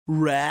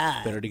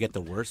Right. Better to get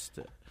the worst.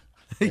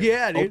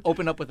 Yeah, dude.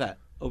 Open up with that.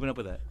 Open up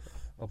with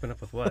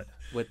what?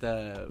 With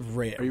Are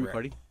you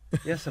recording?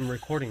 Yes, I'm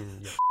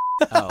recording.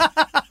 Oh.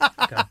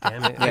 God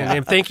damn it. Yeah.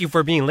 And thank you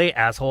for being late,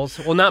 assholes.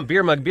 Well, not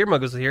Beer Mug. Beer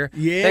Mug was here.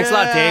 Yeah. Thanks a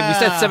lot, Dave. We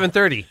said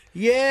 7:30.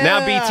 Yeah.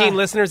 Now, B-Team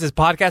listeners, this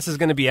podcast is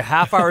going to be a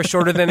half hour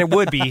shorter than it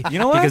would be. You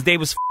know what? Because Dave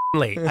was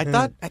late. I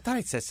thought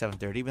I said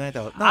 7:30, but I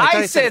thought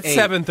I said 8.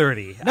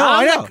 7:30. No,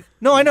 I know.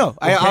 No, I know.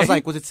 I Okay. was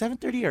like, was it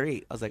 7:30 or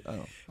 8? I was like,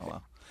 oh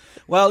well.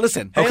 Well,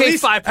 listen. Okay,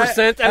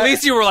 5%. At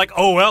least you were like,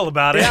 oh, well,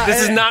 about it. Yeah,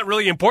 this is not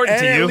really important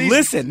to you.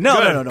 Listen.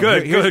 No.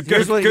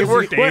 Good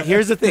work, Dave.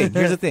 Here's the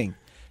thing.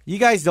 You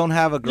guys don't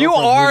have a girlfriend. You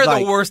are who's the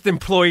like, worst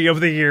employee of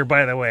the year,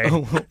 by the way.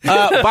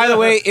 by the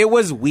way, it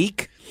was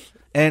weak,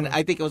 and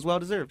I think it was well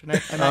deserved. And I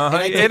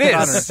take It that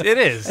is. honor. It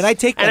is. And I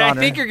take that And honor.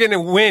 I think you're going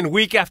to win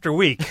week after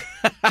week,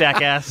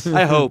 jackass.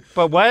 I hope.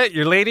 But what?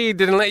 Your lady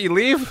didn't let you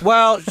leave?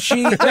 Well,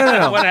 she.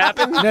 No. What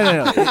happened?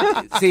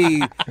 No.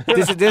 See,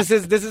 this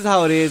is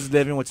how it is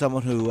living with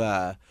someone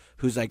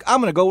who's like,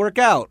 I'm gonna go work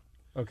out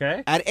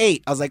Okay. at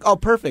 8. I was like, oh,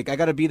 perfect. I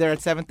gotta be there at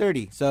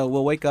 7:30. So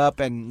we'll wake up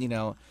and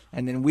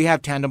and then we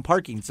have tandem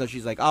parking. So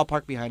she's like, I'll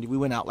park behind you. We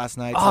went out last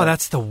night. Oh, so.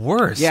 that's the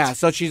worst. Yeah,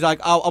 so she's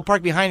like, I'll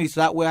park behind you, so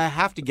that way I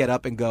have to get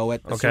up and go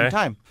at the Okay. same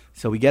time.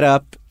 So we get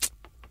up,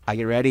 I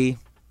get ready.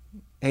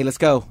 Hey, let's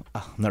go.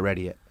 Oh, I'm not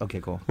ready yet.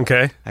 Okay, cool.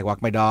 Okay. I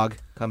walk my dog,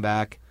 come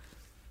back.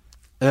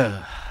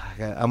 Ugh,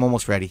 I'm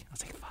almost ready. I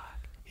was like,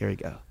 fuck, here we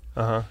go.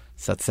 Uh-huh.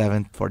 So it's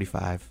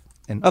 7:45.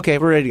 And okay,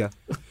 we're ready to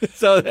go.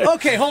 So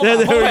Okay, hold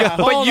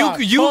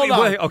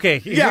on.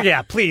 Okay, Yeah.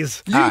 yeah,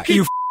 please. You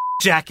You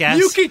jackass.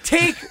 You can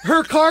take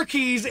her car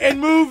keys and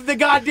move the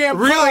goddamn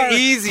car. really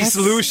easy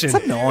solution.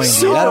 It's annoying.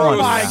 So, dude. I don't oh want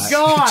to my do that.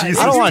 God. Jesus,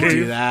 I don't want to dude.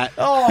 do that.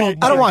 Oh, I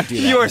don't want to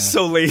do that. You are man.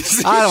 so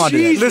lazy. I don't want to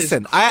do that. Jesus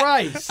Listen,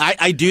 Christ.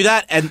 I do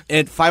that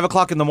at 5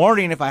 o'clock in the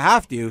morning if I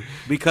have to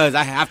because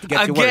I have to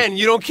get to work. Again,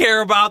 you don't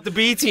care about the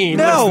B team.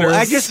 No, listeners.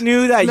 I just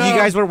knew that No. you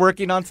guys were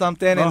working on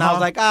something, and I Uh-huh.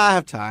 was like, I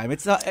have time. It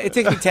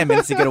takes me 10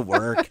 minutes to get to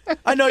work.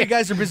 I know you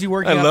guys are busy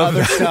working I on love other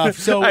that. stuff.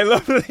 So I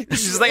love it.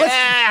 She's like,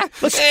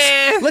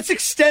 let's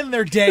extend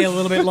their day a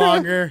little bit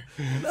longer.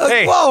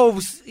 Hey, Whoa,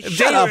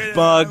 shut up,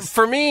 Bugs.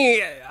 For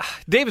me,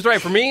 Dave's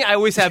right. For me, I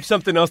always have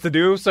something else to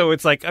do. So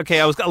it's like, okay,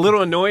 I was a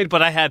little annoyed,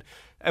 but I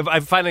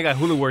finally got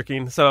Hulu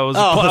working. So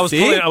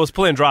I was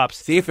pulling drops.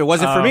 See, if it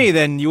wasn't for me,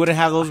 then you wouldn't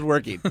have those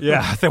working.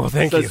 Yeah, well,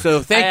 thank you.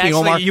 So thank you,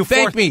 Omar.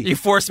 Thank me. You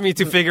forced me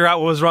to figure out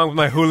what was wrong with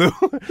my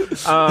Hulu.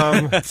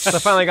 So I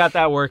finally got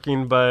that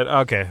working, but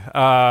okay.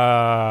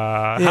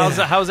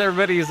 How's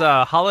everybody's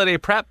holiday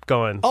prep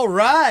going? All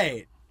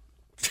right.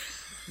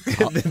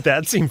 Did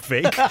that seem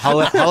fake?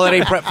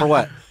 Holiday prep for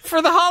what?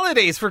 For the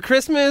holidays, for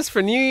Christmas,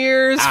 for New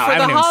Year's, I for the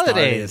haven't even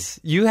holidays.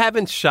 You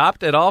haven't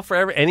shopped at all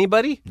for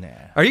anybody? Nah.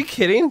 Are you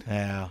kidding?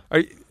 Yeah.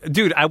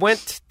 Dude,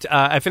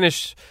 I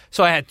finished,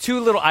 so I had 2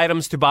 little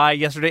items to buy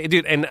yesterday.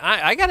 Dude, and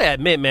I got to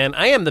admit, man,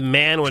 I am the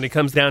man when it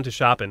comes down to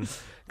shopping.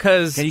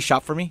 Can you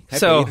shop for me? Can I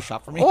pay you to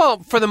shop for me? Well,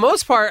 for the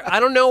most part, I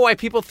don't know why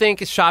people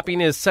think shopping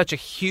is such a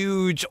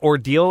huge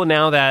ordeal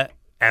now that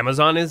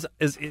Amazon is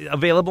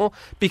available,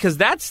 because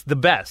that's the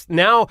best.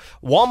 Now,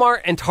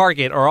 Walmart and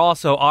Target are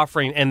also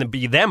offering, and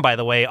by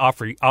the way,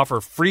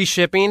 offer free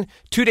shipping,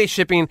 2-day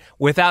shipping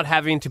without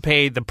having to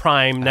pay the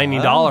Prime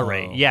 $90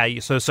 rate. Yeah,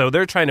 so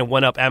they're trying to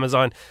one up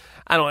Amazon.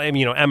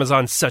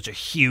 Amazon's such a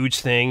huge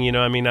thing. I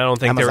don't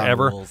think Amazon they're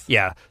ever. rules.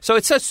 Yeah. So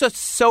it's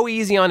so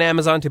easy on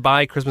Amazon to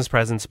buy Christmas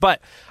presents.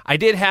 But I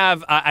did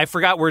have, I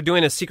forgot we're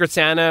doing a Secret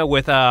Santa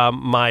with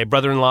my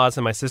brother-in-laws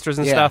and my sisters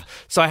and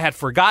stuff. So I had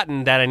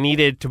forgotten that I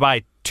needed to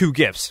buy 2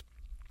 gifts.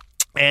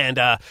 And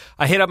I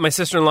hit up my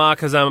sister-in-law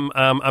because I'm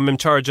in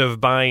charge of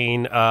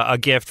buying a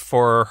gift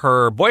for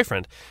her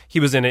boyfriend. He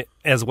was in it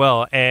as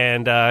well,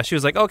 and she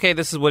was like, "Okay,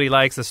 this is what he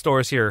likes. The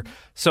store's here."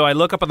 So I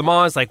look up at the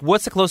mall. It's like,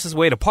 "What's the closest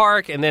way to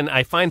park?" And then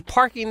I find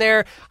parking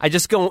there. I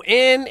just go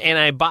in and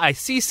I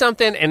see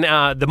something, and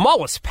the mall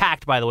was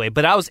packed, by the way.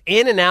 But I was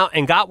in and out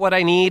and got what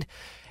I need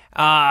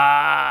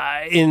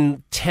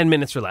in 10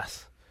 minutes or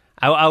less.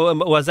 I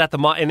was at the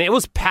mall, and it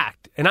was packed.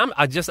 And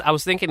I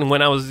was thinking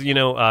when I was,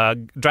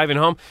 driving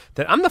home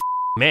that I'm the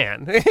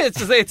man.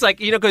 It's like,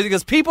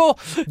 because people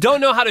don't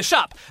know how to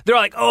shop. They're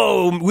like,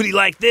 oh, would he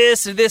like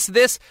this or this or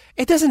this?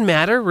 It doesn't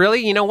matter,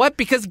 really. You know what?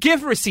 Because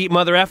gift receipt,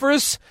 mother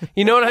effers.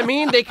 You know what I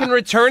mean? They can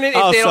return it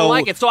if they don't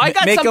like it. So I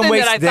got make something them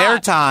waste that I their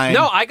thought. time.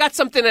 No, I got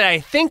something that I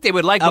think they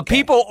would like, but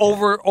people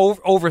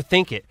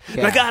overthink it.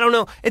 Yeah. Like, I don't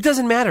know. It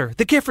doesn't matter.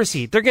 The gift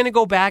receipt. They're going to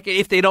go back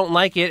if they don't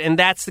like it, and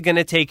that's going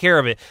to take care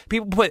of it.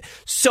 People put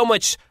so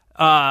much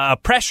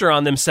pressure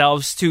on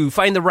themselves to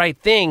find the right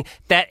thing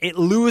that it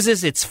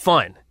loses its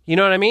fun. You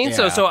know what I mean?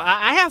 Yeah. So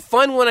I have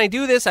fun when I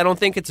do this. I don't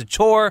think it's a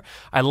chore.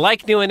 I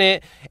like doing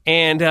it.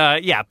 And,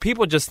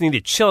 people just need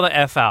to chill the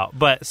F out.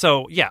 But,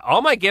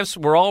 all my gifts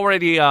were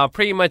already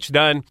pretty much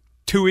done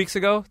 2 weeks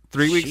ago,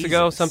 3 weeks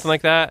ago, something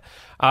like that.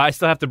 I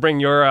still have to bring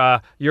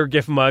your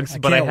gift mugs,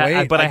 but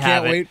I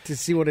can't wait to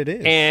see what it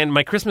is. And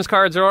my Christmas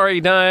cards are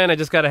already done. I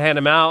just got to hand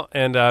them out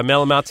and mail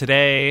them out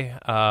today.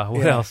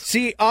 What else?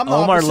 See, I'm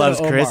Omar opposite loves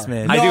of Omar.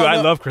 Christmas. I do.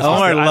 I love Christmas.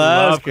 Omar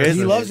loves Christmas.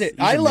 He loves it.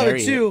 I love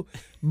it too.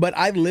 But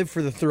I live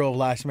for the thrill of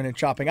last minute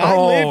shopping. I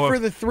live for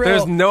the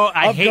thrill of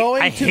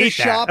going to the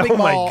shopping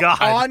mall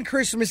on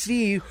Christmas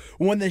Eve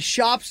when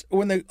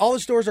all the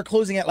stores are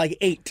closing at like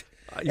 8.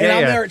 And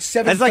I'm there at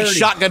 7:30. That's like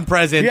shotgun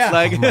presents. Yeah.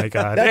 Like, oh my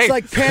God. That's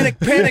like panic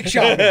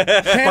shopping.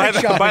 Panic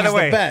shopping by the is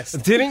way, the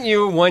best. Didn't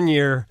you one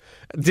year?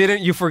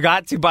 Didn't you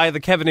forgot to buy the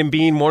Kevin and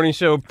Bean morning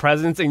show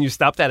presents and you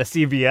stopped at a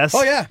CVS?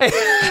 Oh yeah.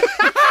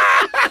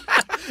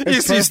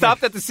 You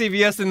stopped at the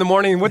CVS in the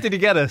morning. What did you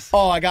get us?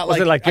 Oh, I got Was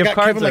it like I gift got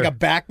cards Kevin or- like a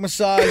back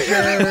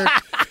massager.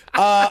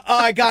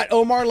 I got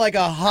Omar like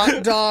a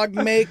hot dog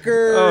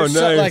maker. Oh,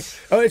 nice.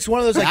 It's one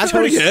of those like That's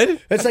pretty good.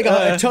 It's like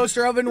a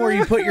toaster oven where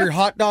you put your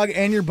hot dog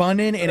and your bun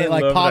in, and it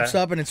like love pops that.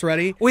 up and it's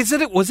ready. Was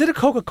it a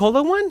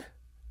Coca-Cola one?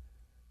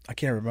 I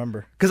can't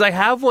remember. Because I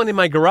have one in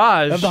my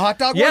garage. Of the hot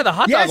dog Yeah, one? the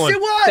hot Yes, dog one. it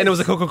was. And it was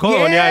a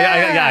Coca-Cola one.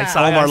 Yeah. I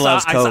saw Omar it.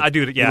 loves Coke. I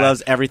do it. Yeah. He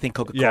loves everything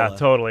Coca-Cola. Yeah,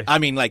 totally. I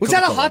mean, like, Was that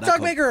a Coca-Cola, hot not dog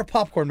Coke. maker or a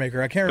popcorn maker?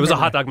 I can't remember. It was a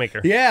hot dog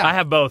maker. Yeah. I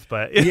have both,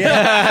 but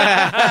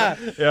Yeah.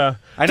 yeah.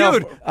 I know.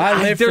 Dude,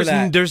 I live for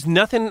that. There's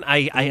nothing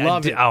I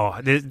Love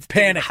it.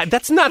 Panic.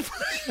 That's not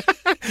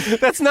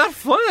that's not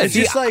fun. It's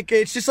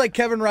just like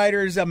Kevin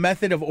Ryder's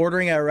method of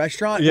ordering at a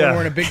restaurant Yeah. when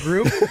we're in a big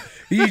group.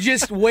 You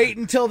just wait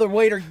until the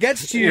waiter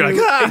gets to you, You're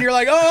like, "Ah!" and you're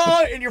like,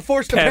 oh, and you're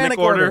forced to Panic panic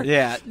order. order.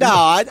 Yeah. No,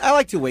 I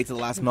like to wait till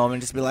the last moment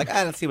and just be like,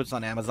 let's see what's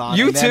on Amazon.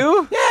 You And then-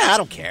 too? Yeah, I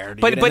don't care.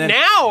 Dude. But And then-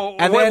 now,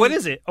 and what then-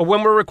 is it?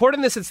 When we're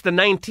recording this, it's the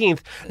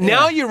 19th.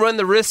 Now you run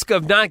the risk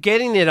of not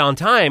getting it on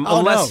time Oh,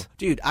 unless. no.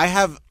 Dude, I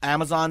have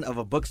Amazon of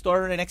a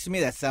bookstore right next to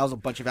me that sells a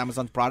bunch of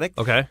Amazon products.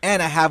 Okay.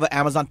 And I have an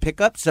Amazon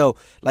pickup. So,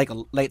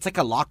 it's like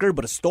a locker,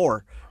 but a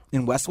store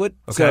in Westwood.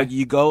 So, Okay.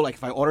 you go, like,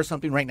 if I order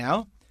something right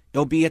now,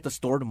 it'll be at the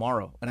store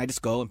tomorrow. And I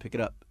just go and pick it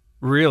up.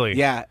 Really?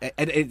 Yeah.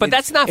 But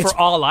that's not for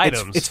all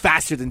items. It's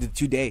faster than the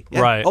 2-day. Yeah.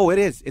 Right. Oh, it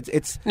is.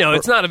 It's No,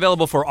 it's not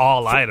available for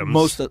all items.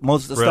 Most of the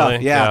Really?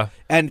 stuff, yeah. Yeah.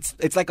 And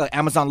it's like an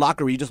Amazon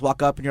locker where you just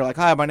walk up and you're like,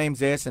 "Hi, my name's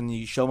this," and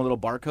you show them a little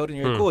barcode and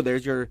you're like, "Cool,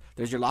 there's your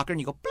locker," and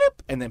you go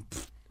blip, and then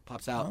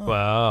pops out.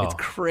 Wow. It's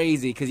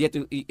crazy because you have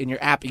to in your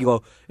app. You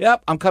go,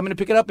 "Yep, I'm coming to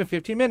pick it up in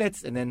 15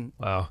 minutes," and then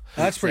Wow.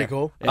 That's pretty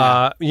cool.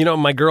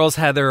 My girls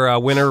had their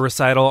winter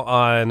recital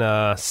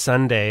on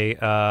Sunday,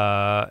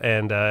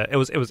 and it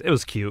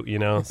was cute,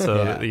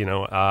 So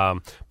Yeah.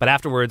 but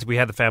afterwards we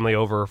had the family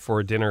over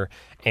for dinner,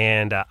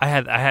 and I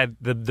had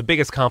the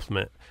biggest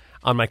compliment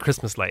on my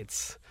Christmas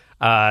lights.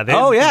 By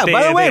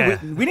the way,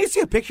 we need to see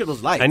a picture of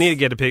those lights. I need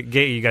to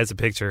get you guys a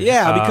picture.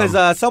 Yeah,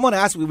 because someone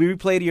asked, we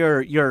replayed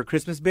your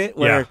Christmas bit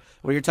where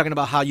Yeah. you're talking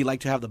about how you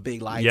like to have the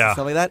big lights Yeah. and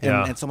stuff like that, and,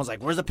 Yeah. and someone's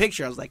like, "Where's the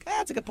picture?" I was like,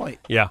 "That's a good point."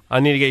 Yeah, I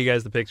need to get you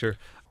guys the picture.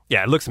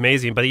 Yeah, it looks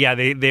amazing, but yeah,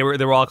 they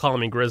were all calling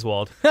me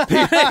Griswold.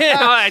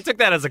 I took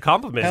that as a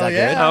compliment. Hell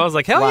yeah. I was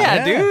like, hell Why?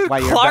 yeah, dude, Why,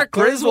 you're Clark ba-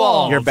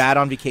 Griswold. You're bad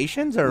on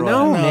vacations, or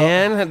No, what?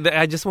 man.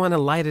 I just want to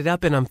light it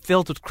up, and I'm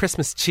filled with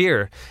Christmas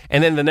cheer.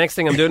 And then the next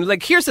thing I'm doing,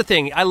 like, here's the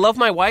thing: I love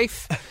my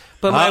wife,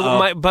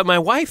 but my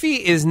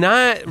wifey is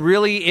not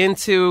really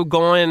into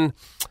going.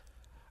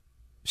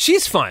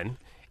 She's fun,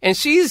 and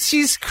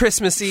she's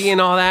Christmassy and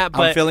all that.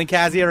 But I'm feeling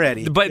Cassie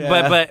already. but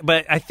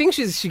I think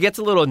she gets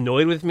a little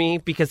annoyed with me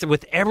because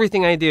with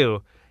everything I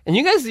do. And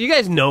you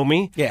guys know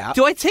me. Yeah.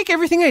 Do I take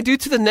everything I do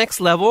to the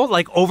next level,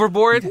 like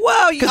overboard?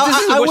 Well, because this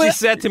is what she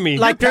said to me.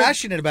 You're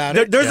passionate about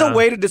it. There's Yeah. a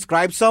way to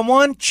describe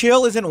someone.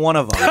 Chill isn't one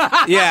of them.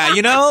 Yeah,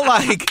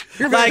 like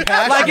You're very like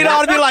passionate. it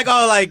ought to be like,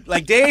 oh,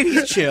 like Dave,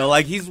 he's chill,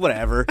 like he's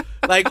whatever.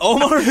 Like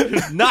Omar,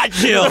 not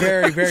chill.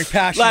 Very, very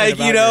passionate. Like,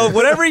 about you know, it.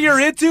 whatever you're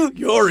into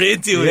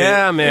it.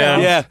 Yeah,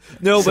 man. Yeah.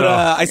 No, So- but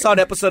I saw an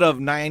episode of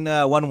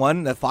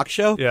 911, the Fox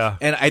show. Yeah.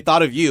 And I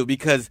thought of you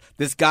because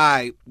this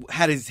guy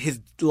had his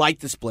light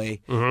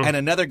display, Mm-hmm. and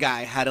another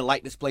guy had a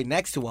light display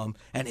next to him,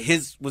 and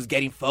his was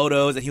getting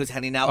photos, and he was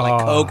handing out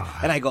like Coke.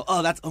 And I go,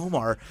 oh, that's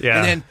Omar. Yeah.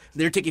 And then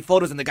they're taking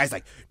photos, and the guy's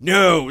like,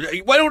 no,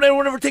 why don't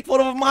anyone ever take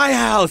photo of my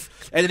house?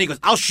 And then he goes,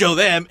 I'll show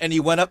them. And he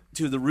went up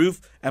to the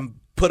roof and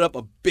put up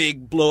a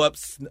big blow-up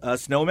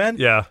snowman.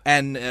 Yeah.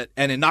 And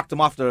it knocked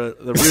him off the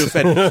roof,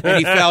 and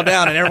he fell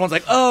down, and everyone's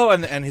like, oh,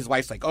 and his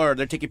wife's like, oh,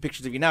 they're taking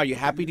pictures of you now. Are you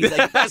happy? And he's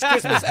like, best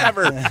Christmas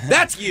ever.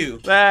 That's you.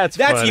 That's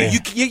funny. you.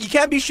 You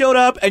can't be showed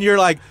up, and you're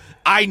like,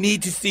 I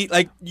need to see,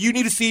 like, you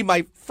need to see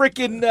my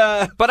freaking.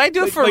 But I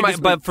do like, for like my. this-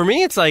 But for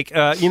me, it's like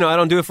I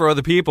don't do it for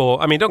other people.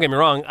 I mean, don't get me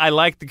wrong. I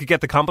like to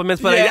get the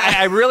compliments, but Yeah.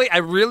 I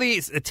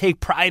really take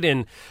pride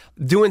in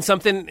doing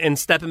something and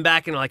stepping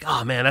back and like,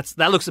 oh man,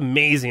 that looks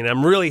amazing.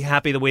 I'm really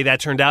happy the way that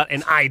turned out,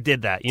 and I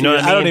did that. You know Dude,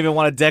 what I mean? don't even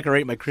want to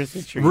decorate my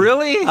Christmas tree.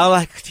 Really? I'm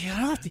like, dude, I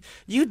don't have to,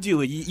 you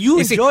do it. You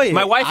You see, enjoy it.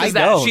 My wife I is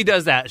that. don't. She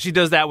does that. She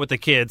does that with the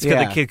kids.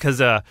 Yeah.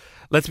 Because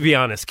let's be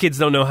honest, kids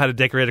don't know how to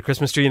decorate a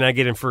Christmas tree, and I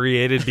get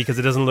infuriated because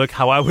it doesn't look like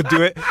how I would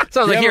do it.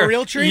 So I was like, here, a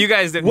real tree? You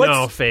guys didn't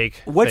know,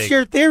 fake. What's fake.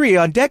 your theory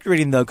on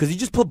decorating though? Because you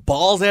just put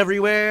balls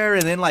everywhere,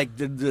 and then like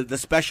the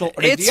special.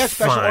 Do you have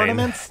special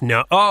ornaments?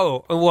 No.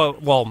 Oh,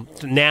 well.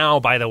 Now,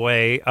 by the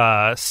way,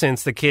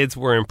 since the kids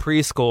were in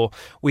preschool,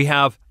 we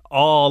have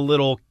all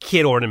little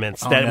kid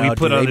ornaments that we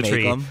put on the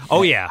tree. Them?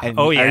 Oh yeah, and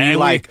oh yeah. Are you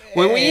like,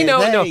 no,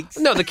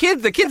 the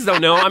kids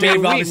don't know. I mean,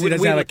 Dave obviously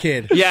doesn't have a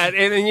kid. Yeah,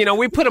 and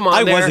we put them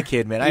on there. I was a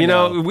kid, man. I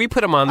know. We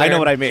put them on there. I know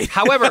what I mean.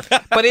 However,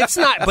 but it's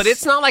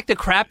not like the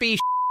crappy.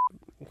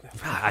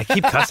 I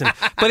keep cussing,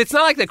 but it's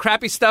not like the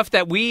crappy stuff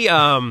that we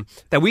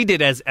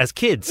did as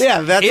kids.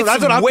 Yeah, that's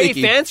what I'm way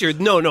thinking. fancier.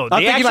 No, I'm they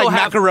thinking actually like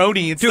have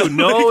macaroni and dude. stuff.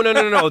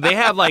 No. They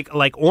have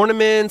like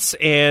ornaments,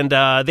 and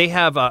they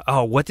have.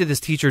 What did this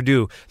teacher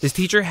do? This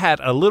teacher had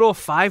a little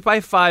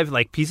 5x5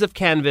 like piece of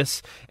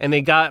canvas, and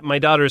they got my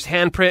daughter's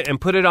handprint and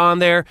put it on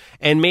there,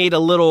 and made a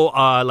little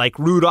like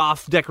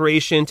Rudolph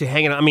decoration to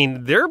hang it. I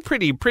mean, they're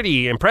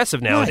pretty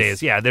impressive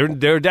nowadays. Nice. Yeah,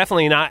 they're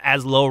definitely not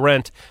as low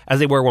rent as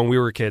they were when we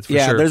were kids. For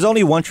sure. There's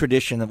only one tradition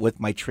with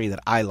my tree that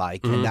I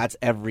like, and that's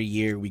every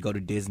year we go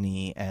to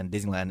Disney and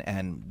Disneyland,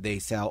 and they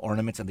sell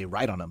ornaments and they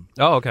write on them.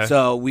 Oh, okay.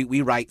 So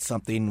we write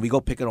something. We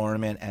go pick an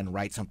ornament and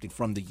write something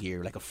from the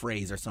year, like a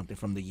phrase or something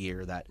from the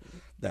year that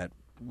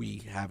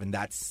we have, and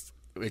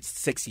it's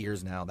 6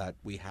 years now that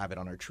we have it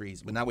on our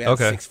trees. But now we have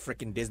 6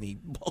 freaking Disney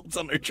bulbs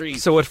on our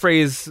trees. So what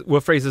phrase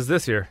is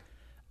this year?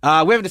 We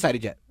haven't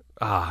decided yet.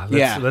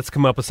 Let's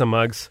come up with some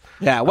mugs.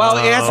 Yeah, well,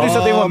 it has to do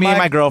something with me and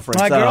my girlfriend.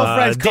 My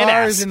girlfriend's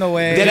car is in the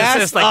way. Dead ass.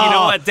 Just like, you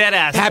know what? Dead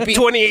ass. Happy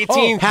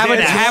 2018. Have a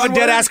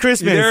dead ass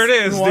Christmas. There it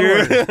is,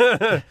 dude.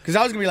 Because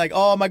I was going to be like,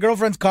 my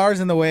girlfriend's car's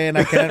in the way and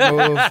I can't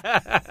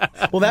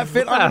move. Will that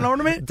fit on an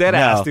ornament? Dead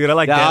ass, dude. I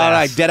like dead ass. I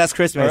like dead ass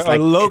Christmas. Like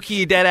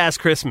low-key dead ass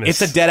Christmas.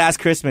 It's a dead ass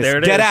Christmas. There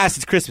it dead is. ass,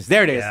 it's Christmas.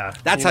 There it is. Yeah.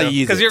 That's how you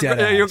use it.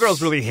 Because your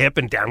girl's really hip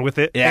and down with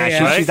it.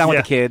 Yeah, she's down with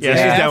the kids. Yeah,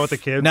 she's down with the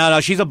kids.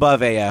 No, she's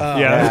above AF.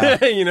 Yeah.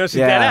 She's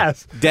dead ass.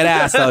 Dead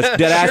ass, though.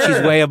 Dead ass,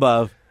 she's way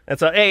above. And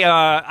so, hey,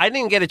 I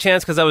didn't get a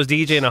chance because I was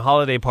DJing a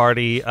holiday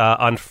party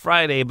on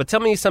Friday, but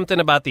tell me something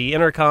about the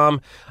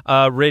Intercom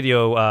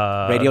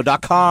radio.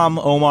 Radio.com,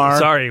 Omar.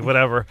 Sorry,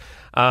 whatever.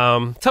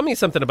 Tell me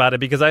something about it,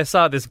 because I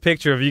saw this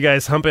picture of you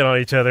guys humping on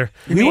each other.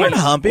 We weren't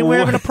humping. We were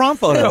having a prom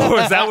photo. Oh,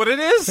 is that what it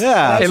is?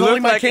 Yeah. It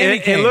looked like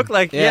it looked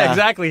like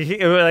exactly.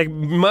 Like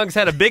Muggs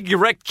had a big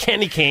erect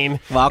candy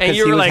cane. Well, because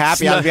he was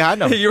happy I was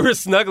behind him. You were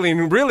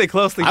snuggling really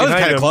closely behind him. I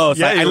was kind of close.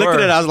 Yeah, I looked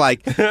at it, I was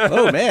like,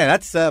 oh man,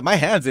 that's my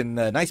hand's in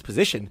a nice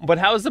position. But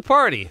how was the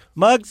party?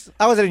 Muggs,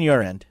 how was it in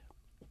your end?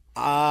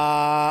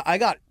 I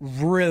got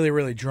really,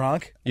 really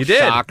drunk. You did?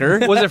 Shocker.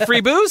 Was it free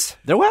booze?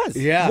 There was.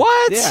 Yeah.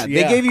 What? Yeah.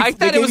 They gave you. I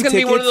thought it was going to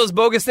be one of those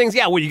bogus things.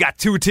 Yeah, well, you got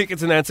 2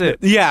 tickets and that's it.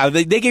 Yeah,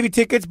 they gave you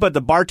tickets, but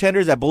the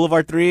bartenders at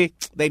Boulevard 3,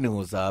 they knew it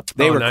was up.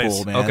 They were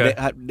cool, man. Okay.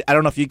 I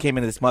don't know if you came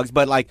into this, Muggs,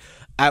 but like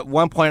at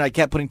one point I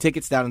kept putting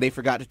tickets down and they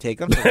forgot to take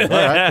them. So like, all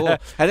right, cool.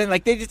 And then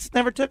like they just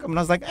never took them, and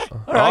I was like,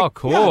 all right. Oh,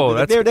 cool.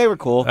 Yeah, they were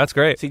cool. That's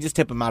great. So you just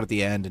tip them out at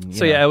the end, and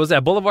So yeah, it was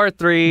at Boulevard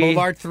 3.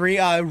 Boulevard 3,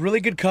 a really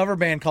good cover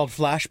band called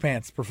Flash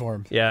Pants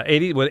performed. Yeah,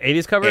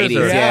 80s covers?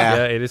 80s, or?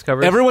 yeah. 80s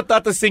covers. Everyone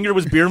thought the singer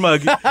was Beer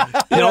Mug.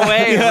 No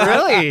way,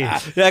 really? Yeah,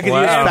 because he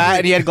was fat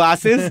and he had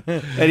glasses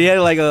and he had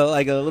like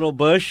a little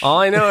bush. All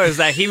I know is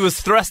that he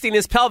was thrusting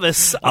his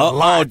pelvis a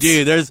lot. Oh,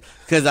 dude,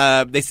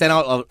 because they sent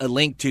out a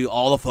link to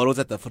all the photos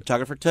that the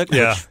photographer took.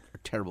 Yeah. Which are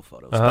terrible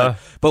photos.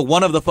 But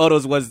one of the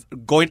photos was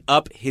going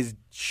up his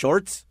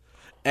shorts.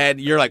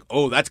 And you're like,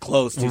 oh, that's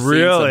close to seeing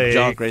some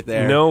junk right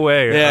there. No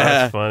way. Yeah.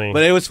 That's funny.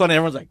 But it was funny.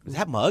 Everyone's like, is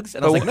that Muggs?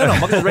 And I was like, no,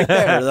 Muggs is right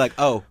there. They're like,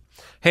 oh.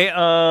 Hey,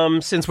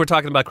 since we're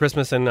talking about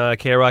Christmas and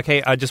K-Rock,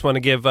 hey, I just want to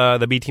give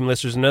the B-Team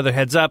listeners another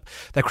heads up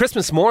that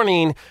Christmas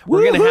morning,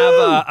 we're going to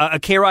have a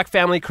K-Rock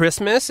family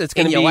Christmas. It's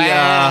going to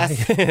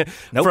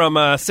be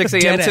from 6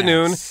 a.m. to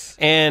noon.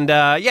 And,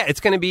 it's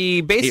going to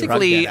be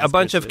basically a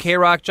bunch of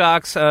K-Rock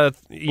jocks,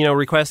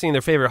 requesting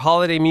their favorite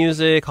holiday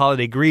music,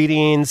 holiday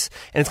greetings,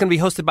 and it's going to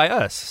be hosted by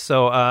us.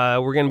 So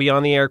we're going to be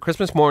on the air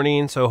Christmas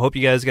morning, so hope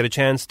you guys get a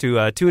chance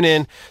to tune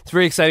in. It's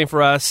very exciting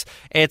for us.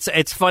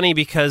 It's funny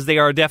because they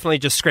are definitely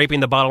just scraping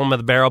the bottom of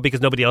the barrel because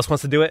nobody else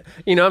wants to do it.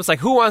 It's like,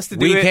 who wants to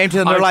do it? We came to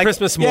them, on they're like,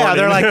 Christmas morning? Yeah,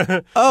 they're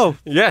like, oh,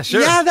 yeah,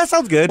 sure, yeah, that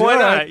sounds good. Why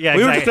not? Yeah,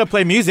 we were just gonna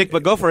play music,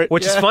 but go for it.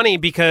 Which is funny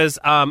because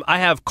I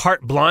have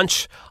carte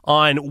blanche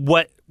on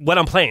what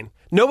I'm playing.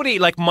 Nobody,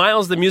 like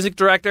Miles, the music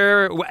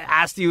director,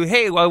 asked you,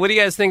 hey, well, what are you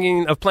guys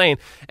thinking of playing?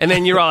 And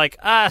then you're all like,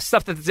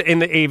 stuff that's in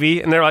the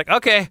AV. And they're like,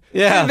 okay.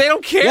 Yeah. They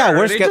don't care. Yeah,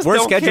 we're don't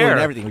scheduling care.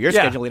 everything. You're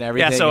scheduling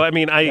everything. Yeah, so, I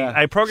mean,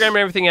 I program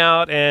everything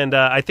out, and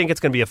I think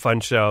it's going to be a fun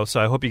show. So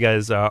I hope you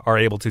guys are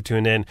able to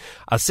tune in.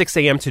 6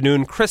 a.m. to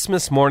noon,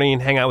 Christmas morning,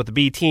 hang out with the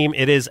B-Team.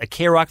 It is a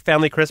K-Rock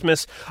family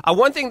Christmas.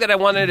 One thing that I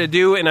wanted to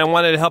do, and I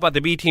wanted to help out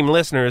the B-Team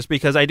listeners,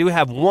 because I do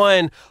have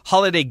one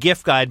holiday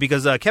gift guide,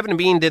 because Kevin and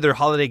Bean did their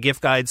holiday gift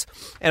guides,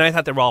 and I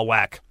thought they were all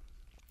whack.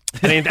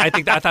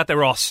 I thought they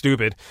were all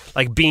stupid.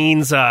 Like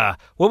beans. What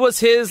was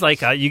his?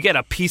 Like you get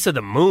a piece of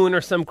the moon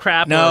or some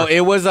crap. No,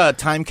 it was a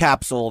time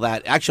capsule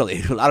that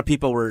actually a lot of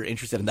people were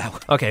interested in that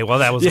one. Okay, well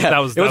that was a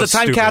time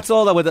stupid.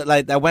 Capsule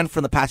that went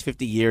from the past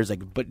 50 years,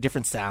 but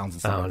different sounds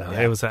and stuff. Oh no,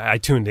 it was. I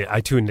tuned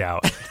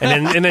out,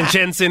 and then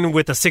Jensen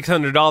with the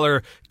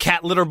 $600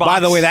 cat litter box. By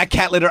the way, that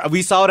cat litter,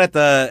 we saw it at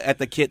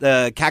the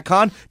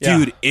CatCon.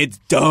 Dude, it's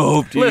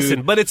dope. Dude.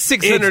 Listen, but it's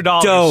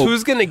 $600.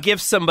 Who's gonna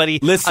give somebody a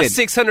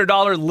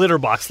 $600 litter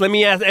box? Let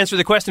me answer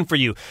the question for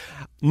you.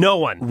 No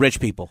one. Rich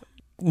people.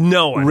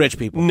 No one. Rich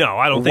people. No,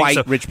 I don't think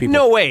so. White rich people.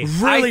 No way.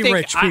 Really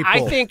rich people.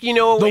 I think, the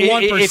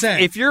 1%.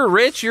 If you're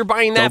rich, you're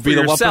buying that for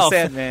yourself.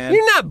 1%, man.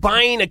 You're not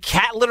buying a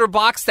cat litter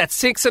box that's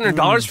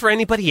 $600 for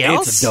anybody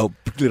else. It's a dope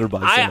litter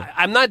box.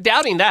 I'm not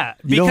doubting that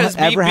because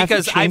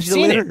I've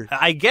seen it.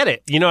 I get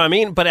it. You know what I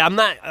mean? But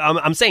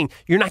I'm saying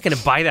you're not going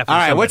to buy that for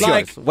somebody. All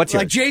right, what's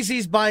yours? Like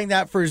Jay-Z's buying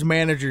that for his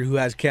manager who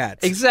has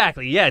cats.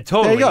 Exactly. Yeah,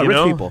 totally. There you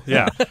go, rich people.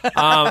 Yeah.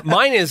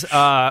 Mine is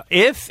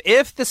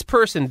if this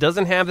person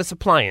doesn't have this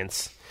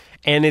appliance,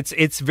 and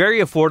it's very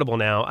affordable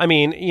now. I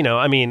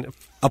mean,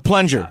 a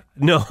plunger.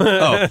 No,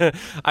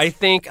 I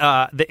think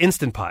the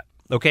Instant Pot.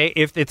 Okay,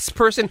 if this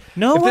person,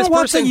 no if one this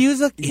wants person, to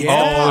use a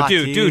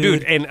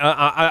dude, and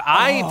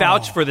I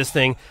vouch for this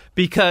thing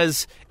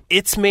because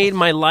it's made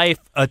my life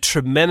a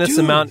tremendous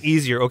amount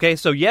easier. Okay,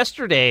 so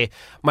yesterday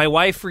my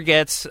wife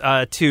forgets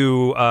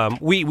to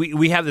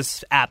we have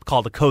this app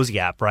called the Cozy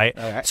app,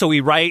 right? So we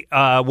write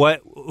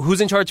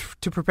who's in charge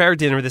to prepare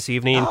dinner this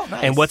evening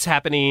and what's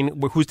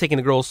happening, who's taking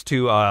the girls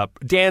to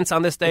dance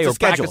on this day or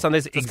practice on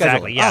this.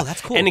 Exactly, yeah. Oh, that's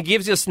cool. And it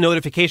gives us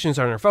notifications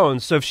on our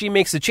phones. So if she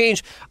makes a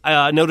change,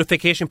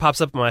 notification pops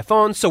up on my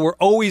phone. So we're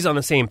always on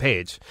the same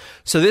page.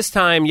 So this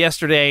time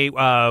yesterday,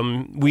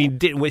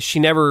 she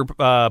never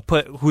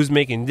put who's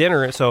making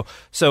dinner. So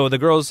the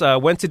girls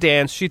went to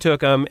dance. She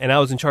took them, and I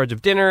was in charge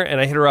of dinner. And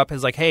I hit her up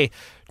as like, hey,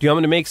 do you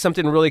want me to make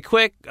something really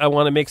quick? I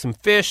want to make some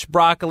fish,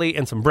 broccoli,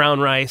 and some brown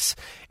rice.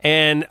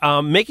 And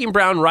making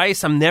brown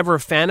rice, I'm never a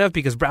fan of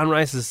because brown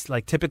rice is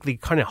like typically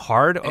kind of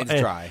hard. It's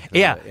dry.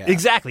 Yeah,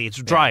 exactly. It's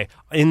dry.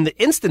 In the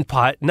Instant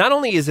Pot, not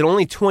only is it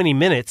only 20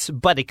 minutes,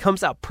 but it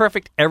comes out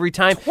perfect every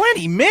time.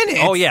 20 minutes?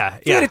 Oh, yeah.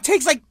 Dude, it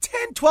takes like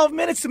 10, 12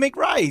 minutes to make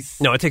rice.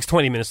 No, it takes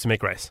 20 minutes to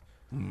make rice.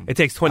 It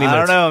takes 20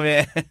 minutes. I don't know,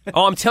 man.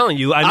 Oh, I'm telling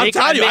you. I make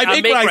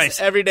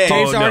rice every day.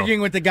 Dave's arguing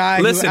with the guy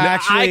Listen, who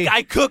actually...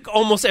 I cook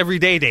almost every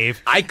day,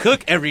 Dave. I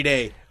cook every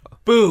day.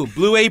 Boom.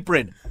 Blue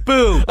Apron.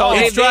 Boom.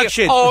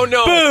 Instructions.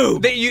 No.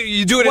 Boom.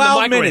 You do it in the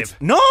microwave. Minutes.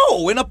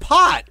 No, in a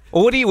pot.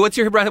 Well, what's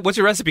your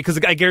recipe? Because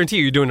I guarantee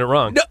you're doing it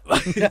wrong. No.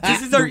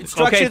 This is our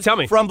instructions tell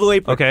me. from Blue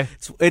Apron. Okay.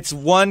 It's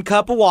 1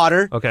 cup of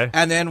water. Okay.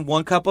 And then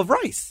 1 cup of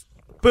rice.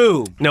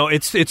 Boom. No,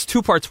 it's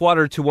 2 parts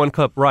water to 1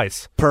 cup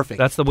rice. Perfect.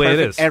 That's the way it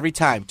is. Every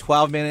time.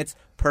 12 minutes.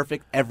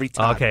 Perfect every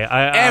time. Okay,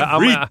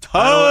 every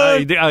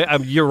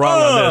time. You're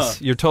wrong on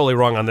this. You're totally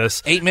wrong on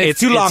this. 8 minutes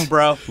too long,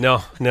 bro.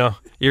 No,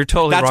 you're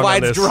totally wrong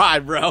on this. That's why it's dry,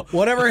 bro.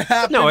 Whatever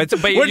happened. No, we're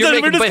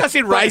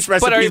discussing rice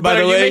recipes, but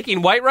by the way. Are you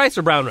making white rice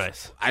or brown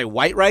rice?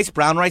 White rice,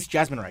 brown rice,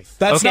 jasmine rice.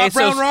 That's not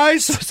brown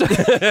rice.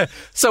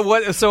 So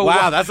what? So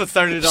wow, that's what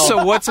started it all.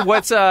 So what's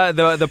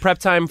the prep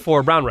time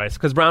for brown rice?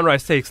 Because brown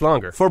rice takes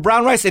longer. For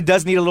brown rice, it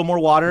does need a little more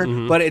water,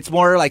 but it's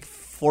more like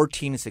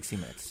 14 to 16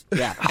 minutes.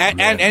 Yeah,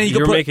 and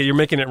you're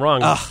making it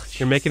wrong.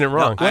 You're making it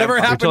wrong. Whatever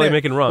happened? You're totally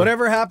making it wrong.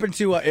 Whatever happened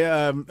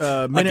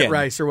to minute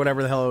rice or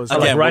whatever the hell it was?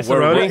 Like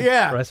rice-a-roni?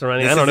 Yeah,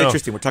 rice-a-roni. This I don't know.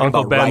 Interesting. We're talking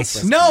about rice.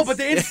 Recipes. No, but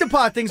the Instant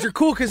Pot things are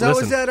cool because I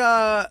was at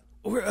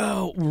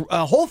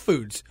Whole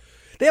Foods.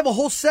 They have a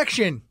whole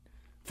section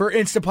for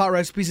Instant Pot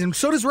recipes, and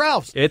so does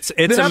Ralph's. It's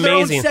they have amazing. Their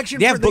own section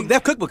they have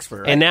cookbooks for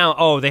it. Right? And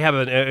now, they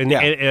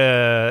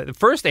have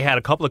first they had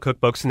a couple of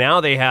cookbooks.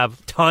 Now they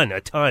have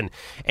a ton,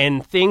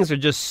 and things are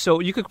just so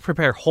you could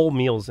prepare whole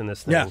meals in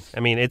this thing. Yeah. I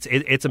mean,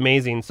 it's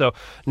amazing. So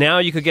now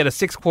you could get a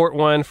 6-quart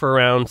one for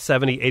around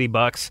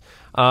 $70-$80.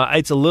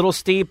 It's a little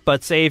steep,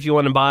 but say if you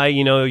want to buy,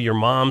 your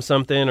mom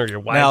something or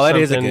your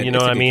wife something, you know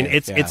what I mean?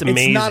 It's amazing.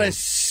 It's not a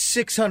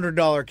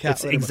 $600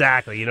 cat.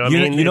 Exactly. You know what I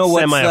mean? You know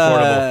what's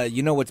semi-affordable.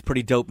 You know what's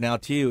pretty dope now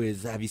too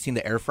is have you seen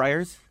the air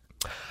fryers?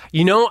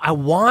 I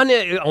want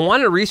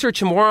to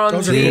research more on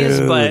these,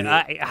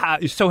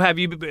 but so have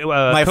you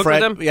cooked with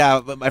them? Yeah,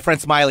 my friend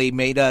Smiley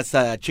made us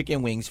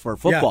chicken wings for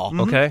football.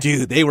 Yeah. Okay,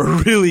 dude, they were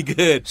really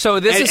good.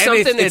 So this is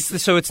something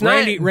it's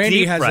not Randy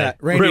deep has fried. that.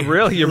 Randy,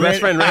 really, your best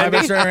friend Randy. My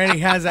best friend Randy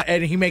has that,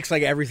 and he makes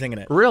like everything in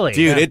it. Really,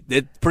 dude,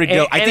 it's pretty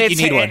dope. I think you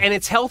need one, and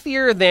it's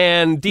healthier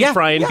than deep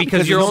frying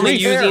because you're only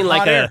using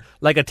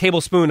like a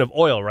tablespoon of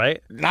oil,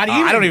 right? Not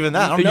even. I don't even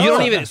know. You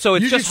don't even. So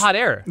it's just hot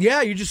air.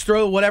 Yeah, you just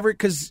throw whatever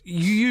because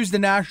you use the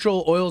natural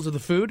oils of the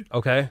food.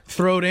 Okay.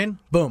 Throw it in.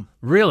 Boom.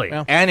 Really?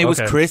 Yeah. And it was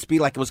crispy,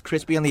 like it was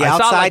crispy on the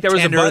outside,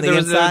 tender on the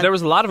inside. There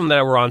was a lot of them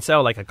that were on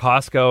sale, like at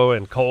Costco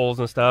and Kohl's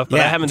and stuff.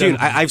 But I haven't done.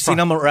 I've seen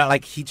them around.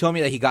 Like he told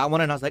me that he got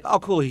one, and I was like, "Oh,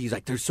 cool." He's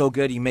like, "They're so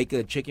good. You make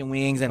chicken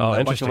wings and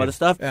a bunch of other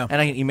stuff." Yeah.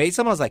 And he made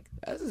some. I was like,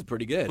 "This is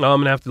pretty good." Oh,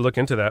 I'm gonna have to look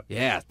into that.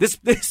 Yeah. This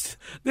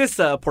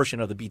portion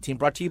of the B Team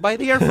brought to you by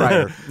the air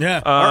fryer.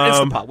 Yeah. Or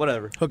Instant Pot,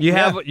 whatever. You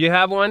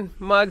have one,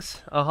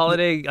 Muggs? A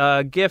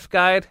holiday gift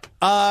guide?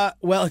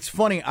 Well, it's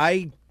funny.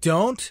 I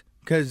don't.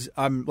 Because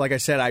like I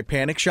said, I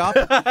panic shop.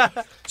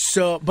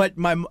 But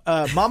my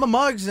Mama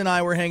Muggs and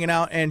I were hanging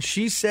out, and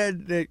she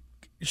said that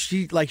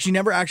she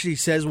never actually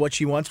says what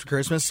she wants for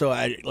Christmas. So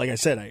I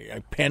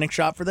panic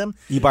shop for them.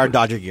 You buy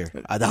Dodger gear.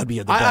 That would be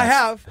the best. I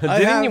have.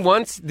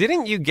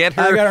 Didn't you get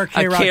her? I got her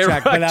K-Rock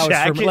jacket, but that was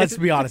for me. Let's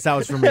be honest, that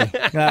was for me.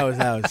 That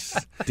was.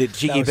 Did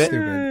she keep it?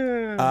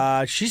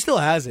 Stupid. She still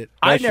has it.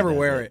 I never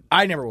wear it.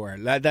 I never wear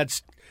it.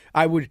 That's.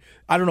 I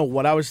don't know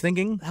what I was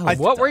thinking.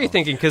 What were you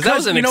thinking? Because that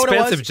was an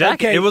expensive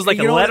jacket. Okay, it was like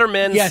a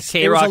Letterman's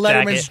K-Rock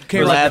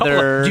jacket.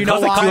 Leather. Do you know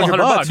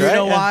why? Do you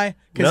know why?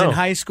 Because in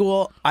high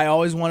school, I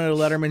always wanted a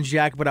Letterman's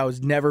jacket, but I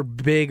was never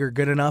big or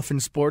good enough in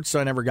sports, so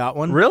I never got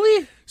one.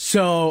 Really?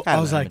 So I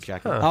was like,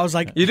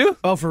 you do?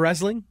 Oh, for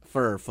wrestling?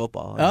 For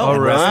football. Oh,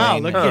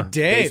 wrestling. Wow. Look at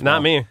Dave. It's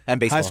not me. And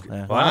baseball.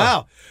 Yeah.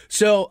 Wow.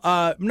 So,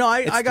 no,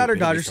 I got her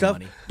Dodger stuff.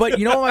 But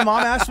you know what my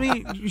mom asked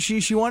me?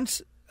 She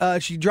once...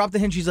 she dropped the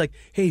hint. She's like,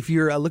 "Hey, if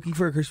you're looking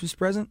for a Christmas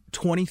present,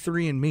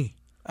 23andMe."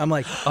 I'm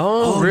like,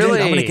 "Oh, really?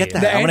 Dude, I'm gonna get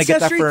that. The I'm gonna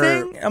get that for."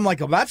 Thing? I'm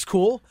like, "Oh, that's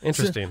cool.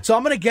 Interesting." So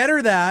I'm gonna get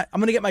her that. I'm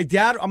gonna get my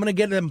dad. I'm gonna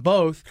get them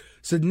both.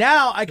 So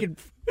now I could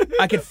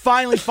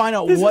finally find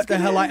out what the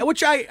hell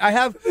which I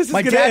have. This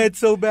my is gonna end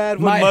so bad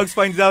when Muggs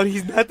finds out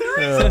he's not the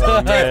reason.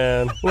 Oh,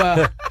 man.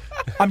 Well,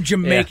 I'm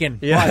Jamaican.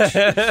 Yeah. Watch.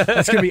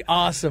 That's going to be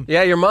awesome.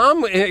 Yeah, your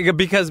mom,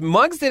 because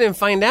Muggs didn't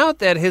find out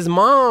that his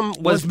mom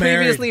was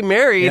previously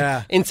married.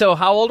 Yeah. And so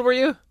how old were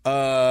you?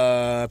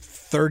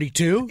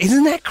 32.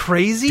 Isn't that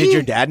crazy? Did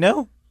your dad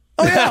know?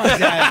 Oh, yeah, my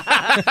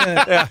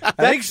dad.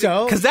 I think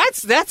so. Because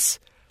that's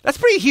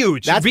pretty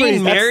huge.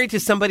 Being married to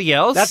somebody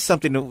else. That's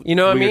something you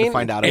know what I mean? To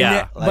find out.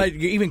 Yeah. But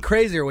even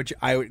crazier, which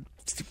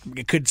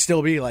it could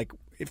still be like,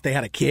 if they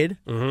had a kid,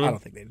 I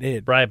don't think they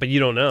did. Right, but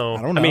you don't know.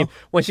 I don't know. I mean,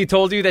 when she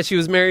told you that she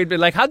was married, but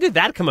like, how did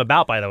that come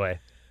about, by the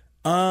way?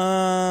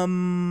 I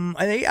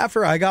think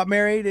after I got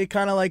married, it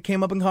kind of like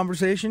came up in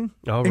conversation.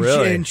 Oh,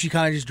 really? And she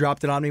kind of just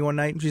dropped it on me one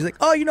night, and she's like,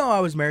 "Oh,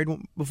 I was married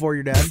before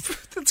your dad."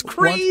 That's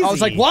crazy. I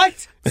was like,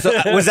 "What?" So,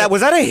 was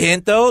that a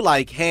hint though?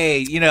 Like,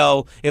 hey,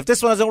 if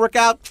this one doesn't work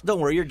out, don't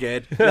worry, you're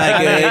good.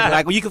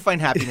 Well, you can find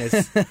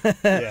happiness.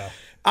 Yeah.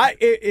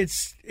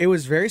 It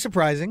was very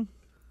surprising.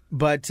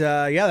 But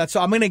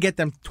so I'm gonna get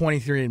them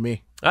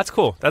 23andMe. That's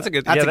cool. That's a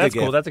good. That's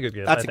cool. That's a good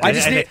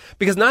gift.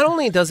 Because not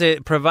only does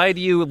it provide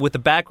you with the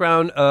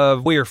background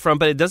of where you're from,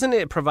 but doesn't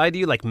it provide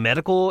you like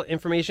medical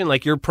information,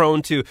 like you're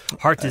prone to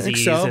heart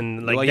disease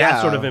and like that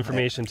sort of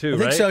information too. I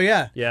think so.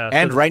 Yeah. Yeah.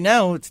 And right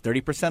now it's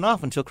 30%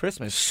 off until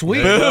Christmas.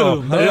 Sweet.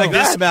 Boom. Like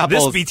this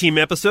B Team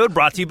episode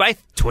brought to you by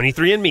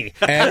 23andMe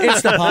and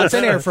Instant Pots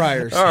and air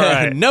fryers. All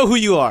right. Know who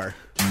you are.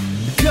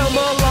 Come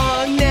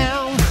along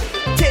now,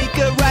 take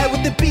a ride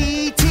with the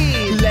B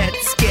Team.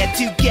 Let's get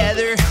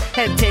together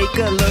and take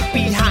a look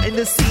behind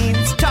the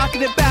scenes.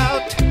 Talking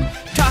about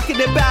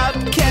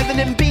Kevin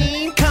and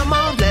Bean. Come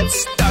on,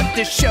 let's start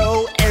the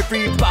show.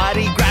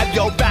 Everybody grab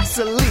your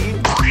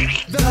Vaseline.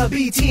 The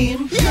B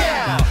Team,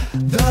 yeah.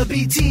 The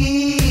B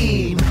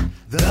Team.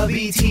 The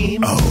B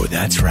Team. Oh,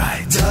 that's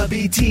right. The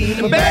B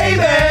Team, baby.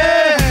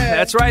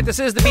 That's right. This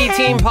is the B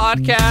Team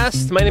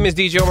podcast. My name is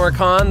DJ Omar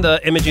Khan,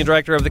 the imaging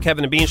director of the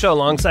Kevin and Bean Show.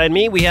 Alongside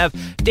me, we have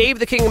Dave,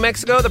 the King of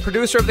Mexico, the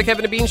producer of the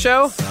Kevin and Bean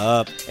Show. What's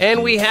up?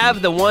 And we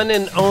have the one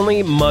and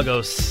only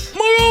Muggos.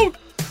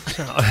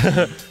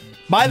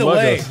 By the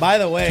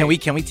way,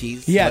 can we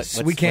tease?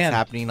 Yes, we can. What's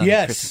happening on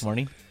Christmas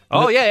morning?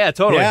 Oh yeah,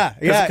 totally. Yeah,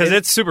 because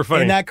it's super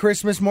funny. In that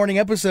Christmas morning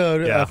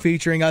episode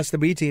featuring us, the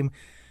B Team.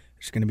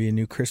 There's going to be a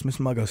new Christmas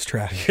Muggos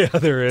track. Yeah,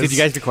 there is. Did you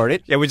guys record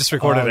it? Yeah, we just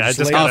recorded it. I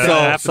just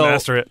have to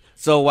master it.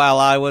 So while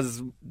I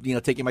was,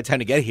 taking my time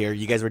to get here,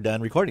 you guys were done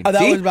recording. Oh,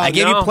 that was about I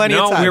gave you plenty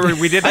of time.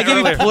 We did that. I gave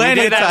you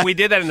plenty of time. We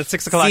did that in the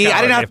 6 o'clock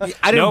hour.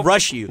 I didn't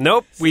rush you.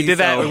 Nope, we did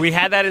that. We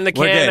had that in the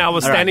can. I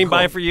was standing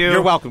by for you.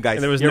 You're welcome, guys.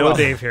 And there was no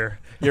Dave here.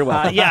 You're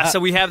welcome. So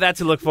we have that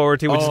to look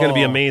forward to, which is going to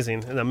be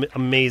amazing.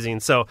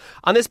 Amazing. So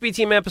on this B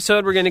Team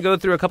episode, we're going to go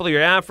through a couple of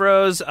your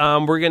afros.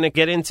 We're going to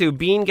get into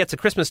Bean Gets a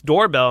Christmas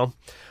Doorbell.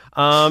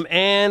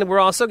 And we're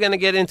also going to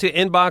get into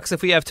Inbox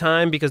if we have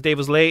time because Dave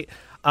was late.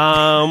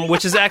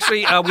 Which is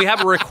actually, we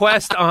have a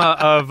request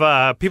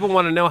of people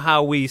want to know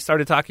how we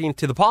started talking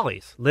to the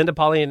Pollys, Linda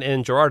Polly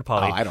and Gerard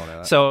Polly. Oh, I don't know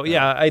that. So,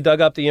 I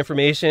dug up the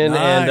information.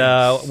 Nice.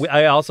 And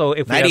I also...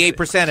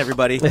 98%,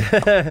 everybody.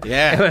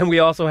 Yeah. And we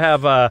also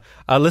have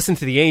Listen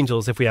to the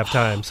Angels if we have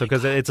time. So,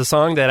 because it's a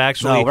song that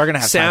actually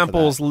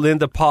samples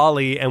Linda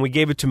Polly, and we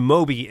gave it to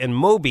Moby. And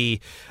Moby,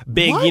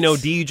 big,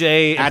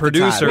 DJ and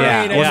producer.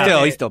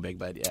 Yeah. He's still big,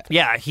 but yeah.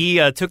 Yeah,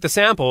 he took the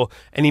sample,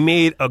 and he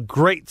made a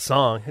great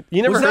song.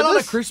 You never heard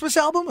this? Christmas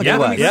album?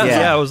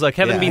 Yeah, it was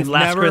Kevin Bean's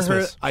Last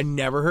Christmas. I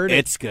never heard it.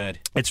 It's good.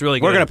 It's really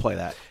good. We're going to play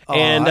that.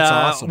 And that's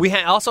awesome. we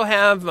also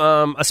have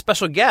a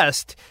special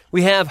guest.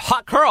 We have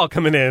Hot Carl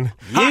coming in.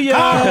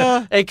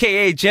 Yeah.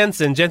 A.K.A.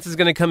 Jensen. Jensen's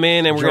going to come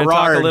in, and we're going to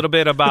talk a little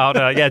bit about,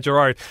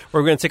 Gerard.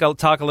 We're going to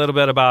talk a little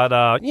bit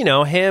about,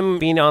 him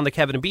being on the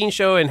Kevin and Bean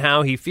show and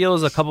how he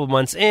feels a couple of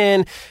months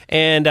in.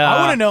 And I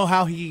want to know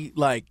how he,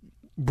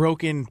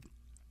 broke in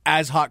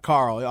as Hot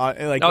Carl,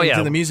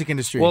 into the music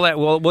industry.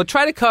 We'll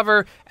try to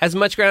cover as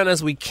much ground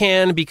as we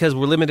can because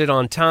we're limited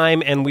on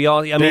time, and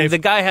the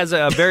guy has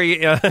a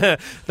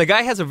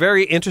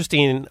very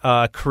interesting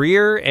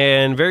career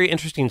and very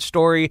interesting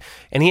story,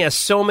 and he has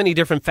so many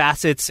different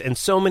facets and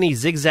so many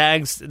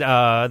zigzags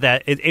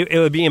that it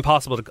would be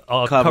impossible to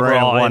cover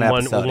all in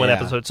one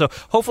episode. So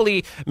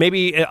hopefully,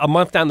 maybe a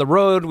month down the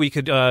road, we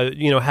could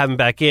have him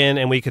back in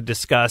and we could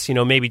discuss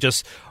maybe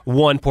just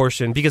one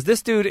portion, because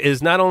this dude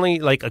is not only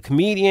like a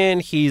comedian.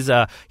 He's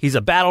a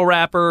battle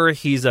rapper.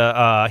 He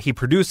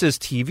produces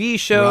TV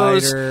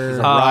shows.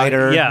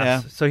 Writer.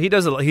 Yeah. So he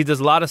does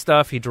a lot of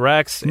stuff. He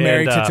directs.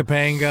 Married to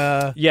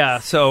Topanga. Yeah.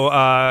 So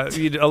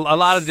a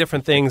lot of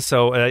different things.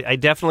 So I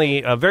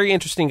definitely a very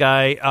interesting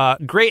guy.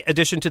 Great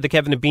addition to the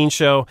Kevin and Bean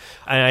show.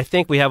 And I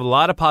think we have a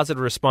lot of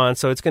positive response.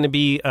 So it's going to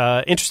be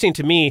interesting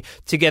to me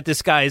to get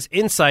this guy's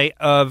insight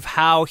of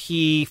how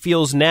he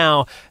feels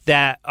now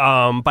that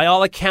by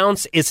all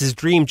accounts it's his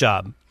dream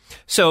job.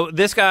 So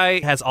this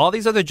guy has all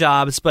these other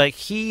jobs, but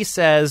he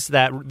says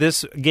that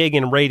this gig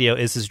in radio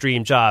is his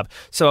dream job.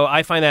 So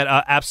I find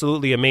that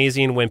absolutely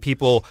amazing when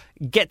people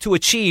get to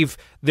achieve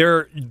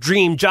their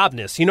dream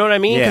jobness. You know what I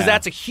mean? Because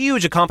that's a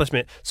huge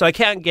accomplishment. So I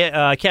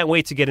can't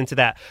wait to get into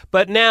that.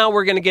 But now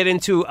we're going to get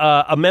into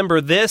a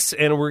member this,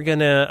 and we're going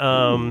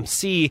to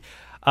see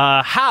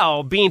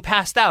how being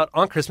passed out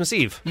on Christmas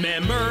Eve.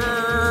 Member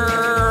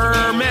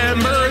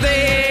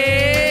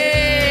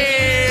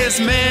this,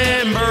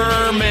 member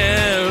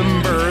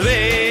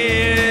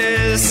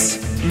this,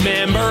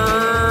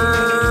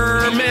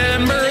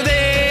 member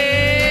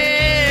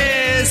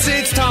this,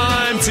 it's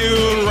time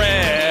to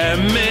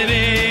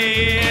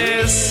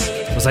reminisce.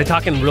 Was I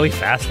talking really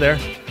fast there?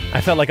 I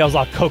felt like I was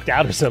all coked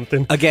out or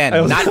something. Again,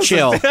 not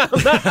chill.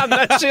 I'm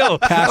not chill.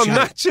 I'm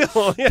not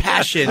chill. Yeah.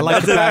 Passion. I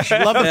like the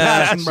passion. Love the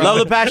passion, bro. Love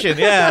the passion.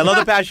 Yeah, I love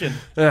the passion.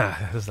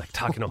 I was like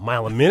talking a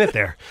mile a minute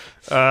there.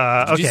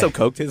 Okay. You so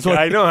coked his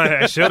I know.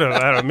 I should have.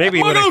 I don't know. Maybe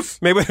it would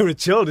have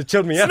chilled. It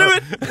chilled me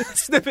out.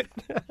 Snip it.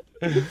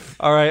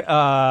 All right.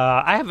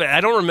 I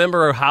don't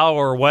remember how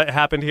or what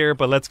happened here,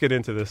 but let's get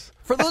into this.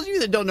 For those of you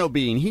that don't know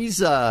Bean,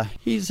 he's a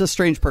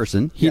strange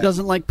person. He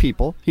doesn't like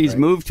people. He's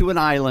moved to an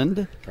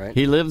island. Right.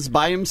 He lives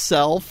by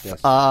himself.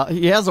 Yes.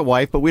 He has a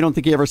wife, but we don't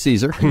think he ever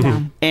sees her.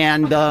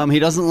 And he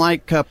doesn't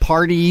like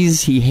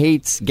parties. He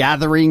hates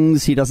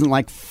gatherings. He doesn't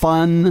like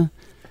fun.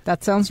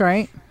 That sounds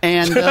right.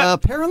 And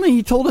apparently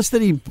he told us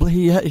that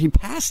he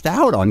passed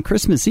out on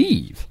Christmas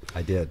Eve.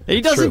 I did.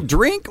 He doesn't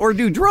drink or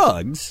do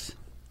drugs.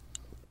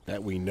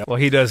 That we know. Well,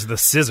 he does the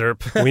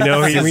scissorp. We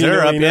know he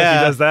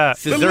does that.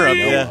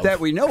 Scissorp, that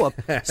we know of.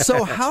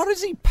 So how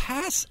does he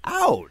pass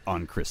out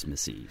on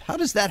Christmas Eve? How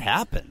does that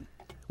happen?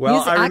 Well,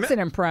 he's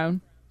accident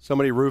prone.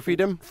 Somebody roofied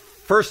him?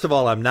 First of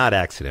all, I'm not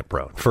accident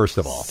prone. First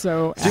of all.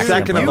 So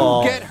Second of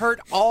all, you get hurt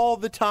all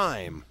the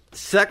time.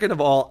 Second of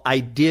all, I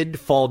did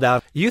fall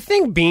down. You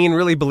think Bean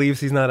really believes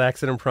he's not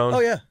accident prone? Oh,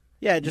 yeah.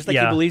 Yeah, just like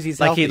he believes he's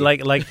like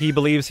healthy. He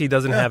believes he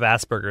doesn't have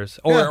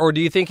Asperger's, or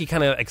do you think he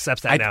kind of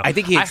accepts that now? I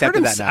think he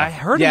accepted that now. I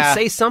heard him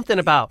say something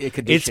about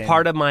it's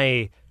part of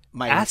my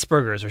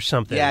Asperger's or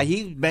something. Yeah,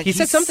 he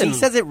said something. He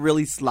says it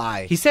really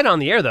sly. He said it on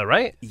the air though,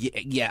 right?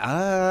 Yeah.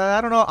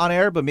 I don't know on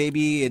air, but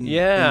maybe in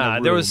yeah.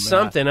 in the there room. was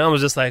something. I was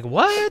just like,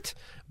 what?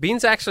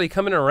 Bean's actually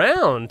coming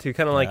around to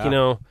kind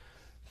of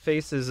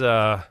face his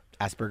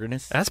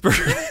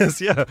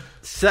Asperger's, yeah.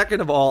 Second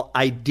of all,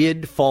 I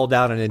did fall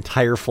down an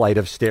entire flight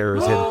of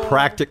stairs and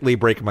practically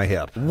break my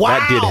hip. Wow.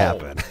 That did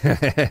happen.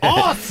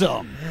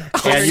 Awesome.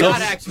 And you're not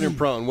accident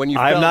prone when you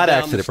fell I'm not down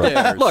accident the prone.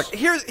 stairs. Look,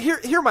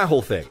 here's my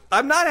whole thing.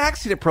 I'm not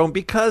accident prone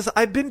because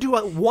I've been to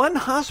one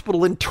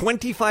hospital in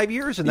 25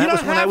 years, and that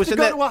was when I was in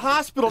that to a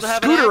hospital to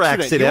have scooter an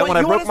accident when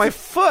I broke my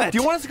foot. Do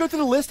you want us to go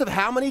through the list of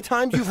how many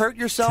times you've hurt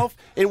yourself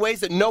in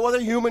ways that no other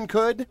human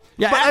could?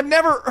 Yeah, but I've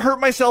never hurt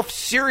myself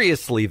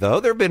seriously,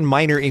 though. There have been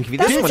minor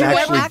inconveniences. Did you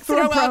ever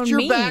throw out accident-prone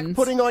your back means.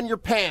 putting on your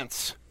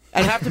pants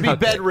and have to be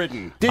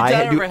bedridden? Did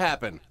that ever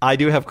happen? I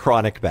do have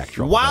chronic back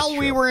trouble. While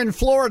we were in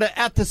Florida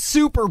at the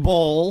Super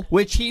Bowl,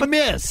 which he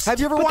missed. Have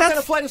you ever walked down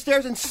a flight of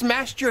stairs and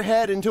smashed your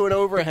head into an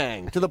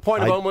overhang to the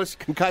point of almost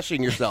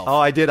concussing yourself? Oh,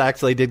 I did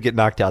get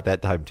knocked out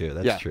that time, too.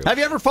 That's true. Have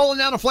you ever fallen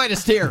down a flight of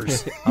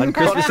stairs? On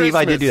Christmas Eve,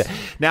 I did do that.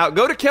 Now,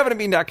 go to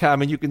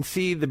kevinandbean.com, and you can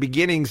see the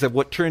beginnings of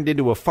what turned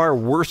into a far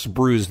worse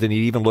bruise than it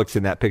even looks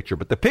in that picture.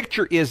 But the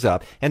picture is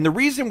up, and the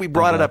reason we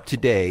brought it up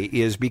today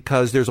is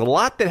because there's a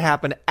lot that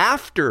happened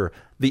after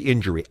the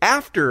injury,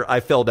 after I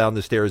fell down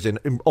the stairs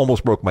and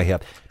almost broke my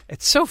hip.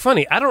 It's so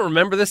funny. I don't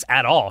remember this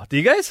at all. Do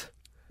you guys?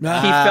 He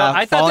fell.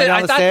 I thought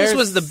this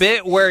was the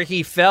bit where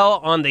he fell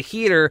on the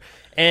heater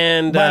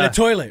And by the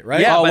toilet,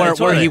 right? Yeah,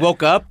 where he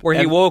woke up,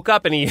 he woke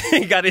up and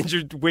he got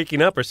injured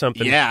waking up or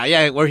something.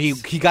 Yeah, where he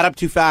got up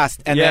too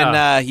fast and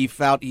then he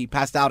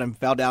passed out and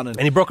fell down and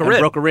he broke a rib.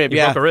 Broke a rib.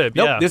 Nope,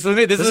 yeah. This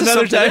is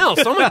another something else.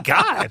 Oh my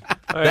god!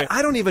 That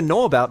I don't even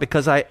know about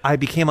because I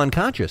became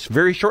unconscious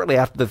very shortly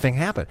after the thing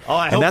happened. Oh,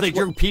 I hope they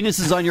drew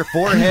penises on your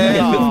forehead,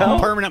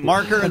 permanent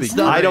marker and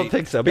stuff. I don't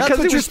think so because that's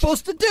what you're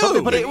supposed to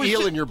do. But it was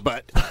eel in your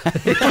butt.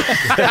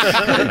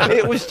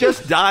 It was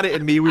just Donna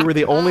and me. We were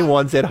the only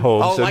ones at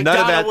home. Oh, so like none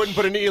Donna of that wouldn't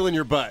put an eel in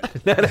your butt.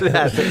 None of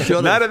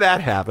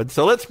that happened.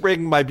 So let's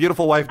bring my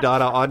beautiful wife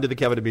Donna onto the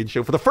Kevin and Bean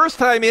Show for the first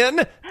time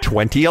in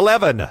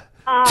 2011.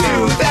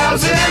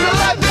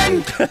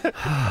 2011.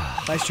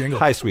 Nice jingle.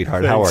 Hi,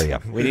 sweetheart. How are you?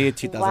 We needed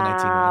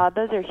 2019. Wow,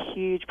 those are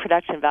huge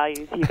production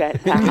values you guys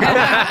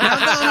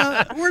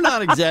have. No, we're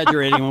not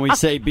exaggerating when we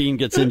say Bean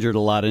gets injured a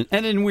lot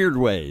and in weird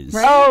ways.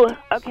 Right. Oh,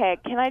 okay.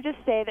 Can I just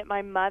say that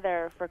my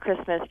mother for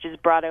Christmas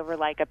just brought over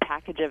like a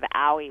package of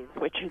Owies,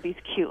 which are these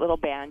cute little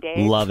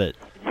Band-Aids. Love it.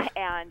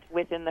 And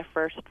within the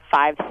first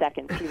 5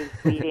 seconds, he was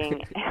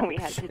bleeding, and we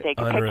had to take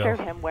a picture of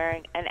him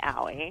wearing an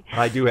Owie.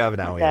 I do have an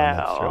Owie.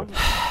 That's true.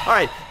 All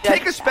right,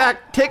 take us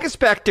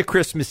back to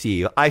Christmas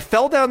Eve. I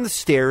fell down the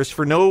stairs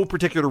for no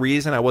particular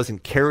reason. I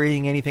wasn't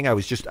carrying anything. I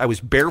was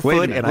barefoot.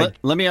 Wait a minute.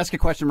 Let me ask a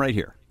question right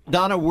here,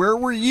 Donna. Where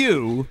were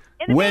you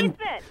in the basement?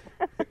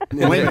 In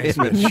the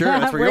basement, sure.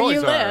 That's where you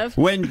always live.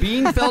 When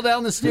Bean fell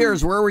down the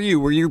stairs, where were you?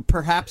 Were you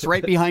perhaps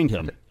right behind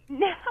him?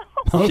 No.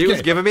 Okay. She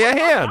was giving me a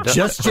hand.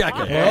 Just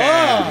checking.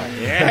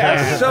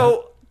 Yeah.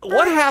 So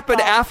what happened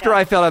after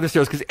I fell down the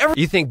stairs? Because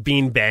you think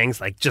Bean bangs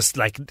like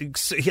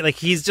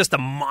he's just a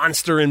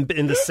monster in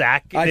the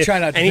sack. I try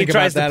not to and think he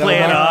tries about to play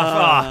that it anymore.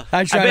 off.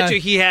 I try bet not- you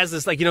he has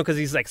this because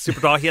he's like super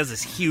tall. He has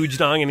this huge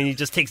dong and he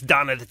just takes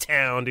Donna to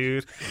town,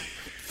 dude.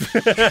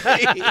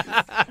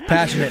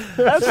 Passionate.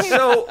 Okay.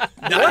 So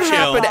what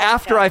happened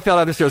after I fell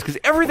down the stairs? Because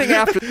everything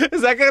after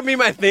is that gonna be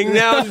my thing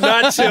now?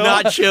 Not chill.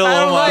 Not chill.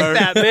 I don't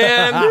like that,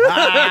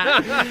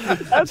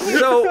 man.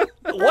 So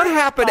what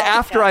happened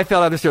after I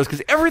fell down the stairs?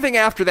 Because everything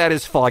after that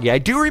is foggy. I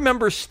do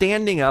remember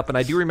standing up, and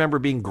I do remember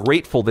being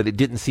grateful that it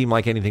didn't seem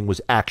like anything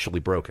was actually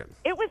broken.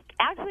 It was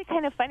actually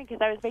kind of funny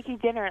because I was making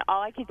dinner and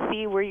all I could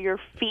see were your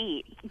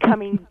feet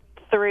coming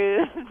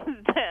through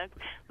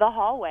the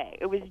hallway.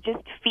 It was just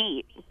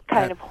feet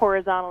kind of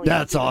horizontally.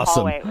 That's through the awesome.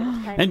 hallway. It was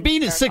kind And of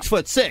Bean is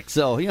 6'6",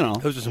 so you know.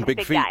 Those are some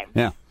big feet. guy.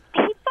 Yeah.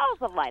 He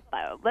falls a lot,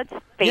 though. Let's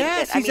face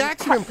Yes, it. he's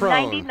accident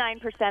prone.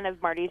 99%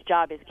 of Marty's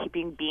job is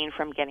keeping Bean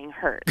from getting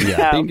hurt.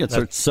 Yeah, so Bean gets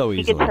hurt so he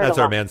gets easily. hurt That's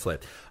a our lot. man slave.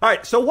 All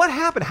right, so what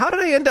happened? How did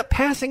I end up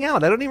passing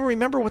out? I don't even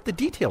remember what the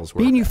details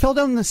were. Bean, you fell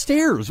down the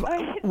stairs. So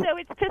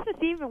it's Christmas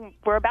Eve, and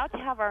we're about to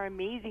have our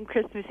amazing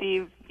Christmas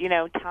Eve,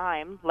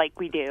 time like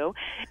we do,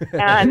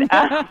 and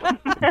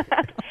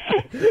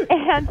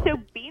and so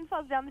Bean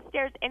falls down the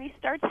stairs, and he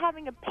starts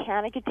having a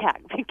panic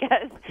attack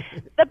because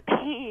the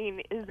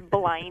pain is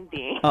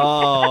blinding.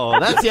 Oh,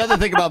 that's the other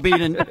thing about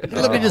Bean. And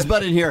let me just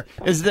butt in here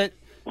is that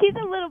He's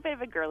a little bit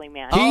of a girly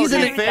man. He's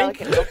an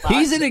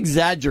He's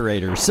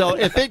exaggerator. So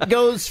if it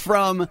goes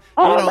from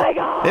my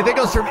God. if it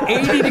goes from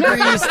 80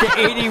 degrees to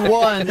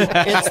 81,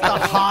 it's the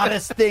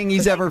hottest thing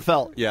he's ever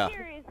felt. Yeah.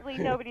 Seriously,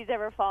 nobody's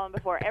ever fallen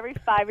before. Every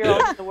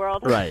 5-year-old in the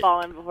world has Right.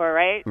 fallen before,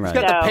 right? Right.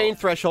 He's got the pain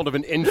threshold of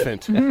an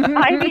infant. I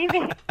mean,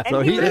 and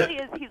So he he- really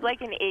is. He's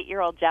like an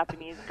 8-year-old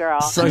Japanese girl.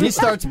 So he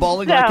starts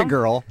bawling like a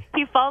girl.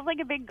 He falls like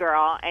a big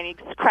girl, and he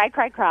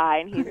cry,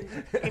 and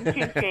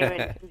he's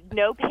screaming.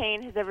 No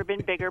pain has ever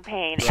been bigger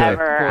pain Sure.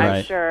 ever. Right.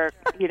 I'm sure,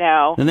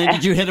 And then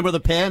did you hit him with a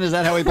pen? Is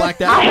that how he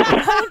blacked out?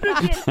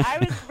 I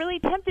was really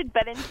tempted,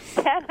 but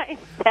instead I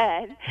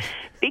said,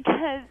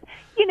 because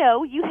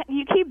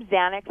you keep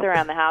Xanax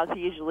around the house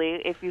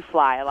usually if you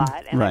fly a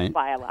lot, and I Right.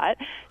 fly a lot.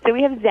 So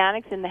we have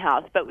Xanax in the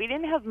house, but we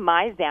didn't have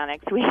my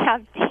Xanax. We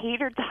have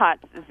Tater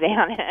Tot's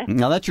Xanax.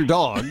 Now that's your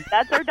dog.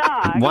 That's our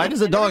dog. Why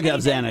does a dog have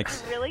Everybody Xanax?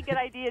 thinks it's a really good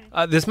idea.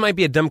 This might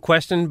be a dumb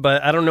question,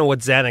 but I don't know what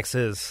Xanax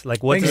is.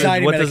 Like, what does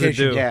Anxiety it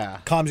medication. do? Yeah.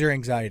 Calms your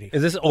anxiety.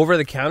 Is this over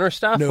the counter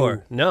stuff? No.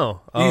 Or?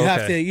 No. Oh, You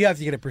have okay.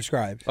 to get it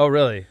prescribed. Oh,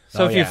 really?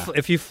 So Oh, if yeah.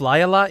 if you fly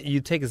a lot,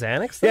 you take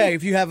Xanax? Yeah, then?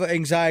 if you have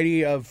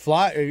anxiety of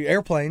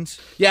airplanes.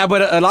 Yeah,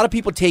 but a lot of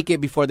people take it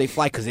before they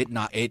fly because it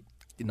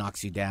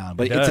knocks you down.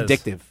 But It it's does.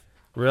 addictive.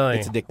 Really?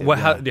 It's addictive, What?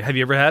 yeah. Have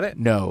you ever had it?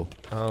 No.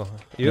 Oh,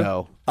 you?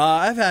 No.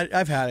 I've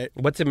had it.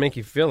 What's it make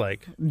you feel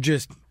like?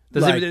 Just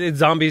Does it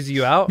zombies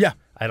you out? Yeah.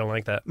 I don't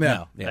like that.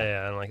 Yeah.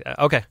 Yeah, I don't like that.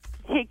 Okay.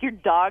 Take your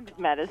dog's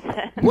medicine.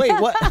 Wait,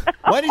 what?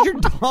 Why did your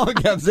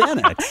dog have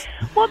Xanax?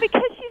 Well,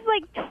 because she's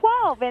like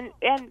 12,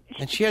 And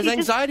she has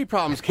anxiety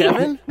problems,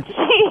 Kevin.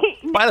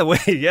 By the way,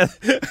 yeah,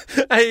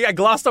 I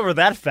glossed over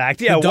that fact.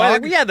 Yeah, The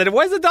dog?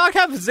 why does the dog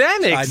have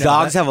Xanax? I know.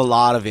 Dogs have a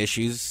lot of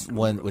issues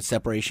with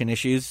separation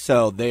issues,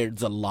 so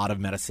there's a lot of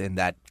medicine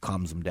that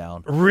calms them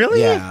down.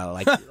 Really? Yeah,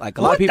 like a lot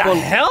What of people. the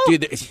hell?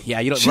 Dude,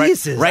 you don't.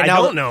 Jesus, right I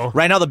now, don't know.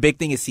 Right now, the big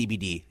thing is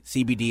CBD.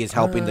 CBD is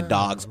helping the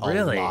dogs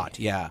really? a lot.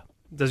 Yeah.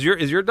 Is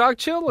your dog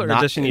chill, or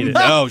does she need it?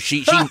 No,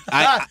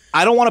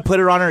 I don't want to put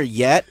it on her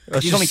yet.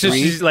 She's only 3.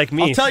 She's like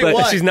me. I'll tell you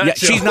what. She's not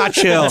chill. She's not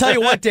chill. I'll tell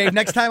you what, Dave.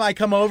 Next time I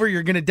come over,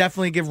 you're going to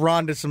definitely give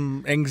Rhonda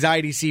some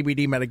anxiety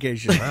CBD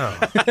medication. Wow.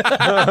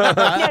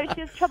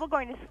 She has trouble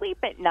going to sleep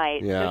at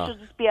night. Yeah. So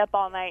she'll just be up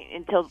all night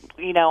until,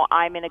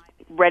 I'm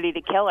ready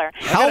to kill her.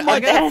 I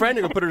got a friend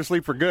who can put her to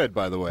sleep for good,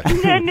 by the way.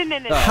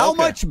 No. How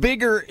much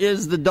bigger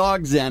is the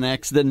dog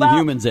Xanax than the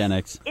human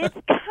Xanax? It's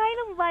kind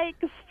of like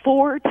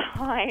 4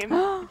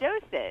 times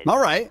dosage. All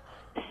right.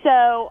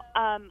 So,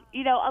 a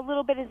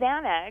little bit of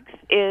Xanax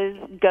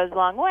goes a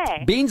long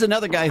way. Bean's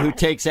another guy who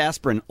takes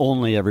aspirin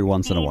only every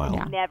once in a while.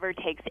 He never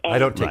takes any. I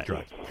don't take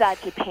drugs. It's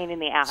such a pain in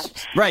the ass.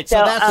 Right, so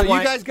that's So why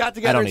you guys got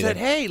together and said,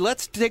 hey,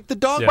 let's take the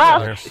dog.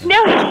 Well,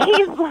 no,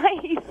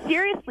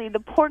 seriously, the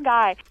poor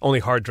guy. Only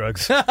hard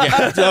drugs.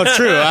 That's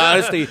true.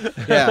 Honestly,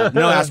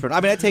 no aspirin.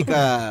 I mean, I take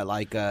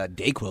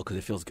Dayquil because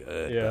it feels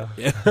good. Yeah.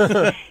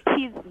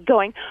 He's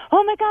going,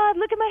 oh my God,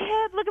 look at my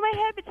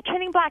head, it's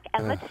turning black.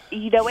 And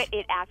you know what?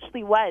 It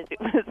actually was. It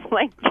was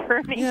like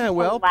turning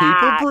black.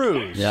 People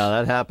bruise. Yeah,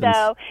 that happens.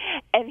 So,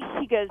 and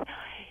he's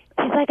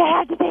like, I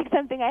have to take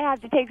something.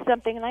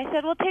 And I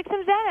said, well, take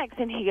some Xanax.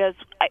 And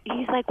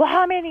he's like, well,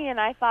 how many? And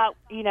I thought,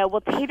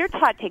 well, Tater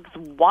Tot takes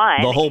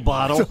 1. The whole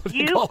bottle?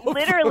 He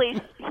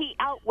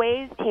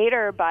outweighs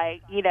Tater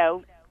by,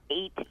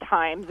 8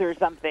 times or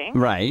something.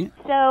 Right.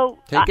 So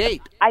take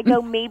 8. I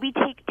go, maybe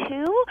take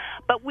 2,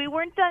 but we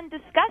weren't done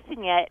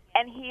discussing it,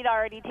 and he'd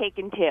already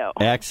taken 2.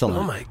 Excellent.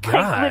 Oh, my God.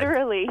 Like,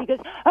 literally, he goes,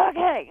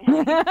 okay.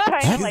 He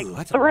kind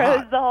of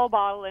throws the whole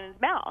bottle in his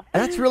mouth.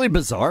 That's really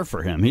bizarre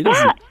for him. He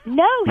doesn't.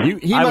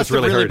 He I must was have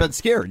really really hurt. been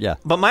scared. Yeah.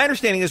 But my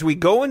understanding is we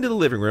go into the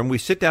living room, we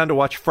sit down to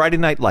watch Friday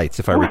Night Lights,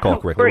 if I recall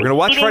correctly. We're going to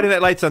watch Friday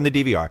Night Lights on the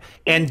DVR.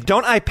 And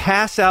don't I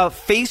pass out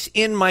face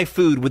in my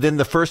food within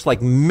the first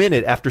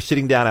minute after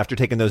sitting down after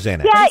taking those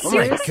Xanax? Yeah, Oh,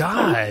 my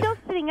God. He's still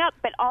sitting up,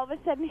 but all of a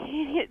sudden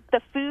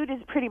the food is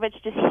pretty much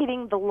just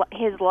hitting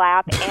his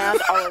lap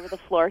and all over the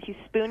floor. He's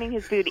spooning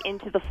his food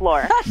into the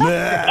floor.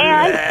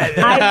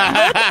 And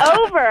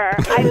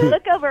I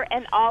look over,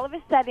 and all of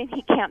a sudden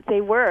he can't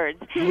say words.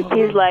 He's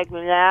like,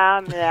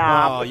 nah,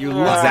 nah. Oh, you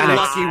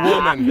lucky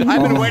woman.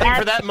 I've been waiting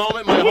for that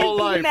moment my whole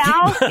life. His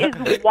mouth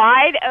is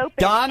wide open.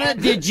 Donna,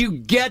 did you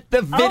get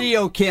the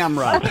video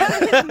camera?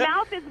 His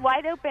mouth is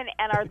wide open,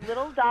 and our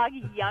little dog,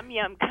 Yum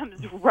Yum,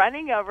 comes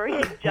running over.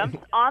 He jumps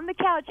on the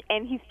couch,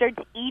 and he starts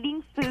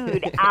eating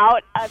food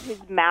out of his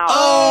mouth. And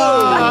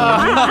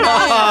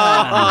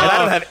I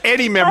don't have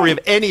any memory of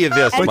any of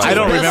this. I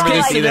don't remember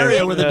this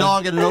scenario with a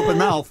dog and an open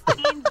mouth.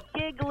 He's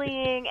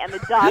giggling, and the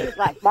dog is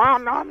like,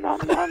 nom, nom, nom,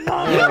 nom,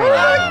 nom. Oh,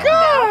 my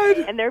God.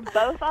 And they're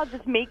both all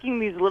just making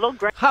these little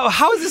grunts.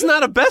 How is this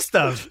not a best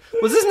of?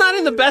 Was this not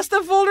in the best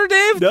of folder,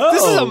 Dave? No.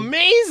 This is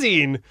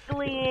amazing.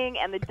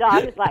 And the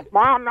dog is like,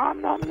 nom,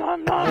 nom, nom,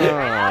 nom, nom,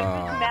 out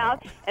of his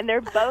mouth. And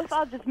they're both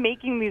all just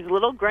making these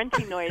little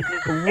grunty noises.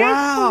 It was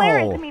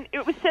hilarious. I mean,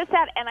 it was so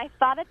sad. And I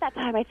thought at that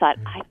time, I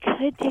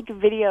could take a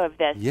video of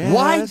this. Yes.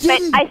 Why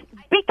didn't?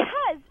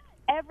 Because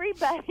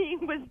everybody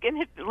was going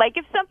to,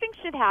 if something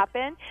should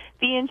happen,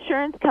 the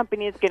insurance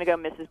company is going to go,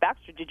 Mrs.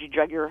 Baxter, did you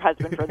drug your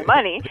husband for the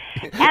money?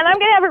 And I'm going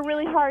to have a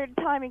really hard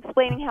time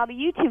explaining how the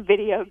YouTube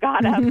video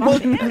got up on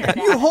the internet.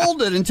 You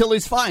hold it until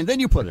he's fine, then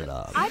you put it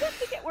up. I don't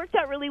think it worked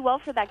out really well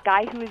for that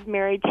guy who was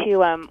married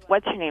to,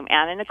 what's her name,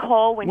 Anna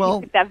Nicole, when he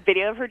took that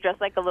video of her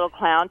dressed like a little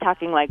clown,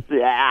 talking like,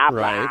 blah, blah.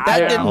 Right.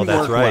 That didn't Oh,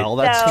 that's work right. well.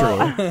 That's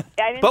true.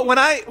 But when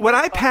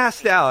I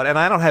passed out, and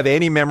I don't have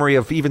any memory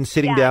of even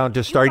sitting down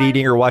to start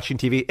eating or watching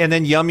TV, and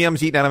then Yum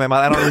Yum's eating out of my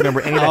mouth, I don't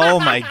remember anything. Oh,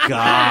 my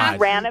God. He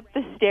ran up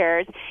the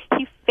stairs.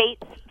 He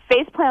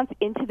face plants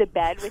into the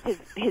bed with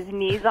his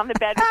knees on the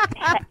bed,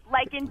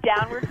 like in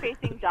downward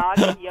facing dog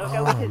and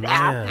yoga with his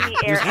ass in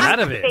the air. He's out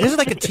of it. This is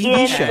like a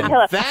TV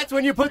show. That's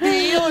when you put the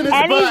eel in his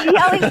And butt. he's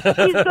yelling,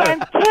 he's going,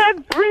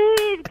 can't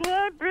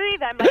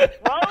breathe. I'm like,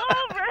 roll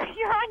over,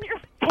 you're on your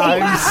face.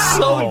 I'm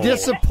so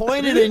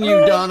disappointed in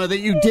you, Donna, that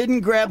you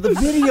didn't grab the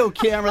video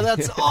camera.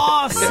 That's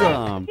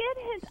awesome.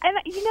 And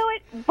you know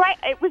what? Right,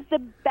 it was the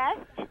best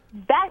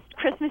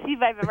Christmas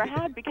Eve I've ever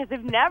had because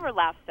I've never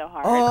laughed so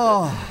hard.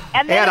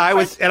 And I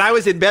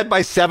was in bed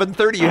by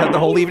 7:30. You had the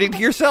whole evening to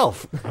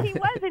yourself. He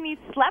was, and he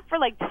slept for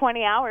like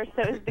 20 hours,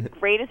 so it was the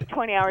greatest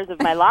 20 hours of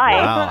my life.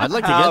 Wow, I'd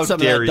like to get some of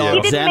that dog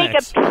He didn't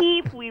Xanax. make a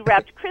peep. We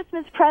wrapped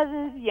Christmas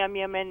presents, Yum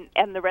Yum,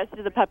 and the rest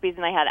of the puppies,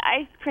 and I had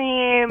ice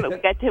cream. We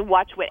got to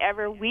watch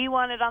whatever we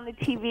wanted on the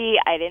TV.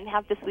 I didn't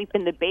have to sleep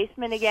in the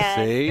basement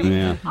again. See?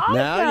 Yeah. Awesome.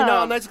 Now you know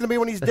how nice it's going to be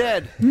when he's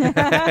dead. So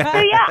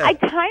yeah, I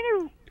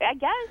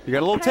guess. You got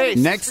a little taste.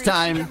 Next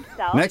time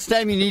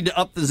you need to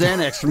up the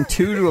Xanax from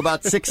 2 to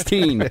about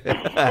 16.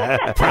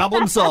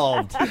 Problem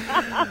solved.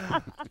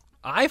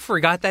 I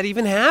forgot that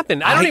even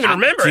happened. I don't even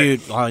remember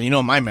dude, it. Well, you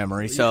know my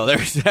memory, so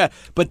there's that.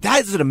 But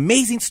that is an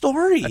amazing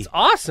story. That's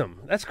awesome.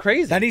 That's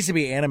crazy. That needs to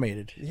be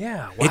animated.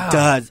 Yeah, wow. It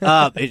does.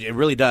 It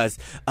really does.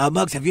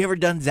 Muggs, have you ever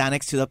done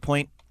Xanax to that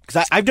point?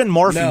 Because I've done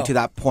morphine to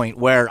that point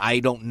where I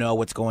don't know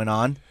what's going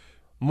on.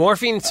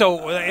 Morphine, so...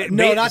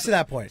 no, not to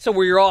that point. So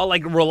where you're all,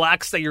 like,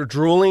 relaxed that you're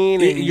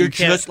drooling? And you're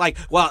just like...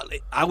 Well,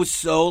 I was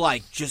so,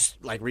 like,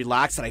 just, like,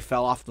 relaxed that I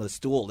fell off the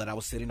stool that I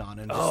was sitting on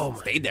and just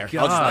stayed there.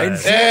 God. I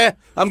was just like,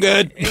 I'm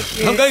good.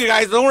 I'm good, you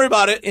guys. Don't worry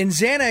about it. And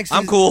Xanax...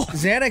 I'm cool.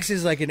 Xanax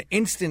is like an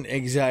instant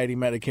anxiety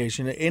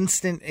medication, an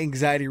instant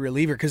anxiety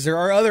reliever, because there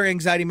are other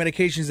anxiety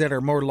medications that are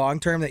more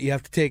long-term that you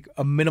have to take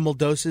a minimal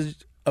dosage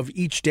of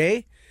each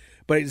day,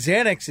 but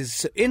Xanax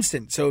is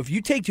instant. So if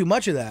you take too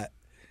much of that,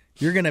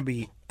 you're going to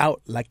be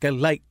out like a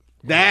light.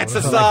 That's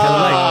a song.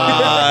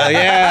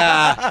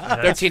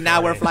 Yeah.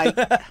 13-hour flight.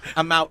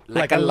 I'm out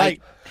like a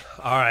light.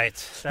 All right.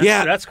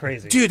 That's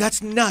crazy. Dude,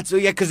 that's nuts. So,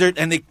 yeah, because they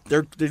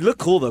look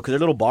cool, though, because they're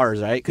little bars,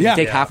 right? Because you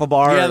take half a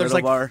bar or a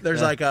little bar.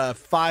 There's like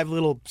 5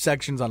 little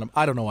sections on them.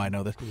 I don't know why I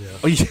know this.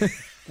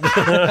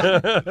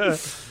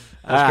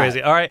 That's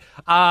crazy. All right.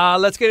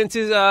 Let's get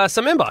into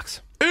some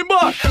inbox.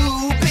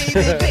 Ooh,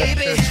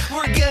 baby,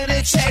 we're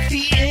gonna check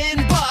the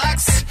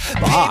inbox.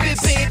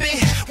 Baby,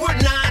 we're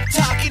not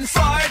talking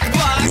fart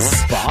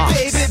box.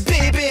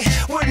 Baby,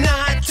 we're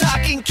not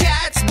talking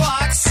cat's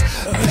box.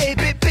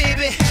 Baby,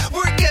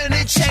 we're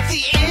gonna check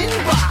the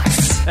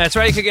inbox. That's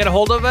right. You can get a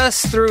hold of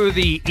us through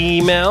the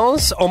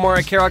emails,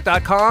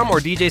 omar@krock.com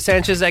or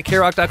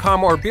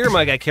djsanchez@krock.com or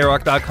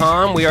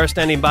beermug@krock.com. We are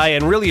standing by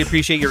and really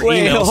appreciate your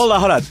emails. Hold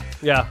on.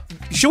 Yeah.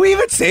 Should we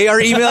even say our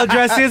email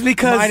addresses?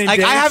 Because I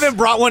haven't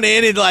brought one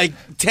in like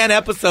 10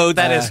 episodes.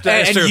 That is true.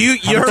 And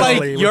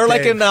you're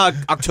like in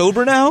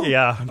October now?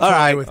 Yeah. All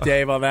right, with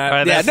Dave on that.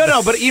 Right, yeah,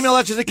 no, but email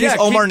us just in case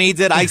Omar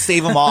needs it. I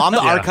save them all. I'm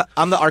the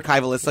I'm the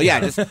archivalist, so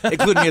just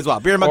include me as well.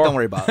 Beer Mug, don't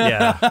worry about it.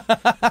 Yeah.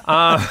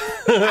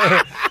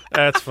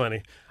 That's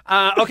funny.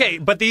 Okay,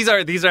 but these are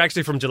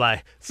actually from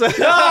July. So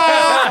Fourth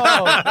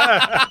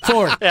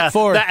of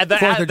July.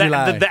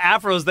 The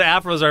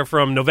afros are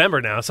from November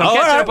now. So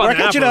I'm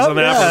catching up on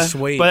the afros.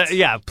 Sweet. But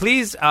yeah,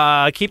 please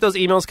keep those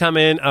emails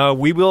coming.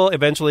 We will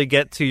eventually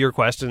get to your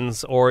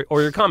questions or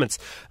your comments.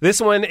 This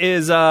one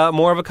is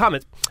more of a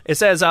comment. It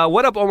says,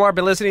 "What up, Omar?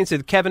 Been listening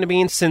to Kevin and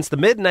Bean since the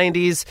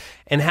mid-'90s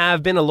and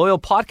have been a loyal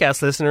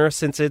podcast listener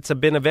since it's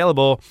been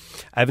available.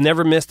 I've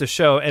never missed a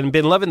show and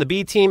been loving the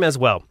B team as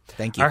well.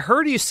 Thank you. I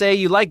heard you say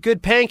you like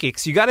good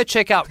pancakes. You got to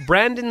check out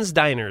Brandon's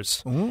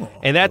Diners.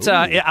 And that's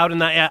out in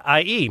the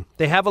IE.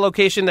 They have a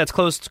location that's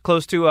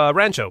close to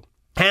Rancho.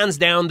 Hands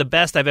down, the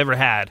best I've ever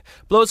had.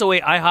 Blows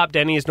away IHOP,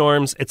 Denny's,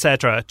 Norms,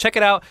 etc. Check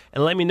it out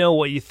and let me know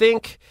what you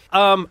think."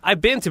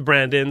 I've been to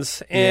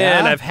Brandon's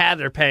and I've had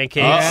their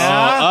pancakes.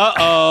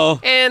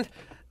 And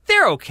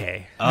they're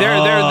okay.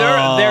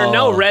 They're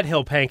no Red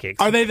Hill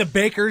pancakes. Are they the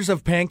bakers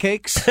of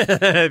pancakes? So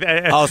they're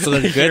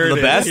good,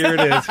 the best? Here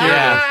it is.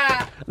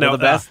 No, the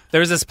best.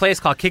 There's this place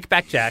called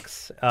Kickback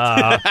Jack's.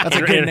 That's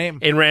a good name.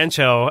 In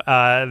Rancho.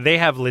 They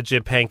have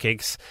legit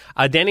pancakes.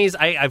 Denny's,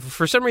 I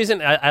for some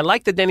reason, I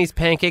like the Denny's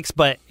pancakes,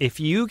 but if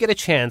you get a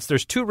chance,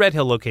 there's 2 Red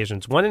Hill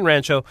locations, one in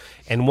Rancho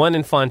and one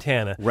in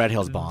Fontana. Red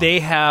Hill's bomb. They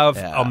have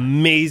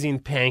amazing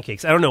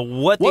pancakes. I don't know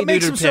what they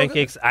do to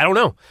pancakes. I don't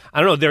know.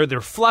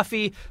 They're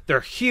fluffy. They're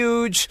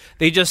huge.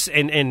 They just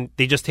and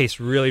they just taste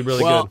really,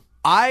 really good.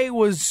 I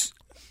was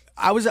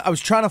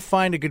trying to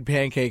find a good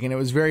pancake, and it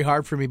was very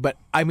hard for me. But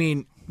I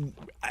mean,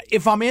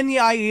 if I'm in the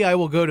IE, I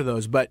will go to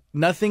those. But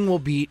nothing will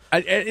beat.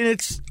 I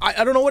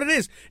don't know what it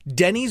is.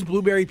 Denny's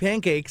blueberry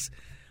pancakes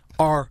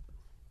are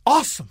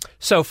awesome.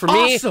 So for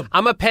me,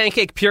 I'm a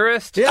pancake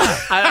purist.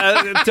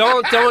 Yeah.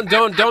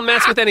 Don't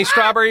mess with any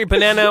strawberry,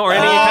 banana, or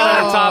any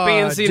kind of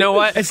toppings. You know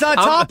what? It's not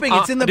topping.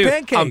 It's in the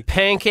pancake. I'm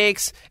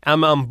pancakes.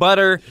 I'm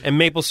butter and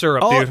maple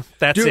syrup, dude.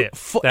 That's it.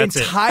 That's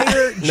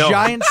entire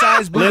giant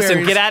size blueberries.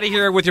 Listen, get out of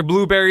here with your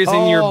blueberries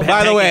and your.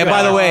 By the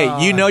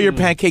way, you know your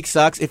pancake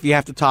sucks if you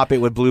have to top it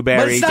with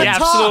blueberries. But it's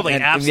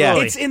not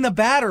absolutely. It's in the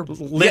batter.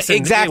 Listen,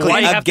 exactly.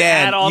 You have to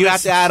add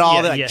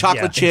all the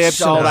chocolate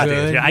chips, all that.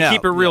 I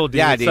keep it real, dude.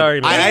 Yeah, dude. Sorry,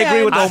 man. I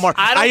agree with Omar.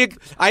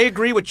 I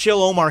agree with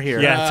Chill Omar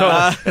here. Yeah,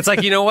 totally. It's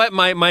like, you know what?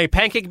 My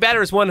pancake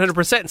batter is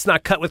 100%. It's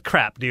not cut with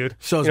crap, dude.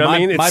 So you know what I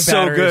mean? It's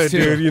so good,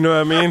 dude. You know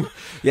what I mean?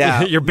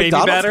 Yeah. Your baby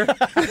batter.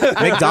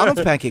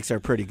 McDonald's pancakes are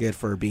pretty good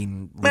for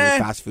being really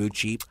fast food,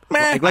 cheap.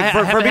 I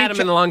haven't had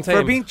them in a long time.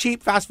 For being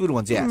cheap fast food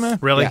ones,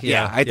 yes. Really?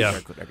 Yeah. I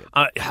think they're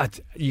good.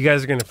 You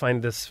guys are going to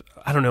find this.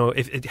 I don't know.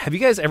 Have you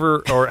guys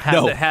ever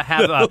have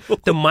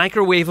the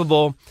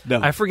microwavable?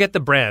 No. I forget the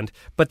brand,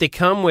 but they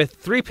come with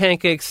 3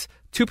 pancakes,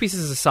 2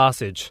 pieces of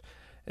sausage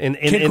in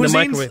the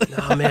microwave.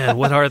 Oh man,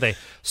 what are they?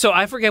 So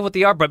I forget what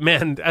they are, but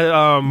man,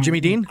 Jimmy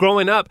Dean.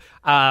 Growing up,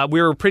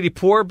 we were pretty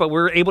poor, but we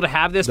were able to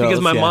have this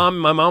because my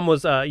mom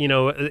was in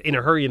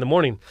a hurry in the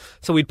morning,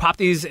 so we'd pop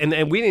these,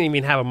 and we didn't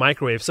even have a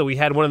microwave, so we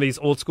had one of these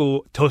old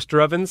school toaster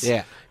ovens.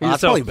 Yeah,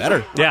 that's probably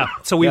better. Yeah,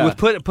 so we would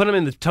put them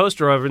in the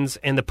toaster ovens,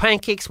 and the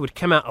pancakes would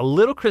come out a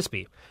little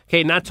crispy.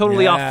 Okay, not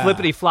totally off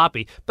flippity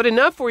floppy, but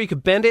enough where you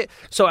could bend it.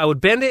 So I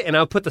would bend it and I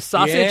would put the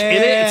sausage in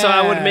it. And so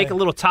I would make a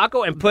little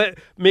taco and put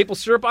maple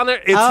syrup on there.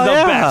 It's the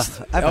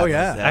best.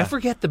 I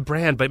forget the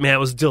brand. band, but man, it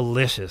was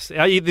delicious.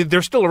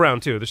 They're still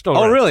around too. They're still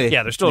around. Oh, really?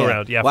 Yeah, they're still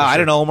around. Yeah. Wow, sure. I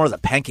don't know more of the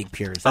pancake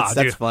purists.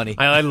 That's funny.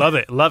 I love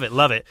it. Love it.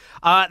 Love it.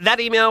 That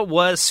email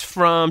was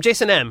from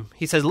Jason M.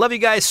 He says, "Love you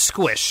guys,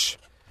 squish."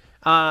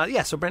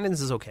 So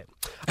Brendan's is okay.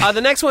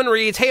 The next one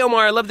reads, "Hey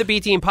Omar, I love the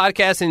B Team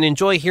podcast and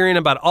enjoy hearing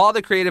about all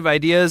the creative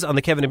ideas on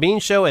the Kevin and Bean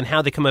show and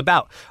how they come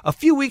about. A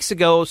few weeks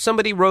ago,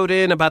 somebody wrote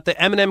in about the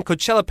Eminem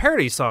Coachella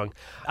parody song.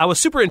 I was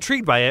super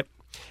intrigued by it,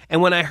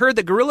 and when I heard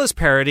the Gorillaz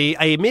parody,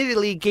 I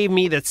immediately gave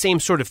me that same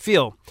sort of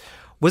feel.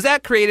 Was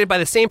that created by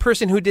the same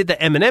person who did the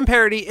Eminem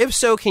parody? If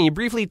so, can you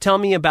briefly tell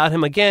me about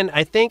him again?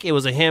 I think it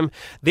was a him.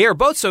 They are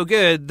both so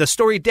good. The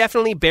story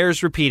definitely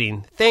bears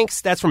repeating. Thanks.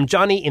 That's from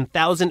Johnny in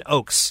Thousand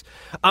Oaks."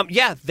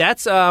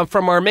 That's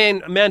from our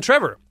man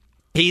Trevor.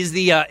 He's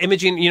the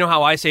imaging. You know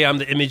how I say I'm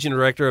the imaging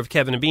director of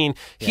Kevin and Bean?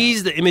 Yeah.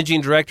 He's the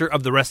imaging director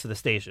of the rest of the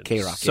stations.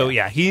 K-Rock. So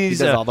he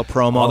does all the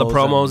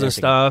promos, and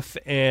stuff.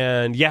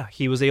 And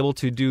he was able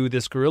to do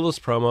this Gorillaz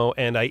promo,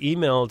 and I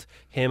emailed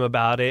him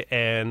about it,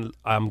 and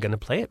I'm gonna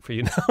play it for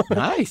you now.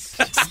 Nice.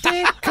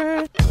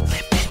 Sticker,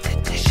 limited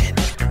edition,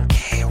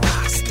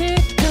 K-Rock.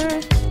 Sticker,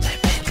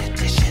 limited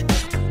edition,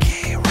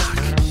 K-Rock.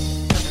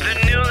 The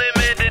new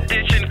limited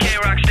edition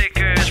K-Rock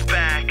sticker is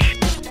back.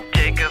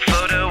 Take a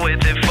photo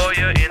with it for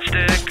your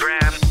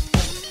Instagram.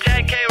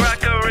 Tag K-Rock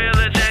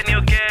Gorillaz and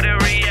you'll get a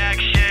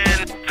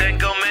reaction. Then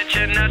go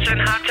mention us and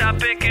Hot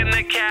Topic in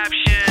the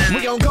caption.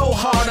 We gon' go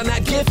hard on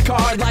that gift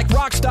card like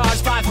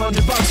Rockstars,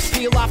 $500.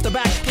 Peel off the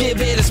back, give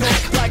it a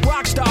smack. Like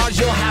Rockstars,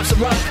 you'll have some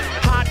rough.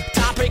 Hot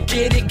Topic,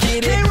 get it.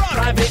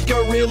 Private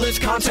Gorillaz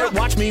concert,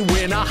 watch me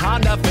win a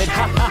Honda Fit.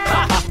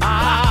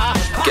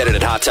 Get it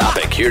at Hot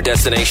Topic, your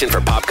destination for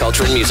pop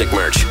culture and music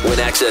merch. Win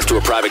access to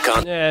a private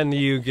concert. And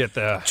you get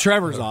the...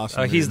 Trevor's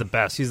awesome. He's the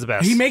best. He's the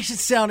best. He makes it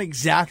sound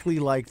exactly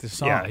like the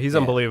song. Yeah, he's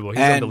unbelievable. He's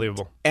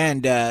unbelievable.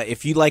 And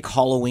if you like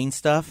Halloween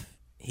stuff,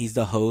 he's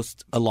the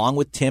host, along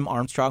with Tim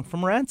Armstrong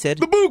from Rancid.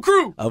 The Boo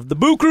Crew! Of the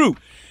Boo Crew.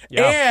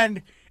 Yeah.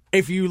 And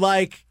if you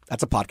like...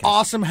 That's a podcast.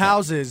 Awesome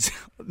houses.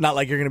 Not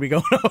like you're going to be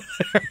going over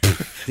there.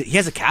 He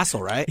has a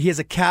castle, right? He has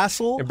a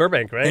castle. In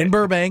Burbank, right? In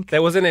Burbank.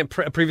 That wasn't it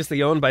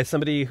previously owned by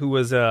somebody who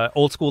was an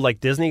old school like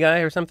Disney guy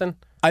or something?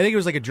 I think it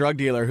was like a drug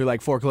dealer who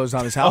like foreclosed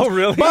on his house. Oh,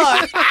 really?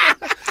 But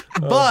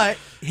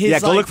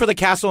his go look for the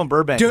castle in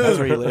Burbank. Dude, that's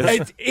where he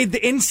lives.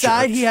 The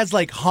inside he has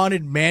like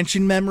haunted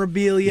mansion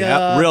memorabilia.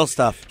 Yep, real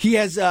stuff. He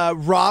has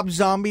Rob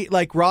Zombie.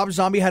 Like Rob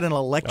Zombie had an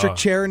electric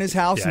chair in his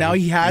house. Yeah, now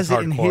he has it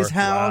in hardcore. his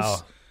house.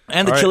 Wow.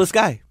 And the chillest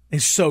guy.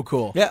 It's so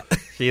cool. Yeah.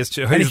 He is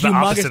chill. He's the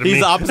opposite of me.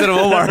 He's the opposite of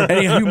Omar. And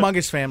a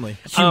humongous family.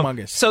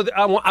 Humongous. So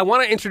I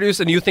want to introduce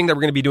a new thing that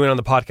we're going to be doing on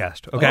the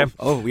podcast, okay?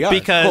 Oh, we are.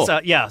 Because,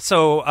 cool.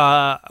 So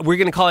we're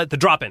going to call it the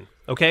drop-in.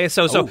 Okay,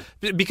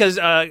 because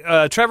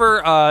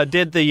Trevor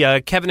did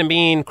the Kevin and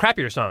Bean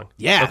Crappier song.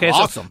 Yeah, okay,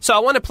 awesome. So I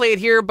want to play it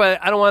here,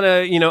 but I don't want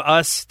to,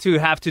 us to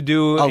have to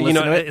do,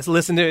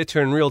 listen to it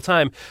in real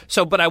time.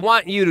 So, but I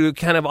want you to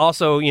kind of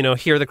also,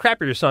 hear the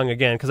Crappier song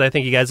again, because I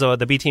think you guys,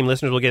 the B Team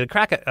listeners, will get a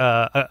crack at.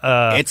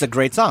 It's a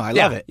great song. I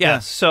love it. Yeah.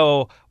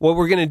 So what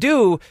we're gonna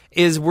do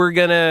is we're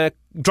gonna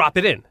drop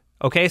it in.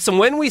 Okay, so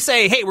when we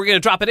say, hey, we're going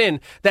to drop it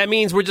in, that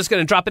means we're just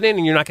going to drop it in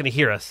and you're not going to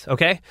hear us,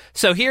 okay?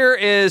 So here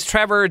is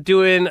Trevor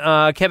doing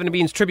Kevin and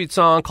Bean's tribute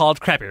song called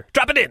Crappier.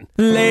 Drop it in.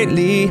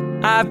 Lately,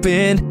 I've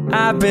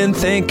been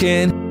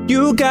thinking,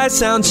 you guys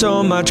sound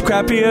so much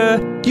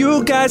crappier.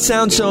 You guys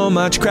sound so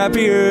much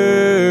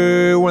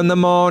crappier. When the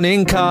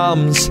morning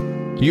comes,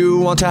 you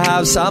want to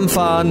have some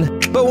fun.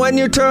 But when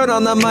you turn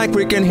on the mic,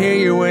 we can hear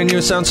you and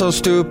you sound so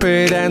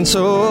stupid and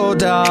so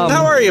dumb.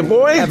 How are you,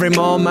 boy? Every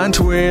moment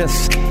with...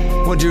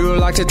 Would you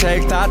like to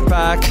take that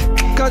back?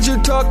 Cause you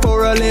talk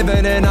for a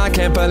living and I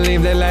can't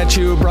believe they let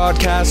you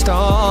broadcast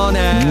on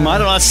air. I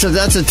don't know,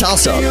 that's a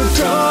toss-up. You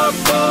talk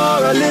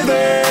for a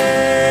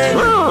living.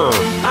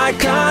 I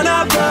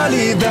cannot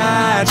believe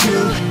that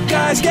you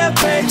guys get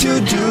paid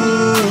to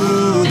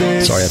do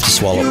this. Sorry, I have to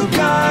swallow. You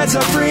guys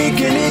are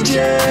freaking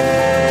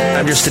idiots.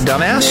 I'm just a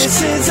dumbass?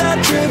 This is a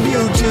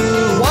tribute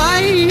to...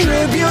 Why?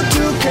 Tribute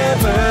to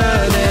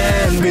Kevin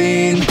and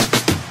Bean.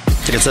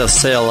 Tickets on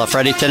sale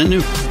Friday 10 at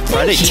noon.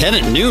 Friday 10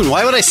 at noon?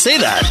 Why would I say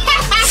that?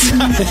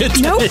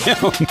 Nope.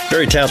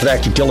 Very talented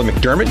actor Dylan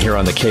McDermott here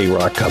on the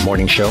K-Rock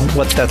Morning Show.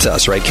 That's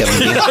us, right, Kevin?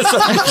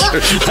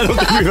 I don't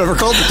think we've ever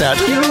called it that.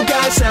 You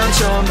guys sound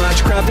so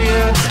much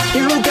crappier.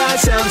 You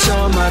guys sound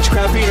so much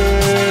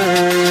crappier.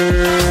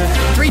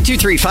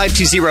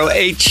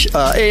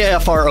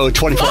 323-520-AFRO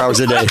 24 hours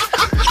a day.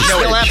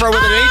 Still Afro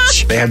with an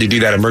H? They had to do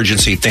that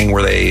emergency thing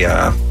where they,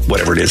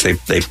 whatever it is, they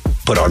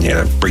put on you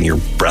to bring your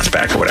breath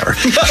back or whatever.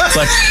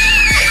 But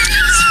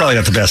it's probably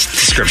not the best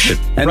description.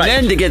 And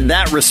then to get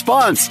that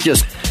response,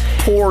 just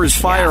pours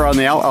fire on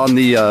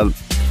the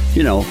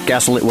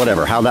gasoline,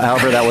 whatever,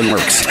 however that one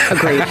works.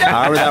 Agreed.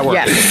 However that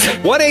works. Yes.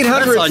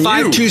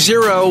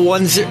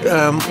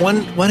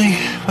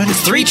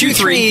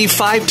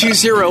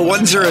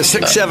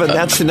 323-520-1067.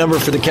 That's the number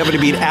for the Kevin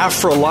and Bean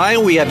Afro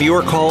line. We have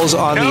your calls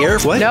on the air.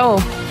 What? No.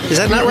 Is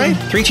that not right?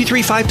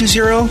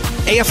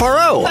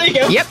 323-520-AFRO. There you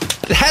go. Yep.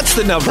 That's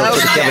the number for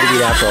the Kevin and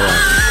Bean Afro Line.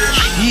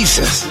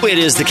 Jesus. It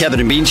is the Kevin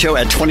and Bean Show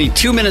at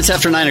 22 minutes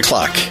after 9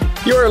 o'clock.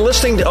 You're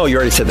listening to... Oh, you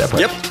already said that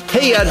part. Yep.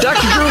 Hey,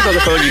 Dr. Drew's on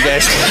the phone, you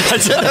guys. I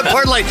said that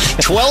part like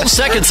 12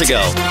 seconds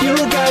ago. You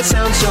guys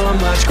sound so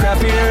much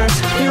crappier.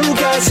 You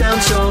guys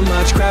sound so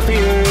much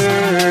crappier.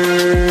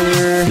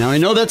 Now, I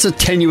know that's a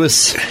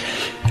tenuous...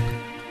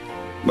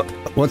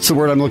 What's the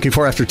word I'm looking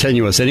for after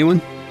tenuous?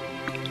 Anyone?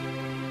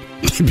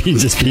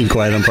 Just being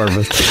quiet on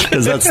purpose,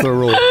 because that's the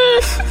rule.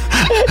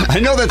 I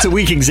know that's a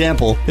weak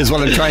example, is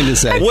what I'm trying to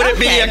say. Would it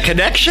be a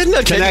connection?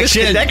 A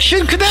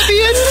connection? Could that be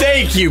it?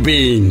 Thank you,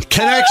 Bean.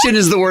 Connection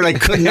is the word I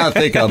could not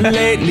think of.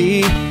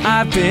 Lately,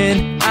 I've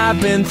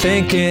been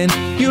thinking,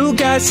 you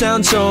guys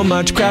sound so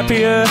much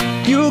crappier.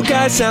 You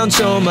guys sound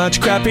so much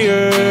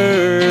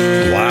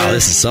crappier. Wow,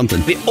 this is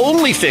something. The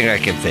only thing I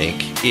can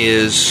think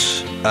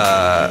is...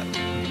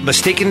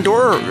 Mistaken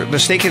door. They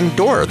mistaken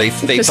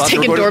thought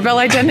doorbell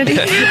identity.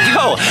 No,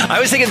 I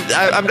was thinking.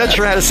 I'm not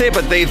sure how to say it,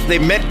 but they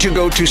meant to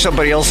go to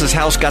somebody else's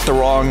house, got the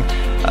wrong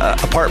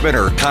apartment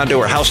or condo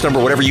or house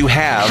number, whatever you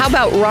have. How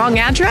about wrong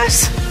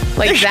address?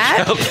 Like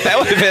that? That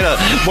would have been a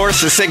more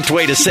succinct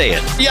way to say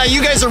it. Yeah,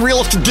 you guys are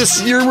real.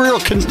 You're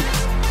real.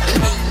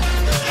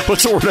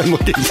 What's the word I'm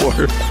looking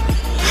for?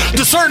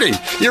 Discerning.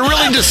 You're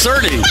really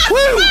discerning.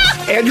 Woo!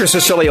 Andrew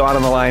Siciliano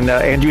on the line.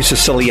 Andrew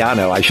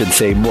Siciliano, I should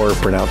say, more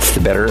pronounced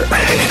the better.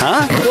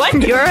 Huh? What?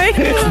 You're right.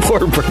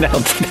 More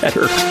pronounced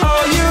better.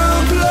 Oh,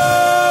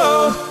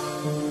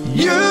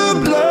 you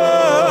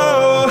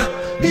blow,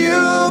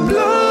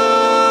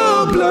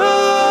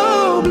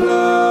 blow,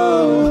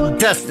 blow.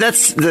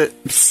 That's the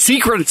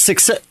secret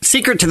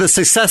to the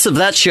success of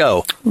that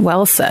show.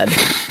 Well said.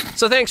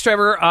 So thanks,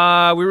 Trevor.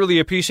 We really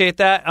appreciate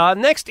that.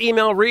 Next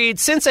email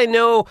reads, since I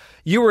know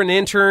you were an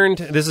intern,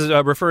 this is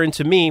referring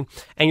to me,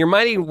 and your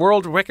mighty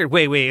world record...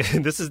 Wait.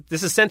 This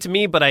is sent to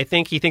me, but I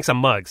think he thinks I'm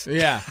Muggs.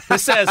 Yeah.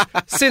 This says,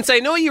 since I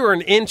know you were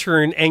an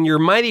intern and your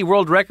mighty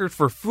world record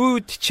for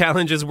food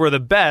challenges were the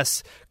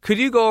best, could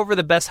you go over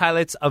the best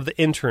highlights of the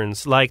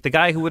interns? Like the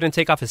guy who wouldn't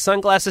take off his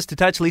sunglasses to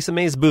touch Lisa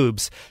May's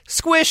boobs.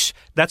 Squish.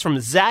 That's from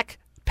Zach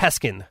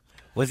Peskin.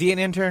 Was he an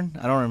intern?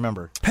 I don't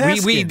remember.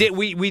 We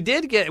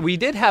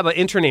did have an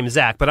intern named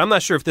Zach, but I'm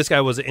not sure if this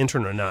guy was an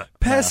intern or not.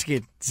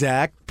 Peskin,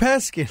 Zach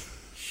Peskin.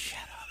 Shut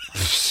up.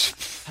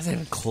 That's not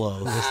even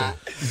close.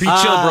 Be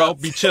chill, bro.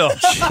 Be chill.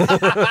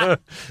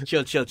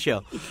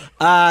 Chill.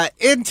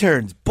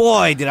 Interns.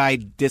 Boy, did I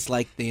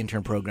dislike the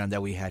intern program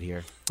that we had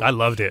here. I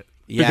loved it.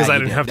 Yeah, because I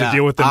didn't have to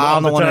deal with them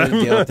all the time. I'm the one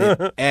who dealt with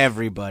it.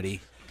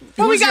 Everybody.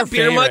 Well, we got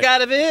Beer Mug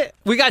out of it.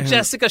 We got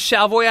Jessica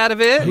Shalvoy out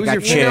of it. Who's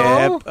your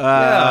Chip?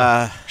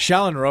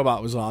 Shallon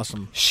Robot was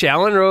awesome.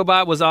 Shallon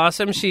Robot was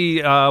awesome.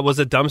 She was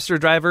a dumpster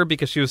driver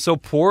because she was so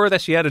poor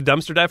that she had a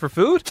dumpster dive for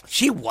food.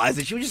 She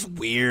wasn't. She was just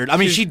weird. I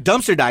mean, she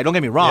dumpster dived. Don't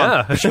get me wrong.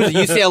 Yeah. But she was a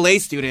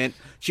UCLA student.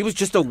 She was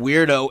just a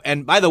weirdo.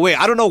 And by the way,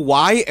 I don't know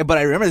why, but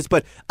I remember this.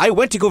 But I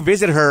went to go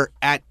visit her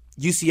at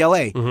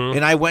UCLA,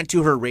 and I went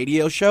to her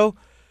radio show.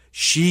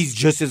 She's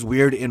just as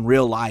weird in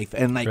real life,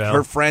 and like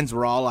her friends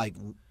were all like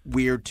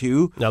weird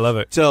too. I love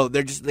it. So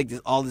they're just like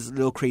all these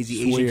little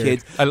crazy Asian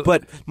kids.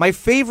 But my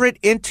favorite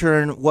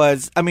intern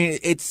was, I mean,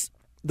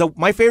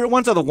 my favorite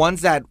ones are the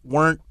ones that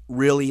weren't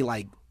really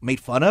like made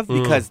fun of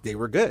because they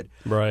were good.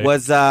 Right.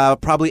 Was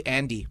probably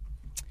Andy.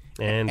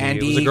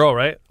 Andy was a girl,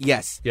 right?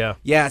 Yes. Yeah.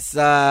 Yes.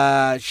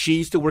 She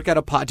used to work at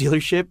a pot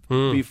dealership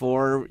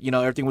before,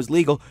 everything was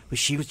legal, but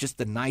she was just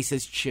the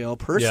nicest, chill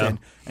person,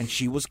 and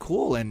she was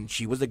cool, and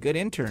she was a good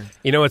intern.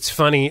 You know, it's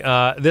funny.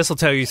 This will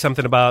tell you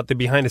something about the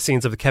behind the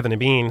scenes of the Kevin and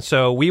Bean.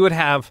 So we would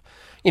have...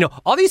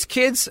 all these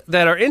kids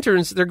that are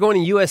interns, they're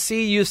going to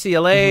USC,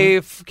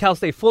 UCLA, Cal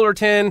State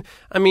Fullerton.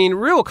 I mean,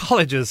 real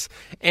colleges.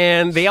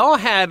 And they all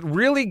had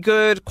really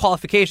good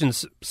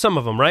qualifications, some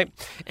of them, right?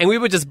 And we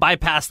would just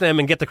bypass them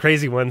and get the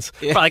crazy ones.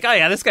 Yeah. Like, oh,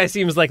 yeah, this guy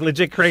seems like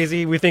legit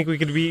crazy. We think we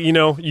could be,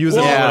 use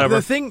him or whatever.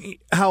 The thing,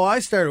 how I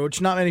started,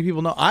 which not many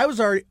people know, I was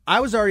already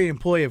an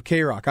employee of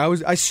K-Rock.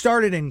 I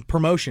started in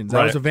promotions.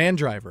 Right. I was a van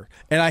driver.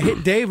 And I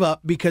hit Dave up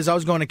because I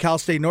was going to Cal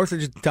State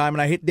Northridge at the time,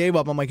 and I hit Dave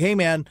up. I'm like, hey,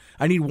 man,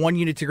 I need 1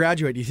 unit to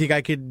graduate. Do you think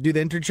I could do the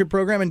internship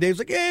program? And Dave's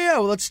like, yeah,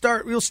 well,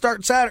 we'll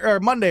start Saturday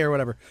or Monday or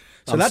whatever.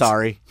 So I'm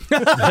sorry.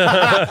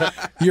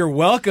 You're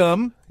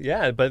welcome.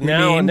 Yeah, but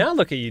now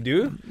look at you,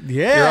 dude.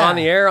 Yeah. You're on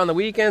the air on the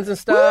weekends and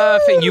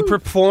stuff. Woo! And you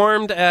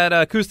performed at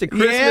Acoustic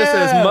Christmas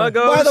as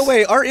Muggos. By the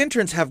way, our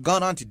interns have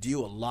gone on to do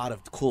a lot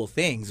of cool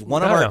things.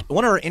 One of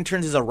our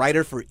interns is a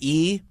writer for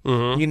E.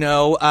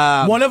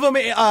 Mm-hmm. One of them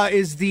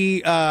is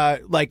the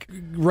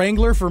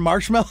wrangler for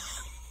Marshmallow.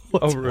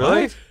 Oh,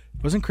 really?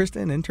 Wasn't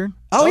Krista an intern?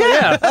 Oh,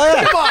 yeah.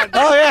 Come on.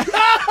 Oh, yeah.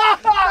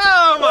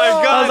 Oh, my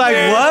God. I was like,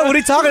 man. what? What are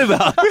you talking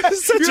about?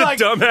 Such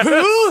a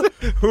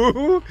dumbass.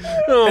 Who?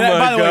 Oh, and my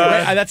by the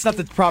God. way, that's not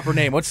the proper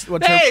name. What's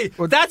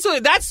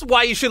that's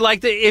why you should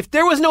like if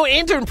there was no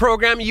intern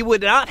program, you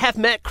would not have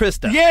met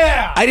Krista.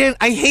 Yeah.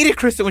 I hated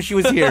Krista when she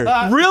was here.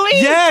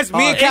 Really? Yes.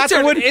 Me and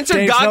Catherine would...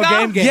 Intern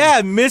Gaga?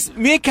 Yeah.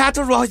 Me and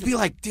Catherine would always be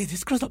like, dude,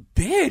 this girl's a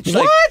bitch.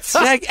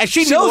 What? And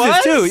she knows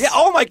this, too. Yeah.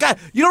 Oh, my God.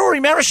 You don't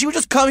remember? She would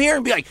just come here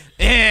and be like,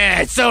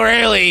 it's so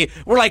early.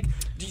 We're like...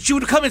 she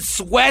would come in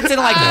sweats and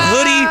like a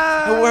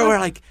hoodie. And we're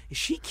like, is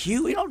she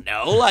cute? We don't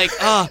know. Like,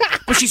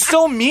 but she's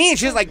so mean.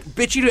 She's like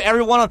bitchy to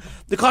everyone on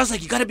the callers.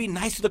 Like, you got to be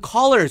nice to the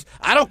callers.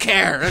 I don't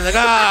care. And like,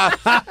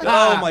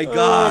 oh my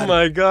god. Oh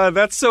my god,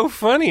 that's so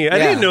funny. I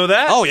didn't know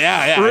that. Oh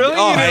yeah. Really?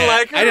 You didn't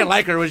like her? I didn't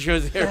like her when she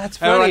was here. That's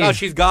funny. funny. Like, oh,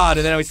 she's gone.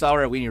 And then we saw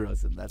her at Weenie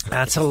Roast. And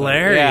that's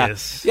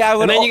hilarious. Yeah.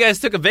 And then you guys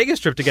took a Vegas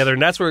trip together,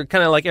 and that's where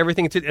kind of like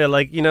everything,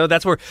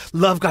 that's where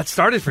love got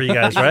started for you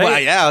guys, right? Well,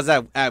 yeah, I was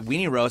at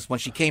Weenie Roast when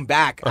she came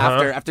back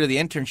after the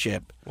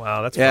internship.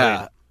 Wow, that's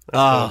great.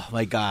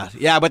 My god.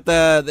 Yeah, but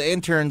the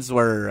interns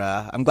were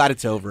I'm glad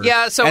it's over.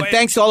 Yeah, so and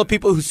thanks to all the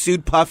people who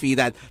sued Puffy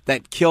that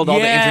killed all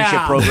the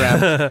internship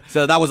program.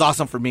 So that was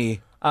awesome for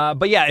me.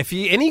 But yeah, if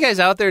any of you guys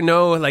out there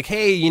know, like,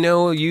 hey,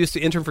 you used to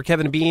intern for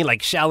Kevin Bean,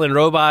 like Shaolin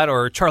Robot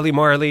or Charlie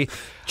Marley.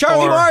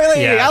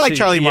 Marley! I like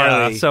Charlie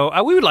Marley.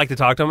 So we would like to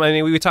talk to him. I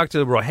mean, we would talk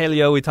to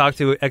Rogelio. We talked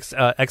to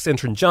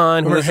ex-intern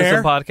John, who listens to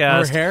the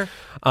podcast.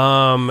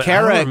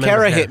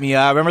 Kara hit me.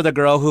 I remember the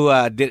girl who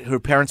her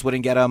parents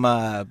wouldn't get them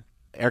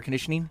air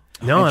conditioning.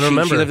 No, I don't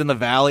remember. She lived in the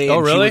valley. Oh,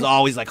 and really? She was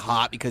always like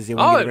hot because they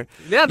wouldn't get her.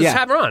 Yeah, just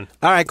have her on.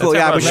 All right, cool.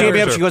 Yeah, but she hit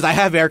me up. She goes, I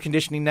have air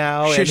conditioning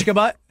now. Shish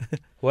kebab?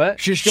 What?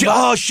 Shish kebab?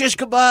 Oh, shish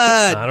kebab.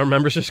 I don't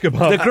remember shish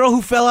kebab. The girl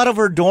who fell out of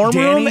her dorm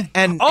room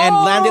and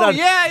landed on.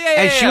 Yeah.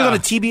 And she was on a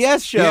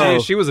TBS show. Yeah,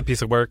 she was a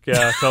piece of work.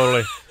 Yeah,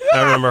 totally.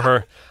 I remember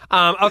her.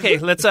 Okay,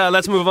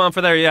 let's move on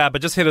from there. Yeah,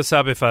 but just hit us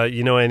up if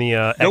you know any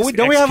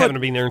Don't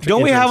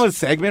we have a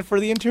segment for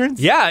the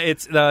interns? Yeah,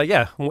 it's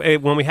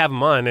when we have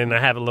them on, and I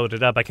have it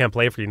loaded up. I can't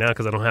play it for you now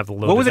because I don't have the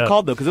loaded up. What was it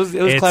called though? Because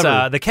it was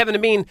clever. The Kevin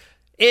and Bean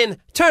in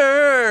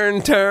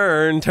turn.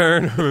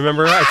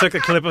 Remember, I took a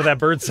clip of that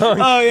bird song.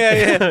 Oh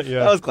yeah.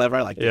 That was clever.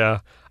 I liked it. Yeah.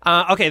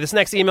 Okay, this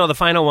next email, the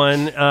final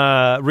one,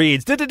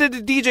 reads,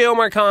 DJ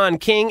Omar Khan,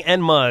 King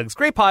and Muggs.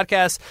 Great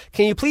podcast.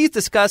 Can you please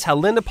discuss how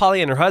Linda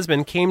Polly and her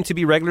husband came to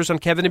be regulars on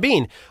Kevin and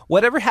Bean?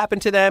 Whatever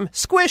happened to them?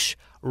 Squish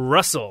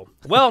Russell.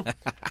 Well,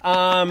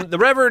 the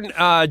Reverend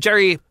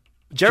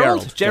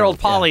Gerald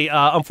Polly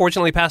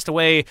unfortunately passed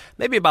away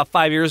maybe about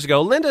 5 years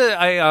ago. Linda,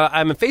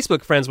 I'm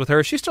Facebook friends with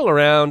her. She's still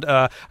around.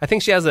 I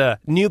think she has a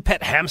new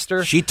pet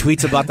hamster. She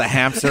tweets about the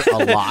hamster a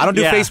lot. I don't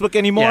do Facebook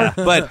anymore,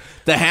 but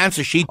the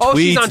hamster, she tweets. Oh,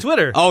 she's on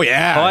Twitter. Oh,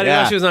 yeah. Oh, I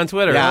didn't know she was on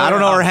Twitter. Yeah, I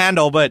don't know her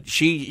handle, but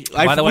we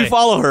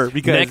follow her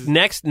because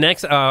next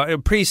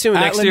pretty soon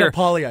next Linda year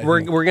Polly,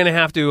 we're going to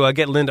have to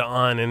get Linda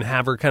on and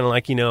have her kind of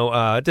like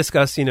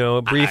discuss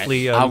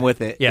briefly. I'm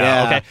with it.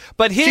 Yeah. Okay.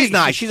 But she's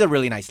nice. She's a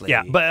really nice lady.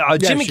 Yeah. But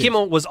Jimmy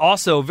Kimmel was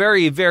also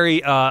very,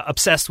 very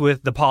obsessed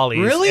with the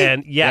Pollys. Really?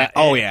 And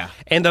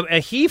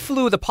And he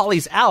flew the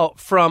Pollys out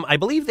from, I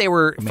believe they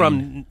were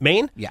from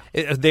Maine. Yeah.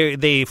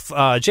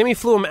 Jimmy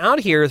flew them out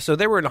here, so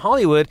they were in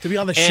Hollywood to be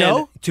on the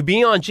show, to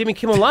be on Jimmy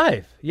Kimmel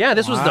Live. Yeah,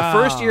 this was the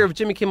first year of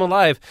Jimmy Kimmel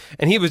Live,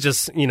 and he was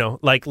just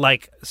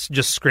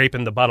just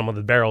scraping the bottom of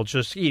the barrel.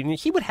 Just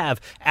he would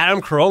have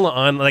Adam Carolla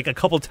on like a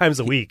couple times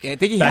a week. I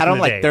think he had him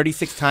like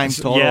 36 times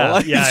total.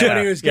 When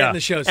he was getting the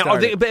show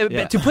started.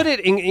 To put it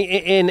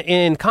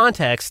in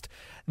context,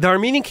 the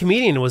Armenian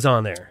comedian was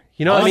on there.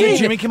 You know what I mean?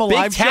 Jimmy Kimmel Big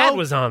Live Tad show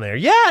was on there.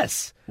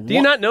 Yes. Do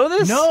you not know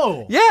this?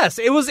 No. Yes.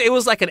 It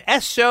was like an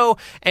S show,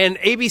 and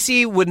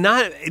ABC would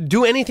not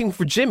do anything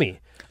for Jimmy.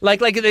 Like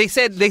they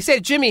said,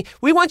 Jimmy,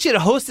 we want you to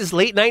host this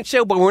late night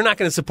show, but we're not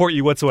going to support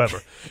you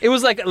whatsoever. It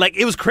was like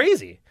it was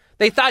crazy.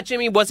 They thought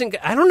Jimmy wasn't.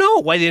 I don't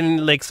know why they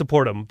didn't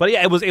support him, but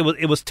yeah,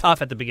 it was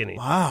tough at the beginning.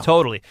 Wow,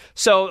 totally.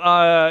 So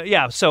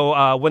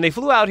when they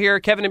flew out here,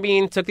 Kevin and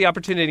Bean took the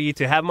opportunity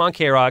to have him on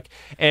K-Rock,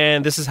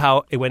 and this is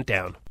how it went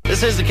down.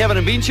 This is the Kevin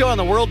and Bean Show on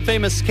the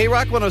world-famous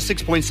K-Rock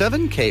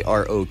 106.7,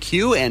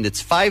 KROQ, and it's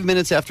 5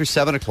 minutes after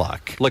 7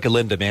 o'clock. Look at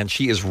Linda, man.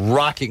 She is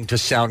rocking to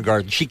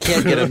Soundgarden. She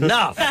can't get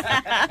enough.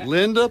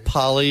 Linda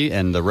Polly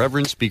and the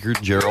Reverend Speaker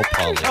Gerald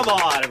Polly. Come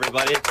on,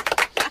 everybody.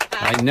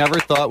 I never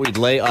thought we'd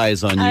lay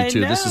eyes on you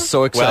two. This is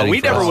so exciting. Well,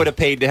 we never would have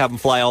paid to have him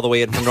fly all the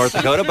way in from North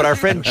Dakota, but our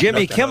friend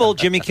Jimmy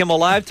Kimmel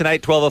Live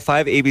tonight,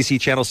 12:05, ABC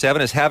Channel 7,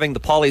 is having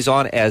the Pollys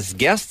on as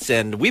guests,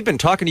 and we've been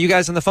talking to you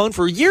guys on the phone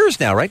for years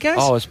now, right, guys?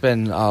 Oh, it's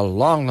been a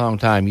long, long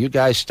time. You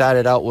guys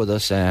started out with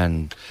us,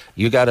 and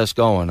you got us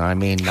going. I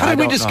mean, how did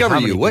we discover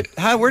you?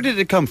 Where did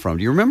it come from?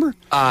 Do you remember?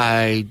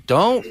 I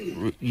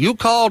don't. You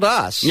called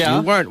us. Yeah.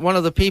 You weren't one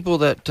of the people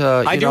that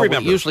I do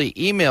remember. We usually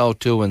email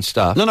to and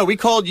stuff. No, we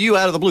called you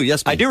out of the blue.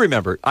 Yes, I do remember.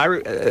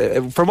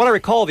 From what I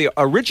recall, the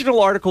original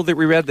article that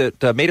we read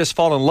that made us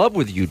fall in love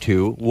with you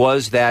two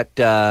was that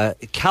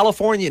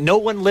California, no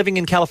one living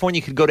in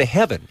California could go to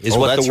heaven, is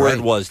what the word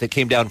was that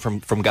came down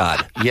from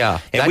God. Yeah,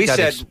 and we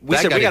said we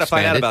got to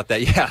find out about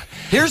that. Yeah,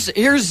 here's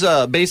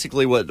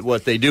basically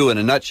what they do in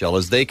a nutshell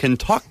is they can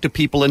talk to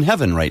people in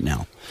heaven right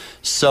now.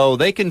 So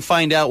they can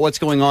find out what's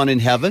going on in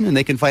heaven, and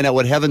they can find out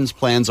what heaven's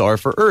plans are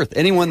for earth.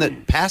 Anyone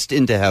that passed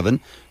into heaven,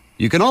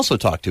 you can also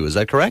talk to. Is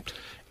that correct?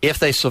 If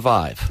they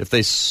survive. What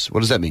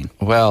does that mean?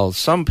 Well,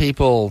 some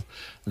people,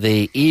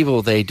 the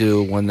evil they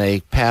do when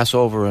they pass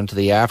over into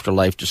the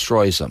afterlife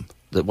destroys them,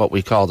 what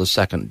we call the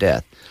second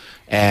death.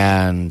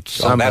 And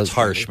that's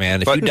harsh,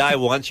 man. If you die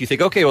once, you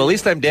think, okay, well, at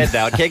least I'm dead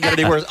now. It can't get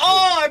any worse.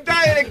 Oh, I'm back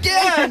try it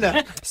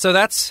again. So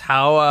that's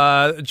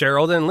how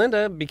Gerald and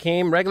Linda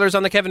became regulars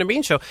on the Kevin and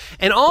Bean Show.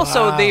 And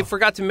also, they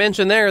forgot to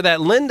mention there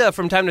that Linda,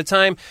 from time to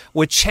time,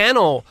 would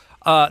channel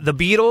the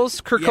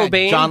Beatles, Kurt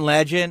Cobain, John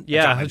Legend,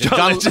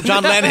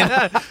 John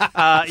Lennon,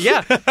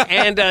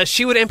 and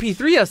she would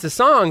MP3 us the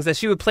songs that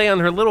she would play on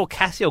her little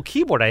Casio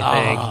keyboard, I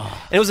think.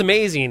 And it was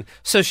amazing.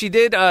 So she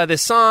did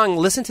this song,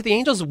 "Listen to the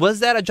Angels." Was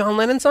that a John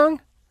Lennon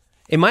song?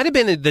 It might have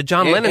been the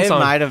John Lennon song.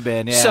 It might have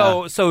been,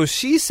 yeah. So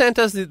she sent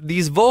us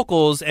these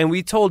vocals, and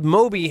we told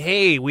Moby,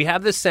 hey, we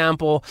have this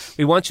sample.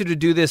 We want you to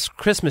do this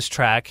Christmas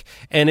track,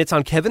 and it's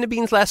on Kevin and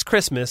Bean's Last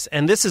Christmas,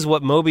 and this is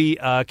what Moby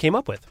came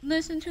up with.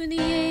 Listen to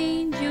the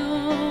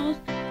angels,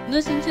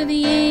 listen to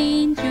the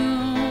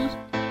angels,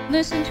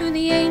 listen to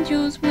the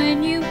angels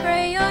when you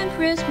pray on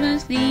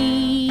Christmas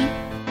Eve.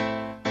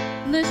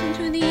 Listen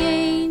to the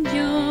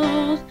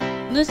angels,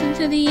 listen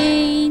to the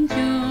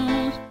angels.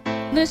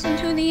 Listen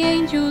to the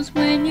angels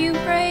when you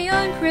pray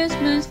on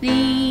Christmas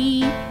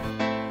Eve.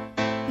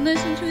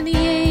 Listen to the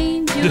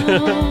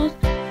angels.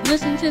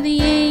 Listen to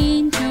the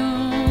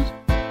angels.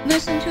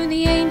 Listen to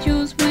the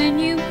angels when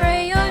you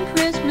pray on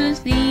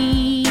Christmas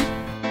Eve.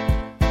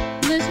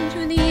 Listen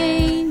to the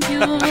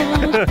angels.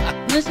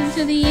 Listen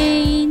to the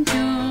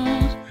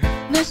angels.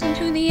 Listen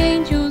to the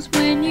angels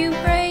when you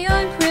pray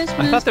on Christmas Eve.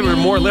 I thought there were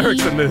more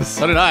lyrics than this.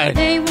 So did I.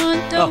 They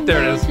want the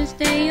world to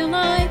stay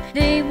alive.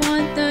 They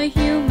want the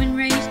human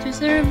race to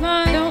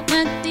survive. Don't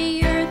let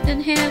the earth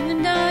and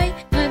heaven die.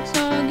 Let's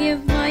all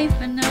give life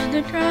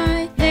another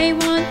try. They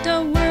want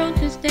the world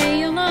to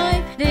stay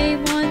alive. They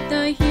want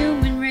the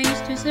human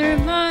race to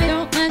survive.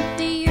 Don't let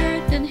the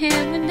earth and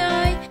heaven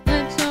die.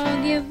 Let's all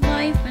give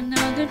life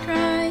another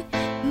try.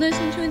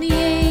 Listen to the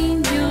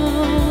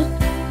angels.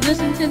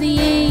 Listen to the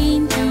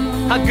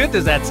angels. How good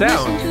does that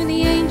sound? Listen to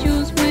the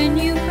angels when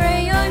you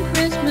pray on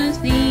Christmas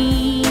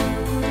Eve.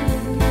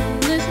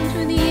 Listen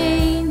to the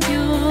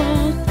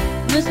angels.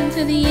 Listen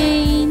to the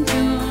angels.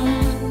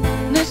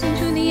 Listen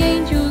to the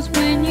angels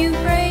when you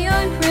pray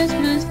on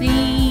Christmas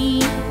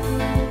Eve.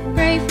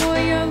 Pray for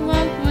your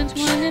loved ones,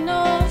 one and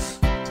all.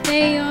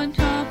 Stay on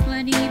top,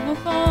 let evil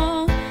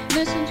fall.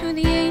 Listen to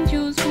the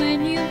angels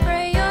when you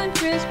pray on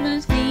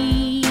Christmas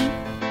Eve.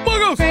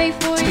 Pray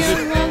for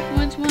your loved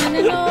ones, one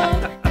and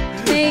all.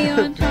 Stay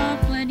on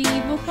top, let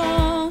evil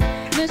fall.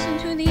 Listen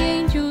to the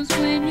angels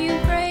when you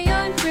pray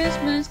on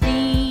Christmas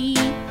Eve.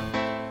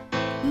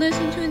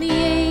 Listen to the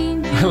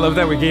angels. I love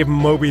that we gave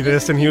Moby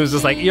this, and he was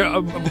just like,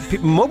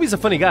 Moby's a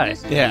funny guy.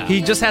 Yeah.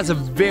 He just has a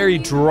very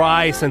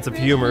dry sense of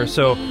humor.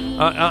 So,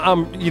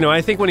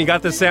 I think when he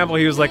got this sample,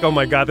 he was like, oh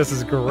my God, this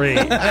is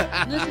great.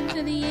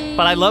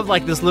 But I love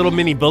like this little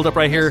mini build-up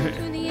right here,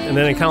 and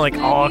then it kind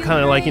of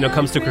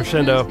comes to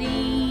crescendo.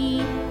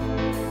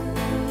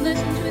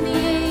 Listen to the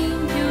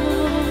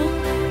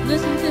angels.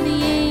 Listen to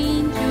the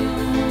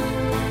angels.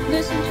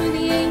 Listen to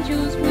the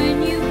angels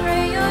when you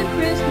pray on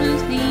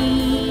Christmas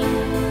Eve.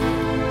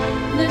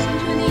 Listen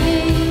to the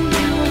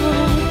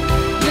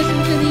angels.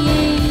 Listen to the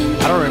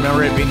angels. I don't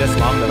remember it being this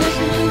long though.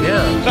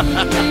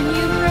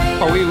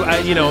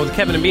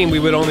 Kevin and Bean, we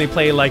would only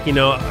play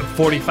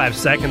 45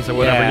 seconds or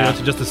whatever,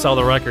 just to sell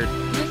the record.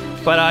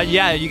 But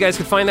you guys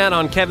can find that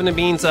on Kevin and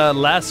Bean's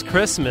Last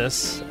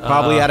Christmas.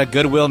 Probably at a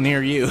Goodwill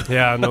near you.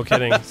 Yeah, no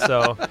kidding.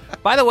 So,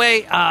 by the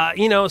way,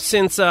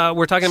 since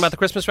we're talking about the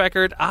Christmas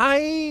record,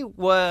 I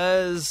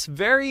was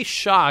very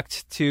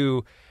shocked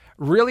to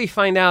really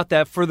find out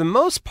that for the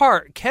most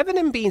part, Kevin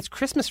and Bean's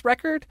Christmas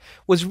record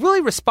was really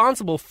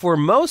responsible for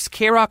most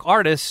K-Rock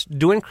artists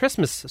doing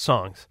Christmas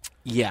songs.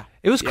 Yeah.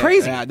 It was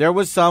crazy. Yeah. There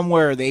was some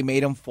where they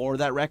made them for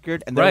that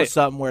record, and there was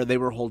some where they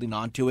were holding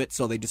on to it,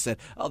 so they just said,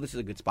 oh, this is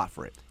a good spot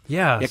for it.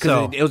 Yeah.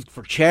 Because it was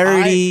for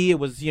charity. It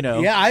was,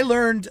 Yeah, I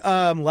learned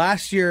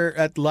last year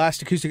at the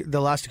last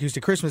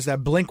Acoustic Christmas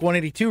that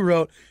Blink-182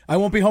 wrote, I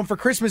won't be home for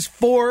Christmas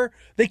for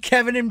the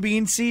Kevin and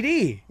Bean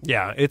CD.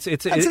 Yeah, it's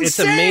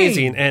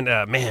amazing.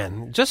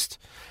 And, just...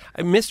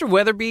 Mr.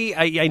 Weatherby,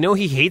 I know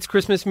he hates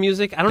Christmas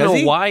music. I don't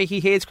know why he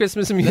hates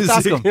Christmas music.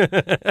 Let's ask him.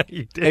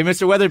 Hey,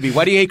 Mr. Weatherby,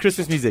 why do you hate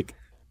Christmas music?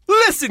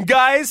 Listen,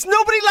 guys,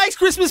 nobody likes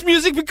Christmas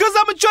music because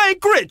I'm a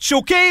giant Grinch,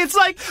 okay? It's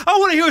like, I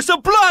want to hear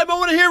Sublime, I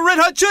want to hear Red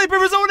Hot Chili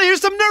Peppers, I want to hear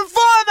some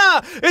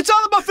Nirvana. It's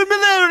all about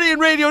familiarity in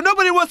radio.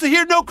 Nobody wants to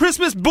hear no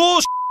Christmas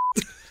bullshit.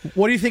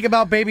 What do you think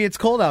about Baby It's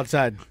Cold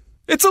Outside?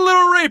 It's a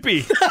little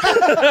rapey.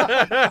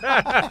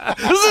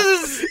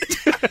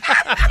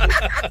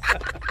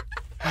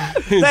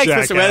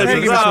 Thanks, Mr.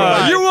 Weatherby.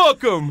 You're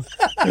welcome.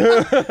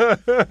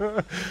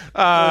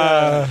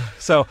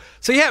 So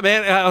yeah,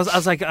 man. I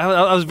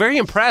was very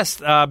impressed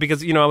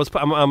because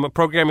I'm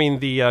programming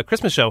the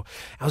Christmas show.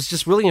 I was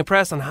just really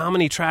impressed on how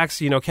many tracks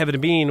Kevin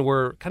and Bean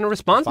were kind of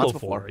responsible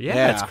for.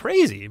 Yeah, it's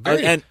crazy.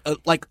 And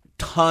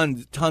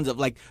tons of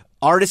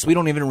artists we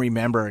don't even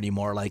remember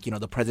anymore. Like,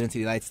 the Presidents of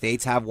the United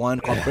States have one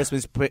called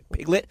Christmas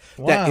Piglet.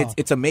 That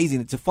it's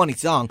amazing. It's a funny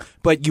song,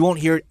 but you won't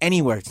hear it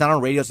anywhere. It's not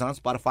on radio. It's not on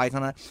Spotify. It's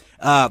not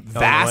on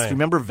Vast.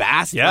 Remember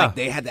Vast? Yeah. Like,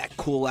 they had that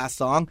cool ass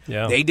song.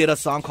 Yeah. They did a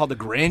song called The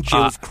Grinch. It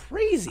was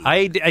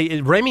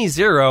crazy. Remy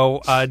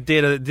Zero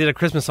did a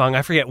Christmas song.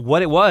 I forget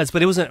what it was,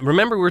 but it was.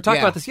 Remember, we were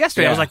talking about this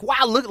yesterday. I was like,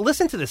 wow,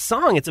 listen to this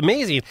song. It's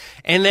amazing.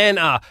 And then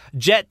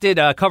Jet did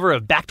a cover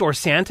of Backdoor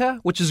Santa,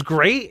 which is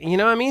great. You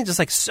know what I mean? Just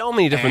like so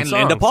many different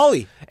songs.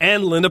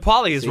 And Linda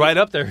Polly is right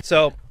up there.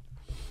 So,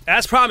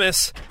 as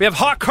promised, we have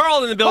Hawk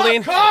Carl in the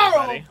building. Hawk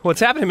Carl! What's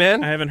happening,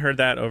 man? I haven't heard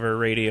that over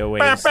radio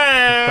waves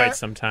in quite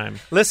some time.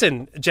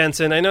 Listen,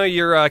 Jensen, I know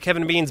you're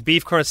Kevin Bean's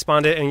beef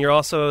correspondent, and you're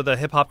also the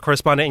hip-hop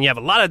correspondent, and you have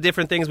a lot of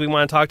different things we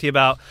want to talk to you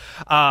about.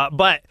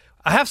 But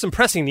I have some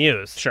pressing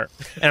news. Sure.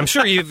 And I'm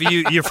sure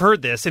you've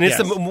heard this. And it's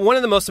one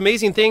of the most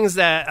amazing things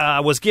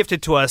that was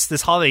gifted to us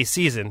this holiday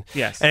season.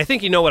 Yes. And I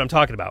think you know what I'm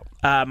talking about.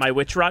 My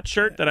Witch Rot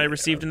shirt that I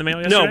received in the mail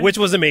yesterday? No, which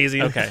was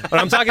amazing. Okay. But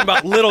I'm talking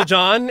about Little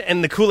John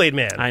and the Kool-Aid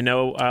Man. I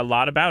know a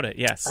lot about it,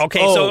 yes. Okay,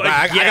 so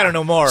I got to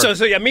know more.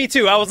 So yeah, me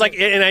too. I was like,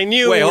 and I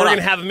knew we were going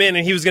to have him in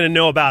and he was going to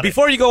know about it.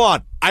 Before you go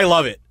on, I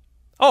love it.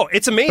 Oh,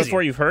 it's amazing.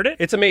 Before you've heard it?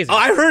 It's amazing. Oh,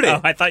 I heard it.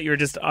 Oh, I thought you were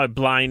just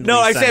blindly No,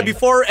 I saying. said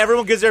before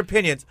everyone gives their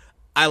opinions,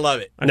 I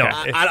love it. Okay. No,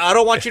 I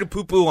don't want you to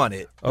poo-poo on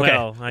it. Okay.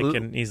 Well, I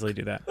can easily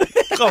do that.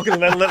 Okay,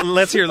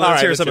 let's hear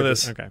some of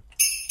this. Okay.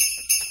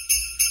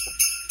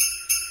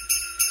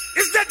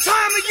 It's that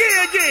time of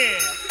year again.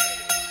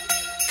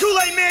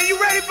 Kool-Aid Man, you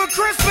ready for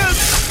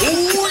Christmas?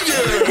 Oh,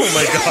 yeah. Oh,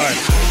 my God.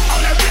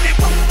 All I really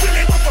want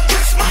for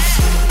Christmas.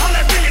 All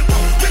I really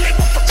want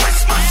for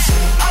Christmas.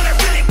 All I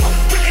really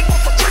want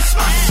for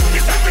Christmas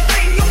is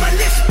everything on my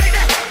list,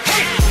 baby.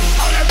 Hey,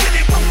 all I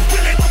really want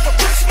for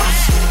Christmas.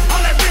 All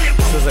I really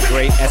want. This was a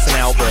great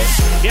SNL bit.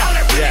 Yeah. All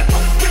I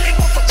really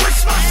want for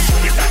Christmas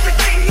is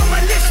everything on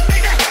my list,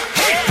 baby.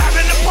 Hey,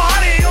 having a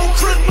party on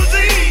Christmas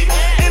Eve,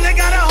 and they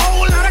got a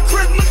whole lot of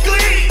Christmas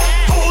glee,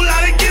 whole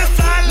lot of gifts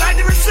I'd like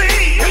to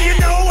receive. And you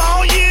know,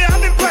 all year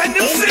I've been planting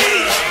them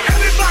seeds.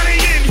 Everybody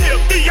in here,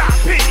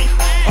 VIP.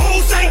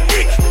 Oh, St.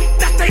 Nick,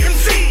 that's the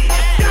MC.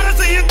 Gotta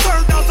see it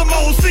turned on some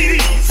old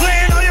CDs,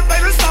 playing all your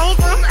favorite songs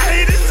from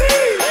A to Z.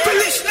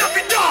 Feliz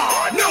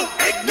Navidad, no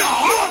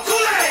eggnog, more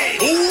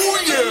Kool-Aid. Oh,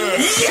 yeah.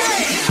 Yeah.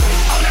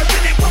 All I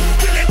really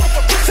want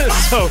for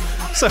Christmas.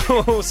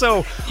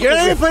 So You're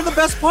not even playing the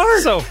best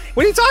part. So,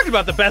 what are you talking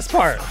about? The best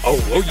part?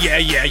 Oh, yeah.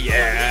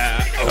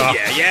 Oh,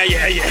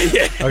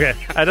 yeah. Okay,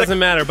 that doesn't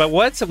matter. But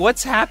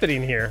what's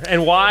happening here,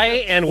 and why,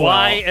 and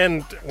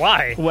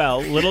why?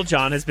 Well, Little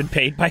John has been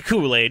paid by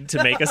Kool-Aid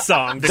to make a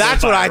song.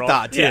 That's what I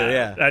thought too.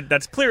 Yeah.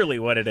 That's clearly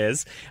what it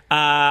is.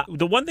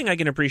 The one thing I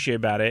can appreciate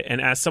about it,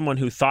 and as someone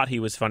who thought he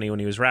was funny when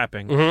he was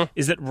rapping,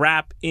 is that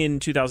rap in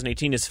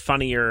 2018 is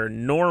funnier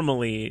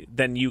normally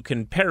than you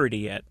can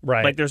parody it.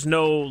 Right. Like there's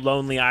no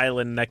Lonely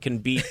Island that can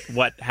beat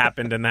what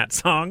happened in that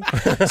song.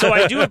 So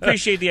I do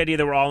appreciate the idea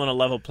that we're all on a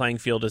level playing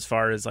field as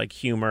far as like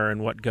humor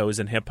and what goes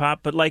in hip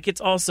hop, but like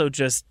it's also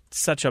just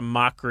such a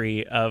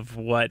mockery of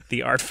what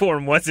the art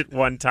form was at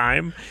one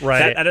time. Right.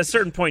 That at a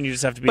certain point you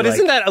just have to be But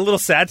isn't that a little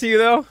sad to you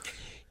though?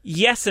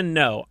 Yes and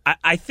no.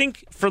 I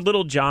think for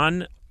Little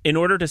John, in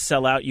order to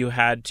sell out, you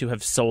had to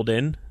have sold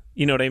in.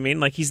 You know what I mean?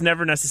 Like, he's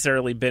never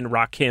necessarily been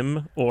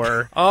Rakim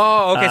or...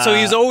 Oh, okay. So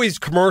he's always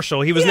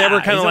commercial. He was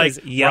never kind of like...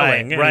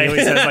 yelling. Right. He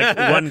always has,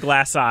 like, one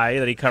glass eye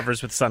that he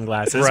covers with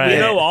sunglasses. Right. We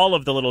know all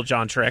of the Little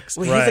John tricks.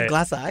 Wait, he has a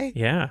glass eye?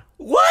 Yeah.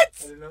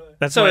 What?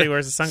 That's why he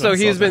wears the sunglasses.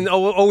 So he's been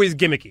always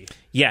gimmicky.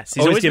 Yes,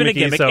 he's always been a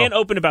gimmick so. and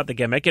open about the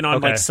gimmick and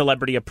on like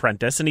Celebrity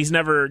Apprentice, and he's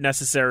never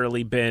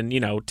necessarily been,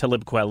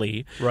 Talib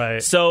Kweli.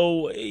 Right.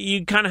 So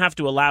you kind of have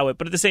to allow it,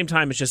 but at the same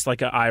time, it's just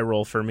like an eye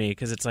roll for me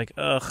because it's like,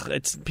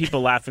 it's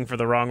people laughing for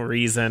the wrong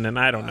reason, and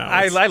I don't know.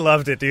 I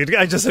loved it, dude.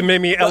 It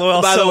made me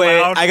LOL By so the way,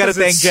 loud. I got to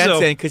thank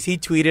Jensen because he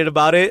tweeted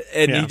about it,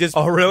 and he just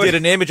did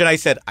an image, and I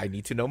said, I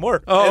need to know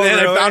more. Oh, and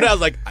then really? I found out, I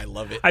was like, I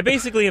love it. I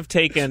basically have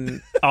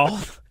taken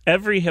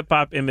every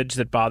hip-hop image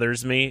that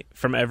bothers me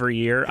from every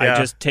year. Yeah.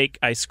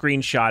 I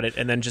screenshot it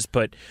and then just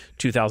put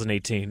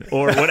 2018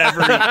 or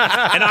whatever.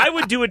 And I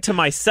would do it to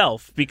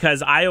myself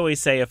because I always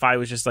say if I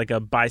was just like a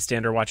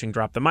bystander watching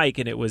Drop the Mic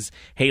and it was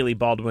Haley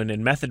Baldwin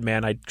and Method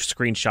Man, I'd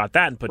screenshot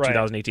that and put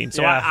 2018.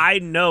 So I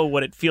know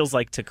what it feels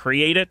like to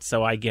create it,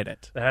 so I get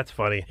it. That's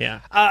funny.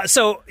 Yeah.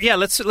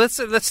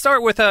 Let's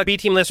start with B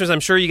Team listeners. I'm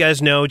sure you guys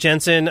know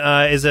Jensen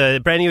is a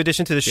brand new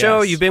addition to the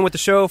show. You've been with the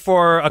show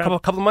for a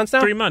couple of months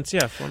now. 3 months,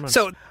 4 months.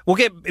 So we'll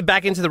get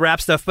back into the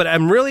rap stuff, but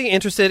I'm really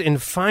interested in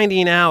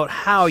finding out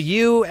how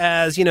you,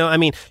 as you're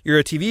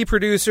a TV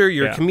producer,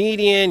 you're a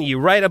comedian, you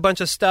write a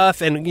bunch of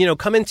stuff, and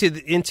come into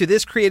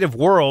this creative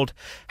world.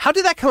 How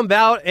did that come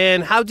about,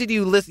 and how did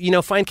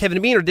you find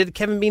Kevin Bean, or did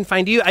Kevin Bean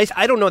find you?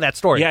 I don't know that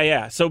story.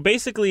 Yeah. So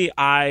basically,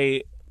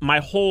 my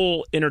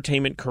whole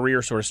entertainment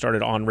career sort of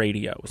started on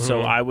radio.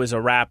 So I was a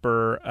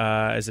rapper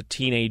as a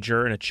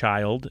teenager and a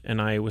child,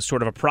 and I was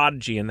sort of a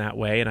prodigy in that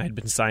way. And I had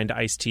been signed to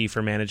Ice-T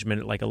for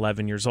management at like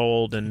 11 years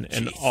old,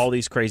 and all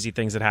these crazy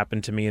things that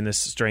happened to me in this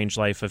strange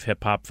life of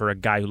hip hop for a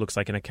guy who looks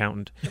like an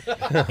accountant.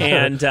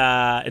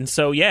 and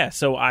so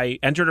I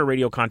entered a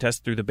radio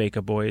contest through the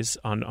Baker Boys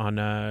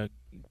on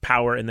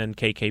Power and then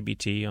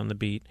KKBT on the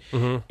beat,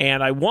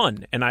 and I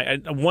won. And I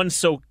won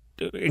so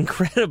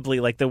incredibly,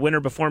 like the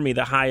winner before me,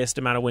 the highest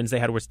amount of wins they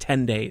had was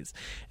 10 days,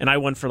 and I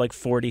won for like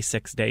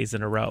 46 days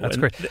in a row. That's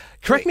great.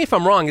 Correct me if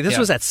I'm wrong. This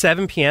was at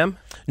 7 p.m.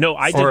 No,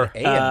 I did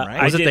AM,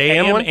 right? Was it the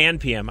AM one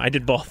and PM? I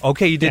did both.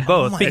 Okay, you did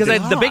both because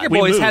the Bigger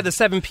Boys had the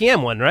 7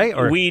 p.m. one, right?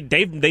 Or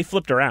they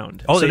flipped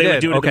around. Oh, so they did.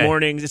 would do it in the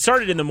mornings. It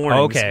started in the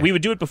mornings. Okay, we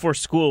would do it before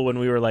school when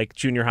we were like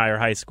junior high or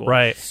high school,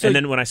 right? And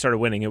then when I started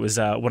winning, it was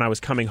when I was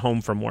coming home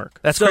from work.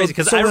 That's crazy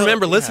because I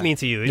remember listening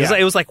to you.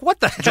 It was like,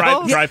 what the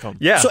hell? Drive home.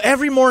 Yeah. So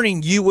every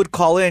morning you would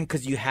call in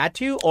because you had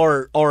to,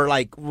 or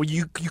like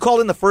you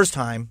called in the first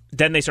time.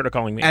 Then they started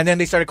calling me. And then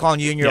they started calling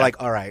you, and you're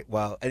like, all right,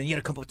 well, and you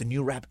had to come up with a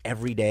new rap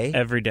every day?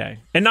 Every day.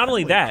 And not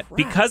only that,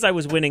 because I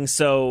was winning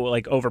so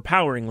like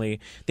overpoweringly,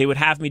 they would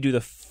have me do the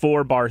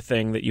 4-bar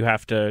thing that you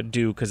have to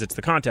do because it's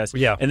the contest.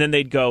 Yeah. And then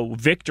they'd go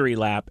victory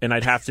lap, and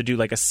I'd have to do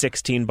like a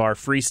 16-bar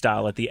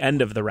freestyle at the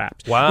end of the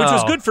rap. Wow. Which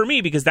was good for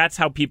me because that's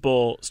how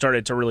people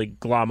started to really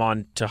glom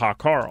on to Hot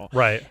Carl.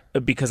 Right.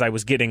 Because I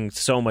was getting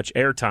so much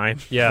airtime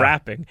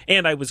rapping,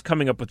 and I was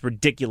coming up with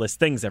ridiculous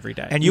things every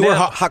day. And you were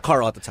Hot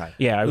Carl at the time.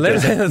 Yeah.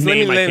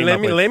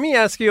 Let me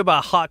ask you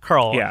about Hot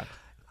Carl. Yeah.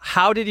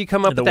 How did you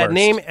come up with that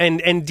name?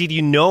 And did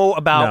you know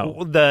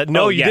about the?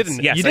 No, you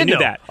didn't. Yes, you didn't I knew know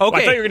that. Okay. Well,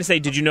 I thought you were going to say,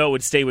 "Did you know it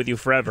would stay with you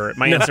forever?"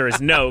 My answer is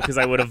no, because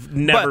I would have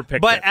never picked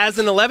it. But as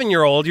an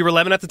 11-year-old, you were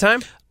 11 at the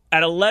time.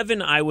 At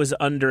 11, I was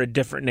under a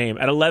different name.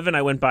 At 11,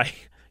 I went by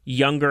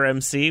Younger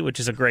MC, which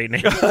is a great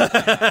name.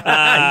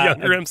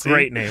 Younger MC.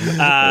 Great name.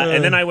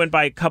 And then I went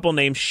by a couple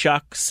names,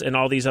 Shucks, and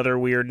all these other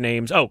weird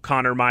names. Oh,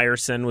 Connor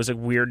Meyerson was a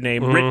weird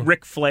name.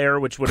 Rick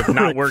Flair, which would have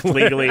not worked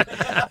legally.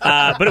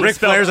 But Rick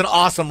Flair's an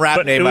awesome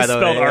rap name, by the way.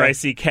 It was spelled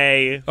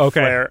R-I-C-K. Okay.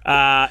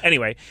 Flair.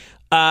 Anyway.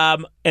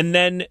 And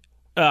then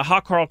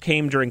Hot Carl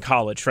came during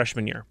college,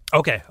 freshman year.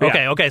 Okay.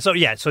 So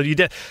you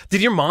did.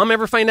 Did your mom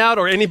ever find out,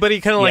 or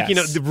anybody kind of like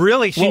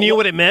really? She knew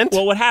what it meant.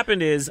 Well, what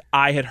happened is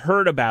I had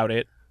heard about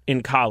it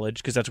in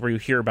college because that's where you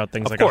hear about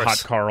things like a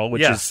Hot Carl,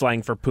 which is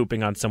slang for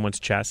pooping on someone's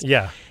chest.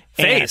 Yeah.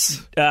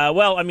 Face.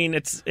 Well, I mean,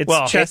 it's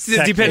chest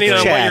depending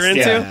on what you're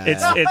into.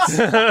 Yeah.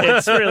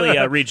 It's really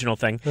a regional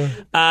thing.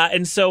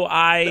 And so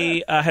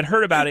I had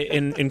heard about it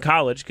in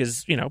college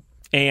because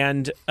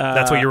and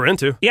that's what you were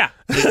into. Yeah,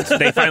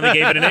 they finally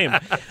gave it a name.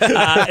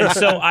 And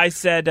so I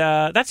said,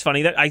 "That's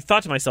funny." That I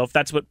thought to myself,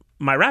 "That's what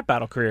my rap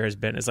battle career has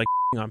been: is like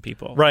on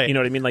people." Right. You know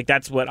what I mean? Like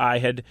that's what I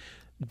had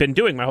been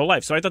doing my whole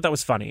life. So I thought that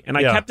was funny, and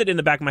I kept it in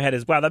the back of my head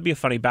as, "Wow, that'd be a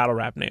funny battle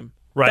rap name."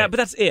 Right. But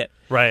that's it.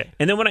 Right.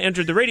 And then when I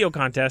entered the radio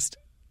contest,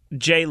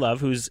 J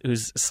Love, who's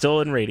still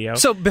in radio.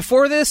 So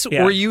before this,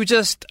 were you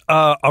just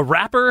a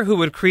rapper who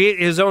would create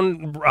his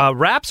own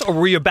raps, or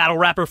were you a battle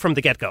rapper from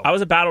the get-go? I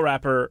was a battle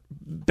rapper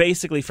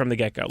basically from the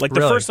get-go. Like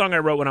the first song I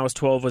wrote when I was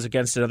 12 was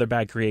Against Another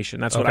Bad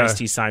Creation. That's what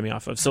Ice-T signed me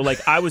off of. So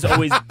like I was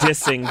always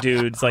dissing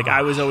dudes. Like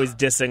I was always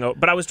dissing,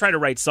 but I was trying to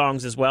write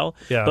songs as well.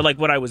 Yeah. But like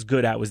what I was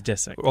good at was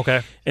dissing.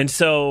 Okay. And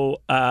so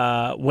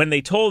when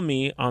they told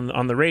me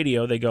on the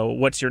radio, they go,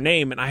 "What's your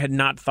name?" And I had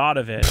not thought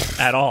of it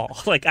at all.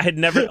 Like I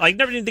never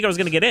didn't think I was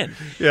going to get in.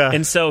 Yeah.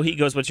 And so he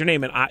goes, "What's your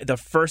name?" And the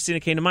first thing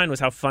that came to mind was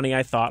how funny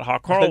I thought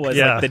Hot Carl was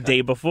like the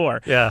day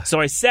before. Yeah. So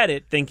I said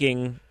it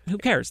thinking, who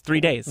cares?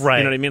 3 days. Right.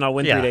 You know what I mean? I'll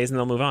win 3 days and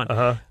they'll move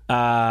on.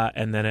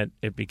 And then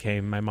it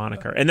became my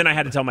moniker. And then I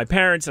had to tell my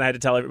parents, and I had to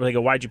tell everybody,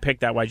 go, "Why'd you pick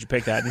that? Why'd you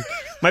pick that?" And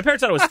my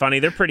parents thought it was funny.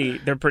 They're pretty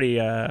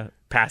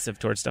passive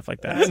towards stuff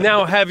like that. So.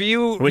 Now, have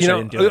you,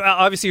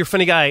 obviously you're a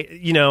funny guy,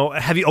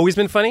 have you always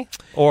been funny?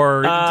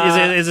 Or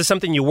is it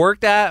something you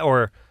worked at,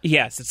 or?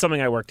 Yes, it's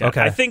something I worked at.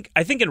 Okay.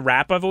 I think in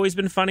rap I've always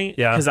been funny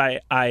because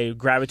I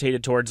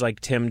gravitated towards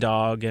like Tim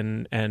Dog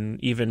and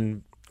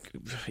even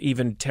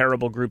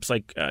terrible groups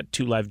like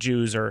Two Live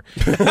Jews or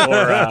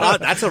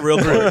that's a real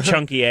group. Or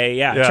Chunky A.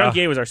 Yeah,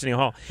 Chunky A was Arsenio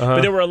Hall.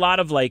 But there were a lot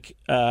of like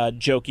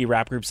jokey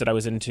rap groups that I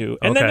was into.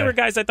 And then there were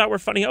guys I thought were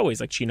funny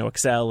always, like Chino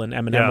XL and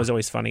Eminem was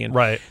always funny. And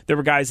there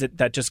were guys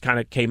that just kind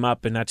of came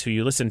up and that's who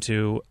you listened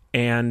to.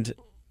 And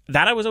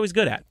that I was always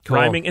good at. Cool.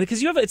 Rhyming. And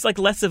because it's like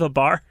less of a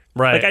bar.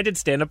 Right. Like I did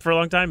stand up for a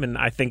long time, and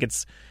I think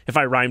if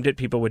I rhymed it,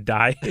 people would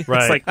die. It's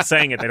Right. like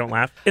saying it, they don't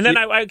laugh. And then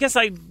I guess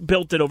I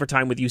built it over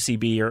time with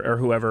UCB or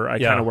whoever. I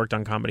kind of worked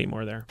on comedy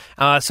more there.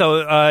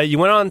 So you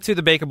went on to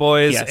the Baker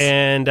Boys, Yes.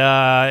 and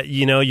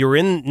you're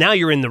in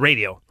the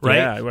radio, right?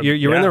 Yeah,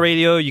 you're in the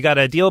radio. You got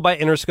a deal by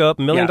Interscope,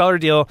 $1 million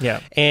deal.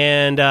 Yeah.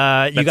 And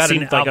you got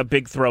seemed like a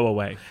big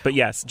throwaway. But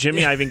yes,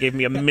 Jimmy Ivan gave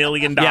me $1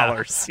 million.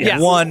 Yes.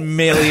 $1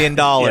 million.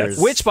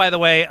 Yes. Which, by the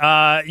way,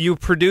 you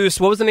produced.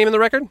 What was the name of the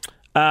record?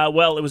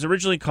 Well, it was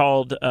originally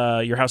called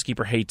Your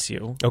Housekeeper Hates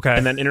You. Okay.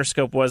 And then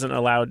Interscope wasn't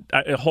allowed.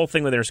 A whole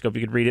thing with Interscope,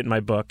 you could read it in my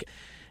book.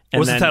 And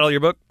What's the title of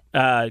your book?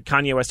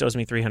 Kanye West owes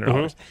me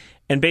 $300.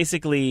 And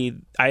basically,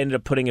 I ended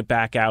up putting it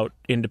back out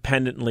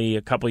independently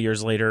a couple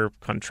years later,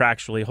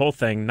 contractually. Whole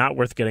thing, not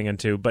worth getting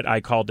into, but I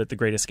called it The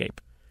Great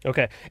Escape.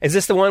 Okay. Is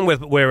this the one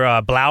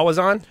where Blau was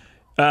on?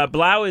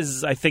 Blau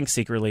is, I think,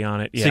 secretly on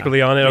it. Yeah.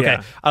 Secretly on it? Okay.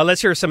 Yeah. Let's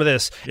hear some of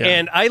this. Yeah.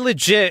 And I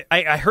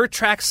heard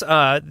tracks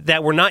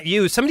that were not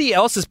used. Somebody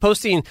else is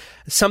posting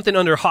something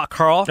under Hot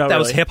Carl that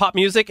was hip-hop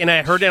music, and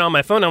I heard it on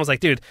my phone, and I was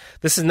like, dude,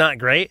 this is not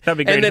great. That'd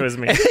be great if it was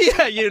me.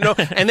 Yeah,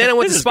 and then I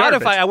went to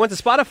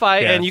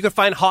Spotify. And you could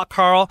find Hot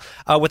Carl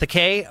with a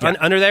K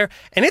under there,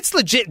 and it's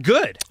legit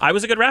good. I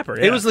was a good rapper.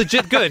 Yeah. It was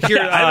legit good.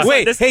 Here,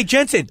 hey,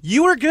 Jensen,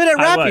 you were good at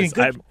rapping.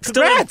 I'm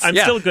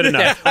still good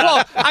enough.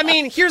 Well, I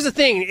mean, here's the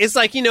thing. It's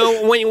like,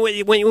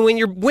 when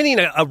you're winning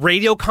a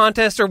radio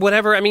contest or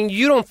whatever, I mean,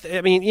 you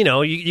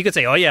could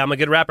say, oh, yeah, I'm a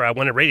good rapper. I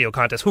won a radio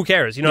contest. Who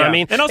cares? You know what I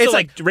mean? And also,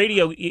 it's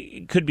radio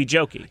could be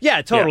jokey.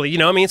 Yeah, totally. Yeah. You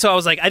know what I mean? So I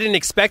was like, I didn't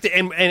expect it.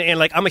 And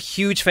like, I'm a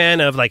huge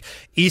fan of like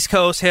East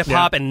Coast hip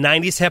hop and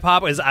 90s hip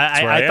hop.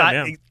 I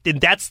thought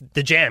that's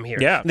the jam here.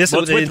 Yeah. This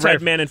was with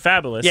Redman and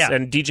Fabulous. Yeah.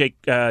 And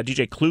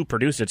DJ Clue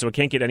produced it, so it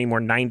can't get any more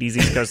 90s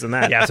East Coast than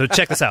that. Yeah, so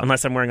check this out.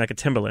 Unless I'm wearing like a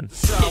Timberland.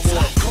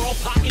 Carl,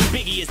 Pac, and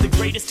Biggie is the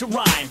greatest to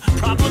rhyme.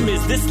 Problem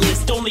is, this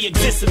list only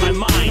exists in my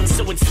mind.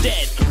 So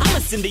instead, I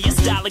listen to your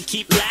style and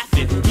keep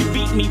laughing. You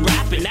beat me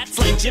rapping, that's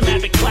like Jim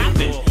Abbott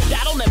clapping.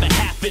 That'll never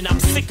happen, I'm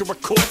sick of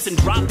records and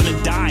dropping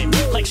a dime.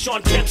 Like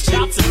Sean Kemp's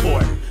child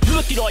support.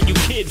 Look at all you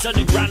kids,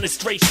 underground is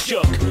straight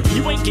shook.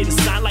 You ain't getting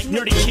signed like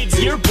nerdy kids'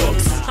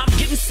 yearbooks. I'm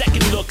getting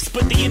second looks,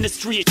 but the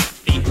industry is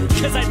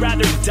shitty. Cause I'd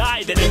rather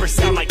die than ever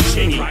sound like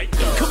Chingy.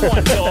 Come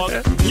on, dog,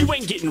 you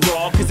ain't getting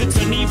raw, cause it's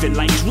uneven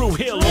like Drew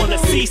Hill on a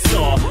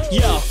seesaw.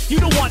 Yo, you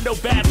don't want no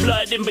bad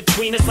blood in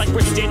between us, like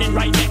we're standing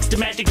right next to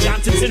Magic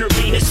Johnson's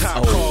intravenous. It's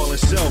how Carl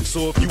himself,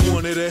 so if you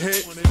wanted a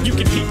hit, you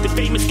can peep the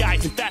famous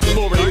guys and fast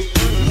forward.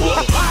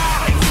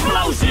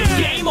 Explosion,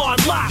 game on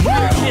lock.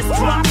 Let's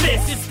drop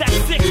this, it's that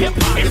sick hip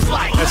hop. It's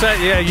like that's right.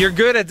 Yeah, you're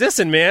good at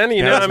dissing, man.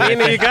 You know what I mean?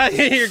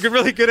 You're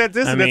really good at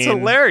dissing. It's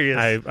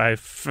hilarious. I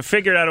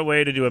figured out a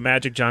way to do a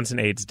Magic Johnson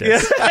AIDS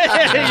diss. You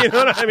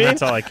know what I mean?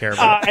 That's all I care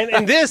about.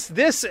 And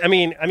this, I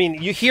mean,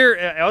 you hear.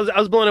 I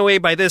was blown away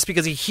by this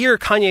because you hear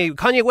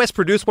Kanye West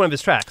produced one of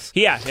his tracks.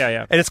 Yeah.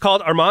 And it's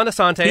called Armand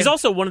Asante. He's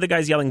also one of the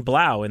guys yelling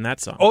 "Blau" in that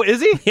song. Oh,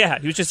 is he? Yeah,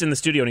 he was just in the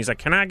studio and he's like,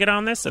 "Can I get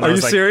on this?" And Are you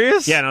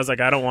serious? Yeah, and I was like,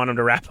 I don't want him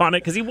to rap on it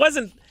because he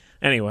wasn't.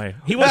 Anyway,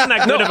 he wasn't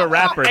that good of a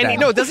rapper. And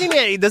doesn't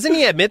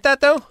he admit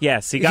that though?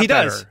 Yes, he got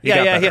better. Does.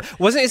 Yeah.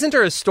 Isn't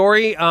there a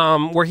story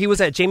where he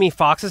was at Jamie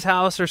Foxx's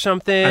house or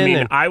something? I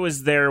mean, I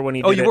was there when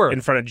he did it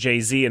in front of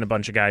Jay-Z and a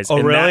bunch of guys. Oh,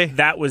 and really?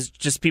 That was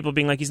just people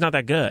being like, he's not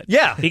that good.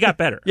 Yeah, he got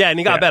better. Yeah, and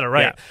he got better,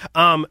 right?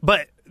 Yeah.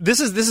 But this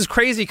is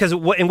crazy because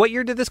in what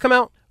year did this come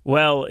out?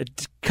 Well,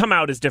 come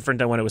out is different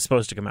than when it was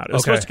supposed to come out. It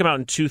was supposed to come out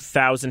in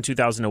 2000,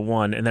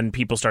 2001, and then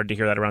people started to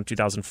hear that around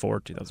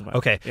 2004, 2005.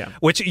 Okay. Yeah.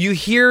 Which you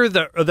hear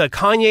the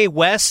Kanye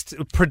West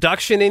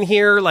production in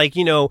here, like,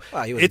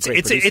 it's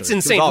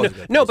insane.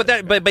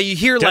 But you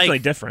hear definitely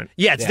different.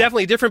 Yeah, it's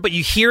definitely different, but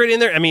you hear it in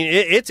there. I mean,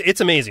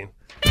 it's amazing.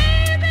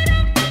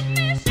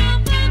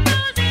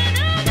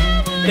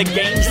 The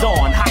game's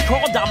on. Hot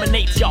Carl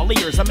dominates y'all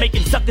ears. I'm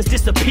making suckers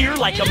disappear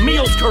like a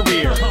meal's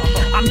career.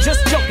 I'm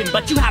just joking,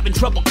 but you having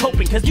trouble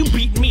coping, cause you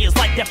beat me is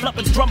like that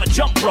Flippin's drummer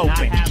jump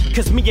roping.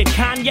 Cause me and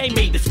Kanye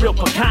made this real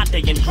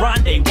picante and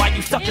grande. Why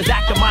you suckers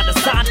act on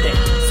Asante?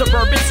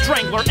 Suburban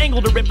strangler,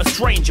 angle to rip a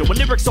stranger. With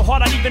lyrics so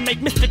hard I'd even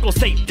make mystical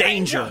say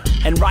danger.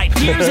 And right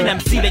here's an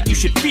MC that you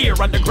should fear.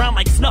 Underground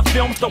like snuff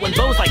films, throwing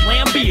blows like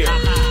Lambeer.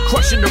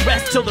 Crushing the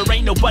rest till there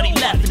ain't nobody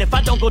left. And if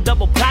I don't go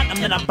double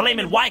platinum, then I'm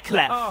blaming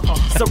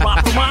Wyclef. So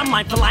rhyme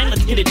line for line,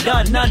 let's get it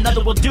done. None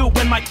other will do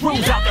when my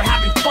crew's out there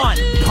having fun.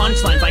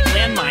 Punchlines like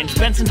landmines,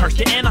 Bensonhurst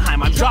to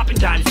Anaheim. I'm dropping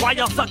dimes, why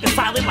y'all suckers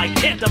silent like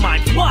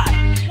pantomimes? What?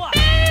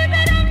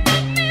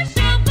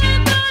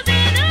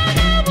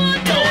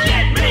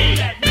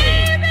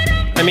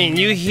 I mean,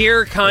 you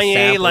hear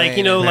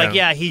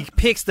Kanye, he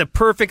picks the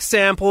perfect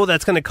sample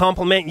that's going to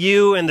complement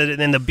you and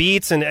the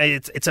beats, and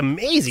it's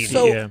amazing.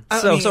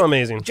 So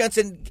amazing.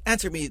 Jensen,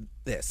 answer me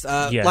this.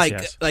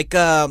 Yes.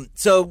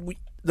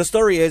 The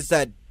story is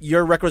that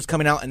your record was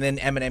coming out, and then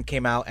Eminem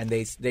came out, and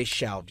they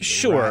shelved you.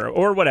 Sure, right?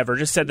 or whatever.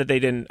 Just said that they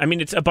didn't. I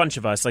mean, it's a bunch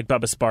of us, like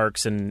Bubba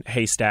Sparks and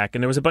Haystack,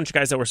 and there was a bunch of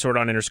guys that were sort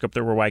of on Interscope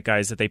that were white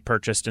guys that they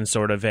purchased in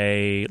sort of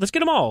a let's get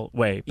them all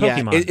way.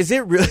 Pokemon. Yeah. Is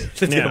it really?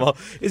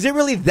 Is it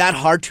really that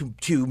hard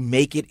to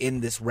make it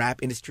in this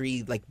rap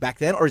industry like back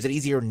then, or is it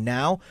easier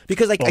now?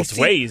 Because it's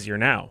way easier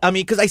now. I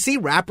mean, because I see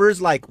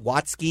rappers like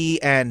Watsky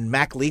and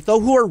Mac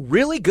Letho who are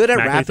really good at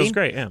rapping. Letho's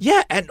great,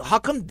 yeah. And how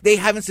come they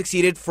haven't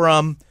succeeded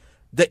from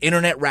the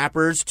internet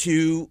rappers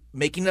to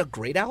making a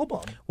great album?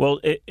 Well,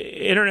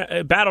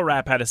 internet battle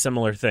rap had a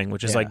similar thing,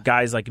 which is like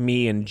guys like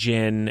me and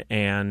Jin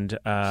and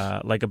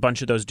like a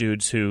bunch of those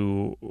dudes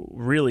who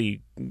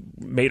really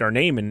made our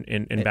name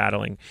in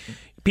battling.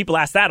 People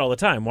ask that all the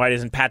time. Why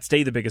isn't Pat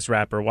Stay the biggest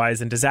rapper? Why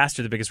isn't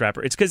Disaster the biggest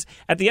rapper? It's because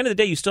at the end of the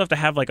day, you still have to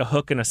have like a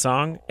hook in a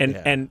song,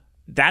 and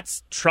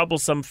that's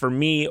troublesome for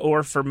me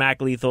or for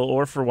Mac Lethal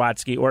or for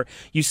Watsky, or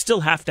you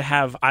still have to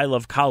have I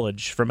Love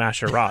College from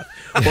Asher Roth,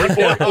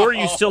 or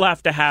you still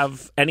have to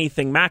have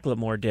anything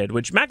Macklemore did,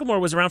 which Macklemore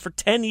was around for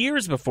 10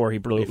 years before he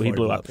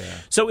blew up. Yeah.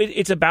 So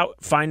it's about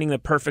finding the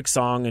perfect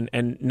song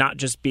and not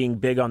just being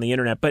big on the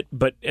internet,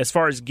 but as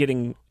far as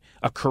getting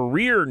a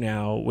career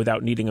now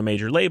without needing a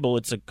major label,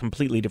 it's a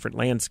completely different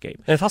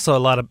landscape. And it's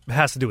also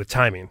has to do with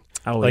timing.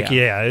 Oh,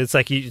 it's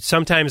like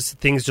sometimes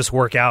things just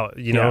work out,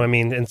 you know. I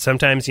mean, and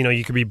sometimes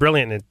you could be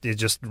brilliant and it's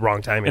just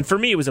wrong timing. And for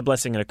me, it was a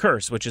blessing and a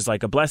curse, which is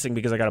like a blessing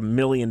because I got $1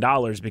 million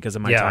because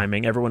of my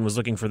timing. Everyone was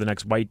looking for the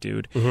next white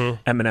dude.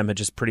 Eminem had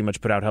just pretty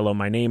much put out "Hello,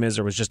 My Name Is,"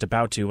 or was just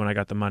about to when I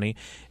got the money.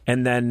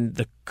 And then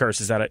the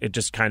curse is that it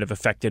just kind of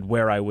affected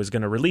where I was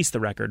going to release the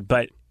record.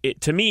 But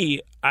to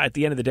me, at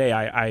the end of the day,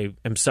 I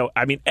am so.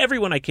 I mean,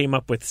 everyone I came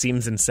up with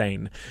seems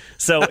insane.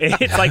 So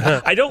it's like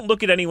I don't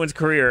look at anyone's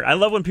career. I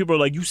love when people are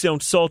like, "You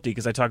sound salty,"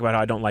 because I talk about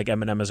how I don't like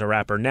Eminem as a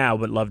rapper now,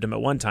 but loved him at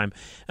one time.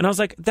 And I was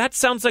like, that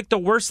sounds like the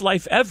worst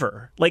life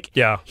ever. Like,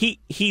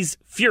 he's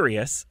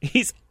furious.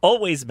 He's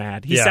always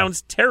mad. He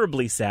sounds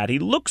terribly sad. He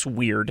looks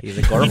weird. He's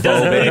agoraphobic. He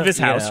doesn't leave his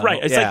house.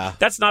 Right. It's like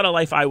that's not a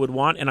life I would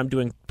want, and I'm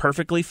doing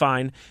perfectly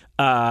fine.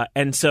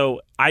 And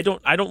so I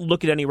don't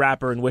look at any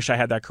rapper and wish I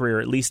had that career,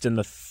 at least in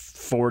the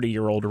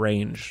 40-year-old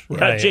range.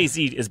 Right.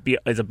 Jay-Z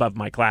is above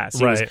my class.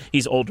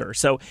 He's older.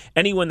 So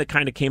anyone that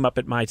kind of came up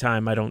at my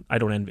time, I don't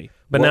envy.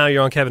 But now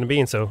you're on Kevin and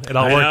Bean, so it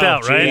all worked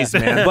out, right? Geez,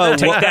 man. Well,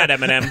 take that,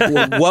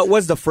 Eminem. What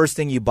was the first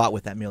thing you bought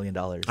with that $1 million?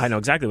 I know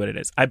exactly what it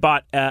is. I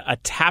bought a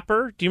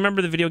Tapper. Do you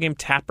remember the video game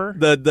Tapper?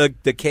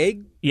 The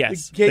keg?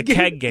 Yes, the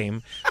keg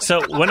game.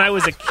 So when I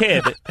was a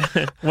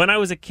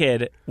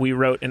kid, we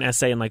wrote an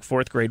essay in like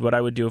 4th grade what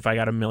I would do if I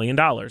got $1 million,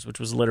 which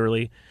was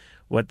literally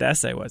what the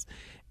essay was.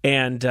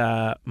 And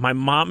my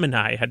mom and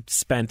I had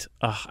spent,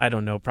 I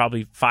don't know,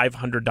 probably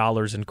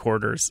 $500 in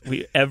quarters.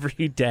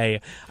 Every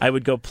day I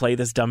would go play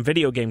this dumb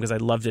video game because I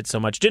loved it so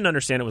much. Didn't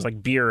understand it was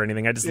like beer or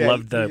anything. I just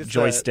loved the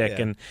joystick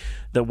and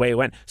the way it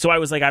went. So I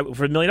was like,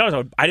 for $1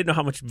 million, I didn't know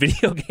how much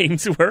video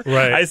games were.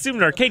 Right. I assumed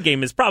an arcade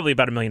game is probably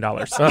about $1 million. You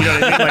know what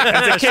I mean? Like,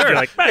 as a kid, you're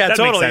like, that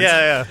totally. makes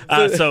sense.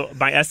 Yeah. So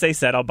my essay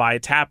said I'll buy a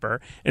Tapper.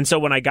 And so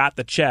when I got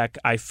the check,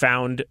 I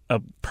found a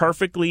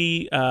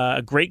perfectly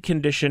great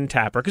condition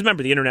Tapper. Because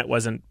remember, the internet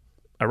wasn't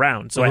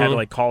around, so I had to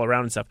like call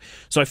around and stuff.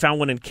 So I found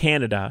one in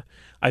Canada.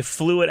 I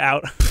flew it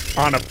out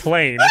on a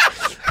plane,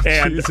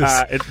 and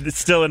it's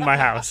still in my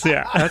house.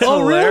 Yeah, that's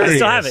hilarious. I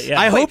still have it. Yeah,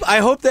 I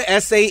hope the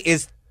essay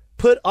is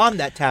put on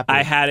that Tapper.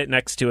 I had it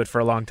next to it for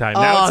a long time.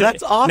 Now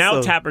that's awesome.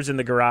 Now Tapper's in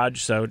the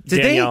garage, so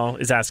Danielle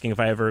is asking if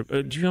I ever...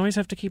 do you always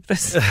have to keep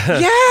this?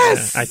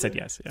 Yes! I said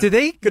yes. Yeah. Did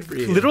they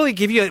literally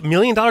give you $1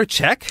 million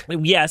check?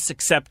 Yes,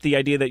 except the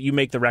idea that you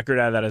make the record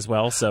out of that as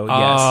well, so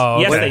yes. Oh,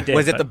 yes, okay. they did.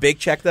 Was it the big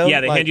check, though?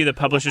 Yeah, they hand you the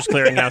Publishers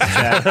Clearinghouse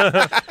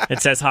check.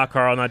 It says, "Ha,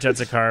 Carl, not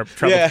Jensen Karp.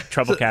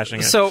 Trouble cashing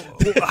it." So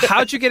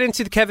how'd you get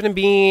into the Kevin and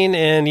Bean,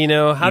 and,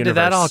 how did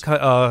that all...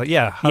 how did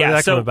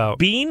that come about?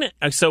 Bean...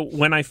 So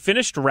when I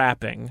finished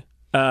rapping...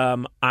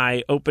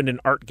 I opened an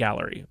art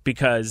gallery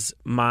because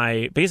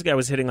basically I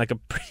was hitting like a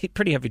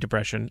pretty heavy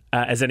depression,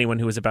 as anyone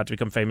who was about to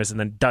become famous and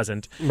then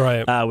doesn't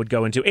would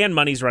go into, and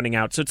money's running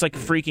out, so it's like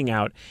freaking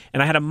out.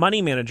 And I had a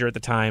money manager at the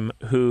time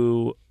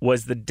who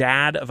was the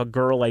dad of a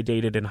girl I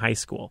dated in high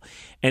school,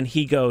 and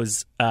he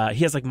goes,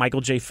 he has like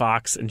Michael J.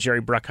 Fox and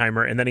Jerry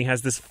Bruckheimer, and then he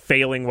has this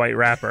failing white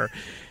rapper.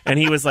 And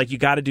he was like, you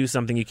got to do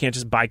something. You can't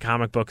just buy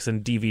comic books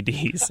and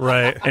DVDs.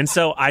 Right. And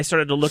so I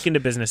started to look into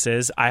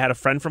businesses. I had a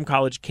friend from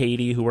college,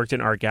 Katie, who worked in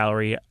art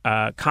gallery.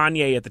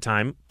 Kanye at the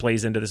time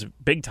plays into this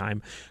big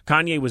time.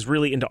 Kanye was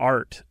really into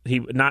art. He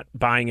not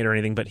buying it or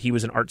anything, but he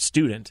was an art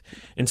student.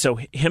 And so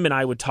him and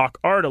I would talk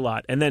art a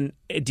lot. And then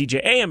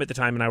DJ AM at the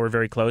time and I were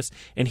very close.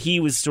 And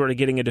he was sort of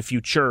getting into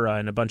Futura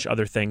and a bunch of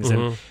other things.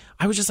 And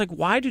I was just like,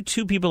 why do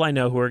two people I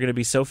know who are going to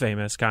be so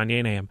famous, Kanye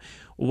and AM,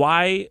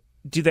 why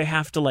do they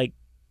have to like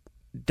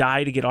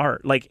die to get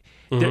art? Like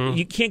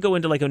you can't go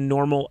into like a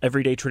normal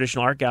everyday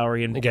traditional art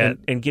gallery and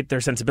get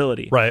their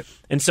sensibility, right?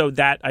 And so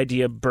that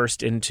idea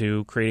burst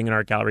into creating an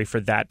art gallery for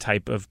that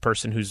type of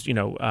person who's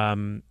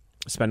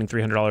spending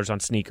 $300 on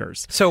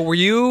sneakers. So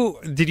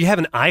did you have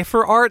an eye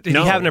for art? Did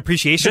you have an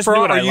appreciation for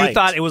art? Or you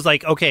thought it was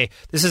like, okay,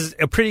 this is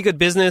a pretty good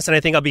business and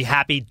I think I'll be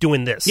happy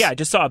doing this? Yeah, I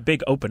just saw a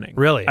big opening.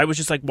 Really? I was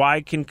just like,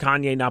 why can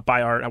Kanye not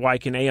buy art? Why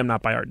can AM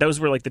not buy art?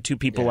 Those were like the two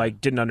people I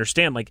didn't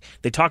understand. Like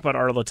they talk about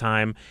art all the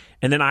time.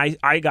 And then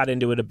I got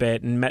into it a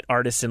bit and met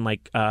artists in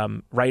like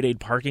Rite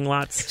Aid parking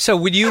lots. So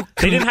would you...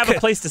 They didn't have a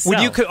place to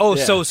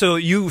sell. So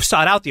you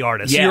sought out the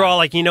artists. Yeah. You're all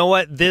like, you know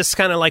what? This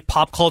kind of like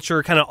pop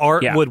culture kind of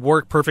art would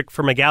work perfect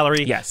for my gallery.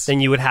 Yes. Then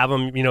you would have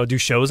them, do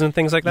shows and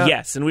things like that?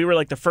 Yes. And we were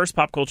like the first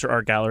pop culture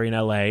art gallery in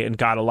LA and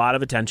got a lot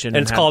of attention.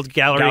 And it's called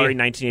Gallery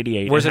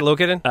 1988. Where's it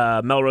located?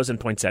 Melrose and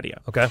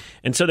Poinsettia. Okay.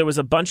 And so there was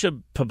a bunch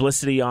of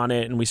publicity on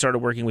it, and we started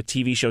working with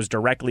TV shows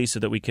directly so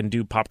that we can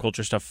do pop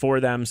culture stuff for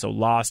them. So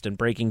Lost and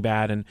Breaking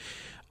Bad. And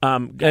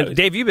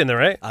Dave, you've been there,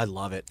 right? I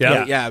love it.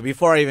 Yeah.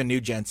 Before I even knew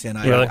Jensen,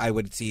 Really? I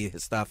would see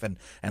his stuff and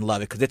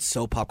love it because it's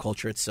so pop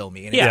culture. It's so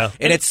me. And Yeah.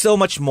 and it's so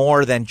much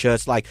more than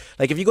just like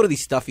if you go to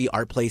these stuffy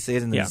art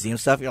places and the museum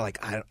stuff, you're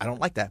like, I don't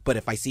like that. But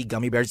if I see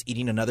gummy bears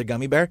eating another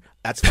gummy bear,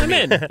 that's for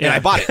me. in. And I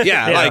bought it.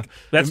 Yeah, like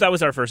that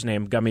was our first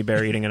name, Gummy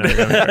Bear eating another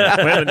gummy bear.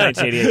 We went with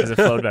 1988 because it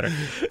flowed better.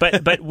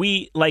 But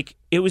we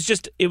it was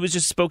just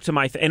spoke to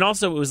my and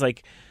also it was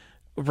like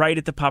right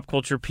at the pop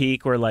culture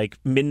peak where like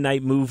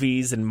midnight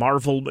movies and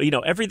Marvel,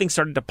 everything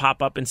started to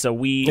pop up, and so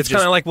it's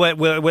kind of like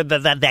what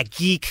that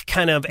geek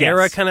kind of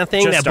era kind of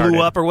thing that started.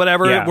 blew up or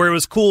whatever, where it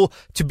was cool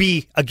to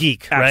be a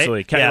geek, right?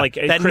 Absolutely. Kind of like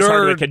that Chris nerd,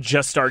 Hardwick had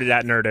just started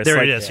at Nerdist.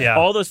 There it is, yeah.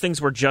 All those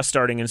things were just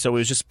starting, and so it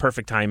was just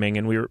perfect timing,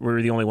 and we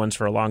were the only ones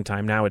for a long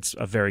time. Now it's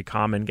a very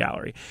common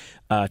gallery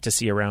to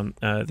see around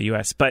the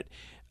U.S., but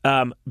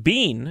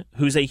Bean,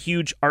 who's a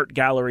huge art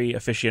gallery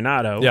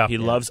aficionado, he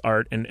loves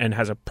art and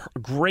has a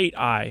great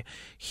eye.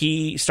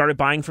 He started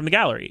buying from the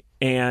gallery,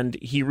 and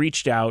he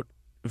reached out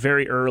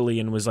very early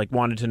and was like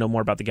wanted to know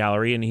more about the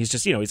gallery, and he's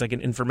just he's like an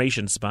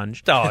information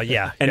sponge. Oh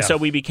yeah. And so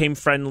we became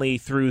friendly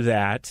through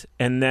that,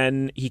 and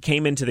then he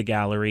came into the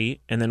gallery,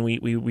 and then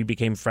we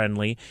became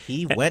friendly.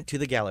 He went to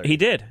the gallery. He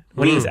did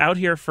when he was out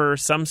here for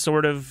some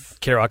sort of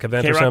K-Rock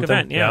event or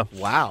something. Yeah.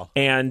 Wow.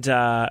 And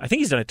I think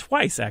he's done it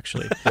twice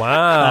actually.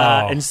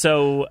 Wow. And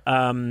so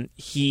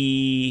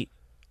he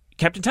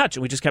kept in touch,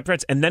 and we just kept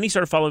friends. And then he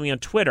started following me on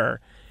Twitter.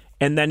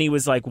 And then he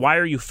was like, "Why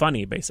are you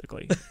funny?"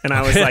 basically. And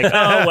I was like,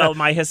 "Oh, well,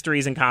 my history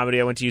is in comedy.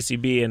 I went to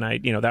UCB, and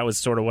that was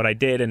sort of what I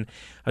did. And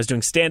I was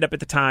doing stand up at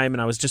the time,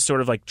 and I was just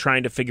sort of like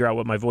trying to figure out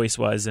what my voice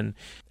was. And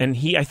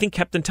he, I think,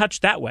 kept in touch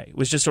that way. It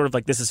was just sort of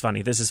like, "This is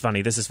funny. This is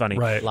funny. This is funny."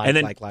 Right. And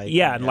then and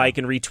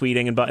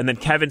retweeting, and then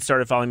Kevin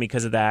started following me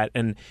because of that,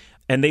 and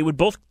they would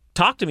both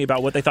talk to me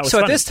about what they thought was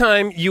funny. So at this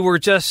time, you were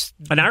just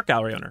an art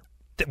gallery owner.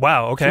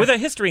 Wow, okay. With a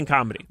history in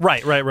comedy.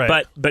 Right.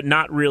 But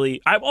not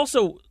really. I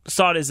also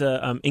saw it as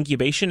a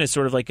incubation, as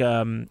sort of like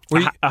a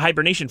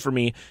hibernation for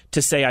me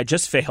to say I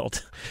just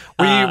failed.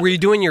 Were you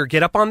doing your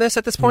get up on this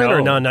at this point? No.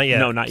 Or no, not yet?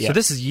 No, not yet. So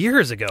this is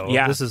years ago.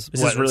 Yeah. This is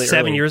really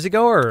 7 early. years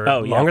ago or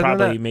longer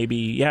probably, than that?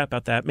 maybe,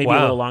 about that. Maybe a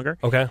little longer.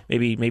 Okay.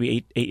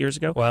 Maybe 8 years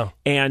ago. Wow.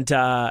 And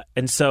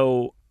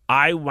so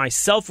I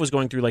myself was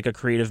going through like a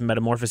creative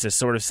metamorphosis,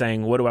 sort of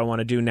saying, what do I want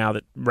to do now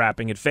that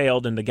rapping had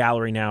failed and the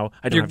gallery now?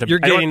 You're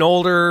getting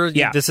older.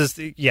 Yeah. This is,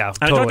 And I don't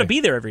totally. have to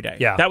be there every day.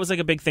 Yeah. That was like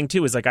a big thing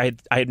too, is like I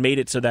had made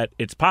it so that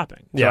it's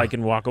popping. So I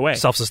can walk away.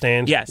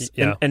 Self-sustained. Yes.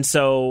 Yeah. And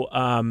so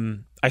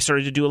I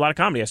started to do a lot of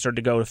comedy. I started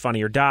to go to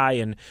Funny or Die,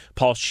 and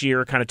Paul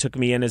Scheer kind of took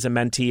me in as a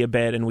mentee a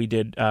bit, and we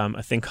did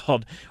a thing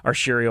called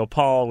Arsenio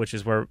Paul, which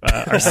is where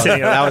Arsenio...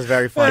 That was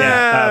very fun.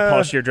 Yeah,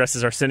 Paul Scheer dressed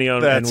as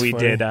Arsenio, and we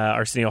funny. did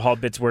Arsenio Hall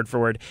bits word for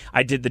word.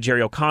 I did the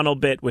Jerry O'Connell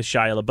bit with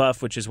Shia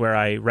LaBeouf, which is where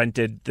I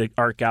rented the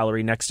art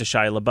gallery next to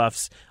Shia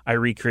LaBeouf's. I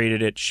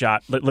recreated it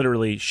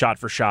literally shot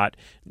for shot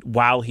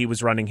while he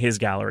was running his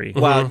gallery.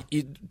 Well,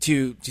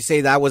 to say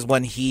that was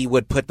when he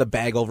would put the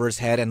bag over his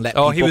head and let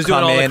people he was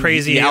come doing all in, the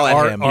crazy yell at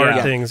art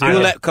him. things. He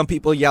would let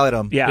people yell at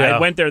him. Yeah, I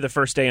went there the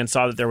first day and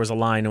saw that there was a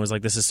line and was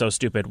like, this is so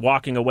stupid.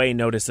 Walking away,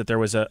 noticed that there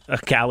was a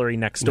gallery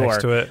next door.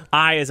 Next to it.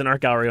 I, as an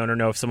art gallery owner,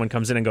 know if someone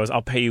comes in and goes,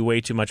 I'll pay you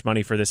way too much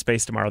money for this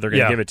space tomorrow, they're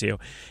going to give it to you.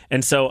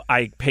 And so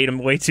I paid him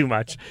way too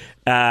much.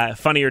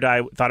 Funny or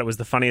Die thought it was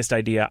the funniest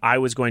idea. I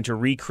was going to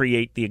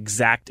recreate the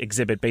exact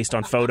exhibit based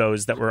on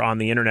photos that were on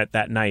the internet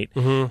that night,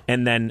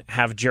 and then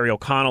have Jerry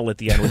O'Connell at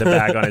the end with a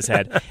bag on his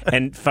head.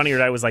 And Funny or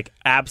Die was like,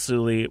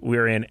 absolutely,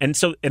 we're in. And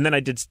then I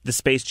did the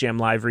Space Jam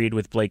live read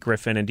with Blake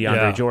Griffin and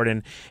DeAndre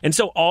Jordan. And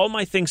so all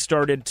my things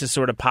started to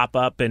sort of pop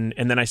up, and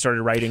then I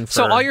started writing for...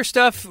 So all your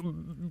stuff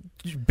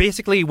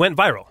basically went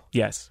viral.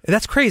 Yes.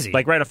 That's crazy.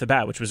 Like right off the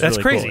bat, which was That's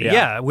really crazy. cool.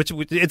 Yeah. Which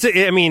it's.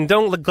 I mean,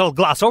 don't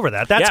gloss over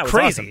that. That's it was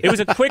crazy. awesome. It was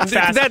a quick,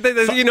 fast.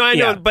 I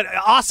know, but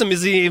awesome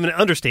is even an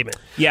understatement.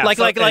 Yeah.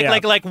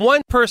 Like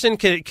one person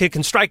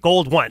can strike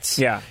gold once.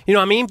 Yeah. You know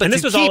what I mean? But and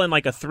this was all in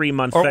like a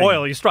 3-month or thing.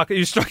 oil. You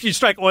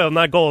strike oil,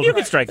 not gold. You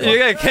can strike gold.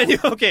 Yeah, can you?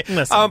 Okay.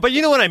 But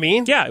you know what I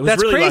mean? Yeah. It was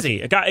That's really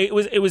crazy. lucky.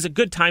 It was a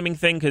good timing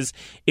thing because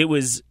it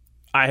was.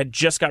 I had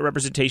just got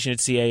representation at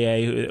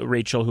CAA,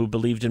 Rachel, who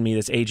believed in me,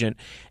 this agent,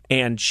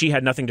 and she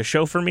had nothing to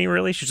show for me,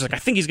 really. She was like, I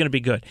think he's going to be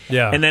good.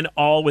 Yeah. And then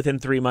all within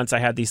 3 months, I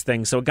had these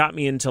things. So it got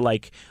me into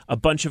like a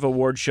bunch of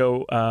award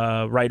show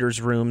writers'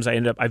 rooms.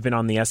 I've been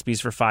on the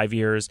ESPYs for 5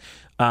 years.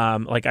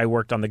 Like I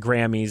worked on the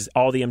Grammys,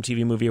 all the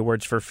MTV Movie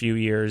Awards for a few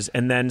years,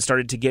 and then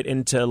started to get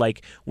into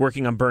like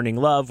working on Burning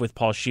Love with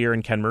Paul Scheer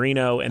and Ken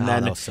Marino. And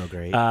then that was so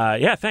great.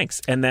 Yeah,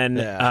 thanks. And then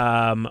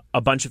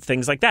a bunch of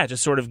things like that,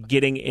 just sort of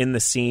getting in the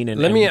scene. And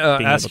let me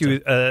being ask able you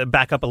to...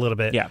 back up a little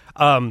bit. Yeah.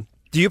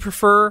 Do you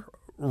prefer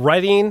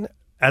writing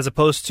as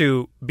opposed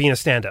to being a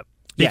stand-up?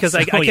 Because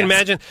I can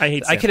imagine.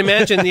 I can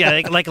imagine.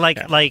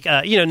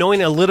 Yeah,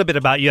 knowing a little bit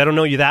about you. I don't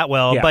know you that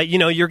well, but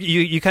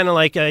you kind of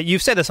like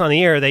you've said this on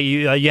the air that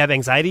you have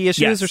anxiety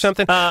issues or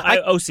something.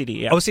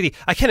 OCD. Yeah. OCD.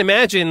 I can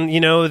imagine.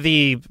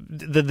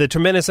 The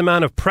tremendous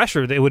amount of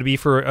pressure that it would be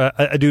for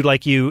a dude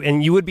like you,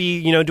 and you would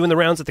be doing the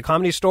rounds at the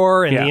Comedy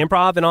Store and the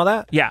Improv and all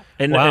that. Yeah,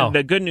 and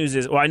the good news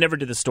is, I never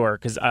did the Store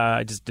because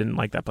I just didn't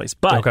like that place.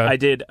 But I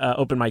did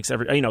open mics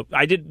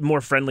I did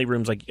more friendly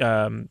rooms like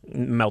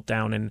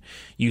Meltdown and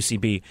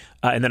UCB,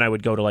 and then I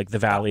would go to like the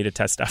Valley to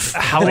test stuff.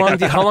 How long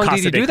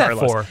did you do that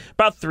for?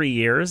 About 3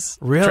 years.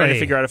 Really? Trying to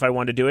figure out if I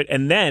wanted to do it.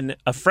 And then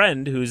a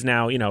friend who's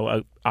now,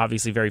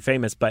 obviously very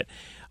famous, but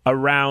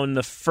around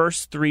the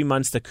first 3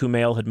 months that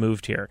Kumail had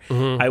moved here,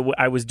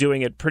 I was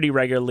doing it pretty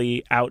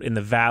regularly out in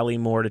the Valley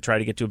more to try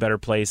to get to a better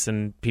place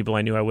and people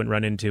I knew I wouldn't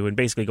run into, and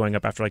basically going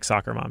up after like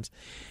soccer moms.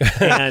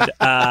 And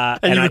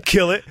you would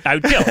kill it? I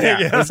would kill it,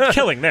 yeah. I was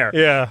killing there.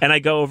 Yeah. And I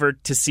go over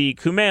to see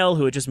Kumail,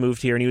 who had just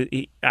moved here,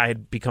 and I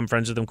had become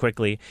friends with him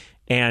quickly.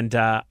 And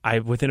I,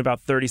 within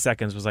about 30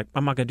 seconds, was like,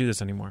 I'm not going to do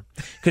this anymore.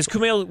 Because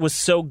Kumail was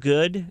so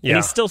good. And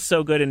he's still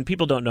so good. And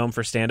people don't know him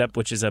for stand-up,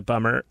 which is a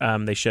bummer.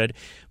 They should.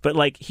 But,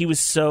 like, he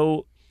was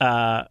so...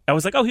 I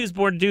was like, he was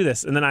born to do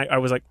this. And then I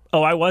was like,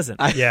 I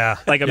wasn't.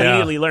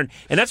 Immediately learned.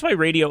 And that's why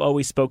radio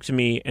always spoke to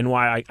me and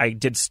why I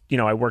did,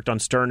 I worked on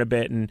Stern a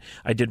bit and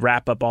I did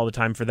wrap up all the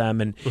time for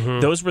them. And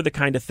those were the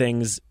kind of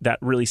things that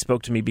really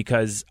spoke to me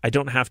because I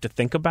don't have to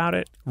think about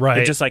it. Right.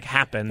 It just like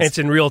happens. It's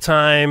in real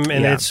time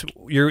and it's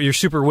you're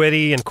super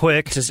witty and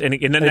quick.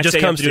 And then it just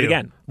comes to it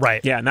again.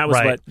 Right. Yeah. And that was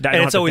what.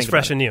 And it's always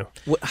fresh and new.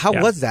 How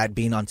was that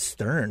being on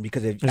Stern?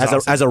 Because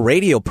as a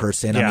radio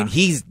person, I mean,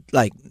 he's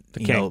like,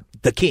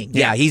 the king.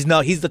 Yeah, he's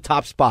the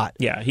top spot.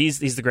 Yeah, he's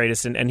the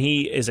greatest, and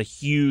he is a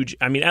huge.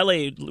 I mean,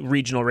 LA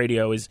regional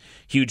radio is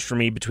huge for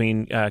me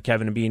between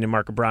Kevin and Bean and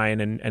Mark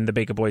O'Brien and the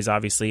Baker Boys,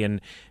 obviously,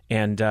 and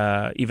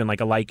even like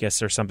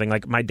Alicus or something.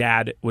 Like my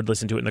dad would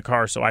listen to it in the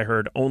car, so I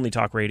heard only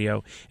talk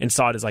radio and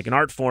saw it as like an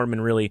art form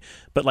and really.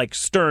 But like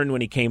Stern,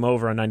 when he came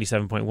over on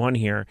 97.1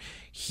 here,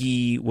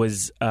 he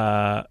was.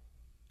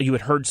 You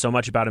had heard so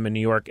much about him in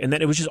New York, and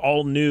then it was just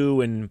all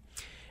new and.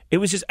 It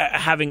was just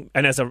and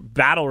as a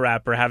battle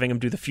rapper, having him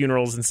do the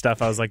funerals and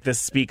stuff, I was like, this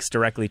speaks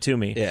directly to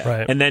me. Yeah.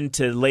 Right. And then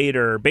to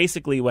later,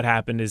 basically what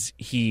happened is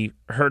he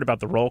heard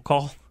about the roll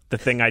call, the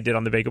thing I did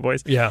on the Baker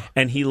Boys. Yeah.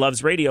 And he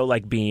loves radio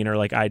like Bean or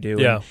like I do.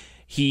 Yeah. And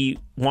he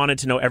wanted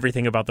to know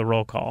everything about the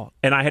roll call.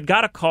 And I had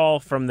got a call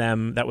from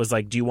them that was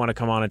like, do you want to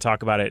come on and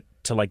talk about it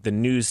to like the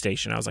news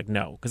station? I was like,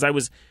 no. Because I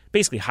was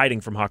basically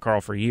hiding from Hot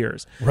Carl for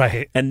years.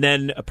 Right. And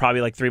then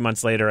probably like 3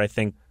 months later, I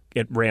think,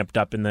 it ramped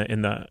up in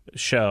the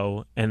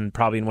show, and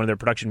probably in one of their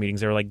production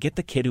meetings, they were like, get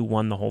the kid who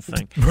won the whole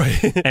thing.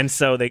 Right. And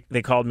so they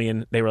called me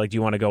and they were like, do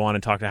you want to go on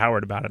and talk to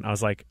Howard about it? And I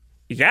was like,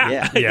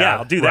 yeah,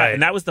 I'll do that. Right.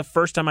 And that was the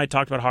first time I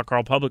talked about Hot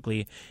Carl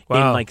publicly in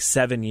like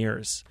 7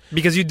 years.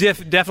 Because you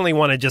definitely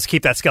want to just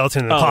keep that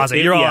skeleton in the closet.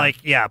 You're all like,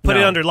 put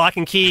it under lock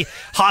and key.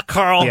 Hot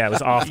Carl. Yeah, it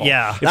was awful.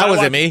 Yeah. That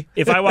wasn't me.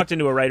 If I walked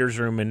into a writer's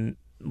room and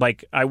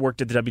like I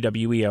worked at the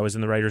WWE, I was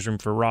in the writer's room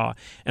for Raw,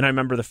 and I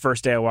remember the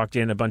first day I walked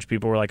in, a bunch of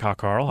people were like, Hot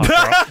Carl,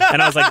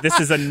 and I was like, this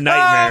is a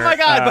nightmare. Oh my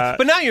God.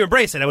 But now you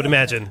embrace it, I would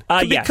imagine.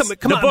 Yes.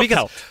 Come on, book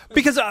helped.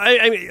 Because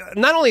I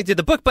not only did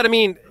the book, but I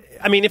mean,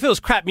 if it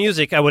was crap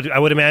music, I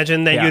would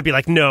imagine that you'd be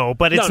like, no,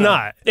 but it's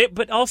not.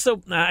 But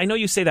also, I know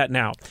you say that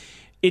now.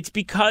 It's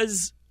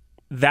because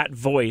that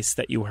voice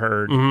that you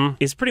heard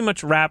is pretty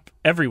much rap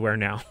everywhere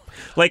now.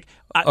 Like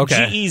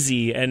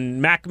G-Eazy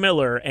and Mac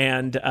Miller,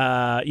 and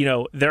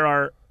there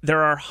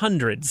are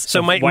hundreds.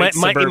 So of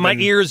my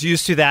ears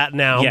used to that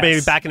now. Yes.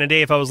 Maybe back in the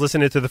day, if I was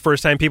listening to the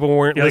first time, people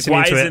weren't listening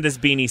like, to it. Why isn't this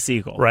Beanie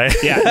Siegel? Right?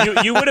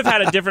 Yeah, you would have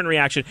had a different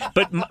reaction.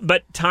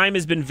 But time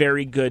has been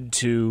very good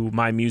to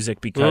my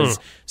music because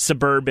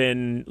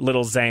Suburban,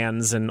 Little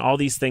Xans, and all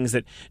these things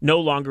that no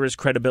longer is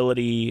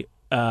credibility.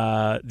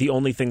 The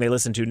only thing they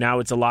listen to now,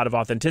 it's a lot of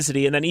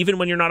authenticity, and then even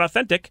when you're not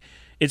authentic,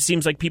 it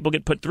seems like people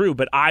get put through.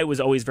 But I was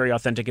always very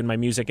authentic in my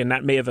music, and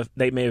that may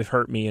have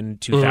hurt me in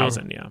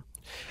 2000. Yeah.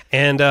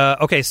 And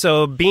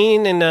so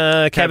Bean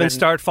and Kevin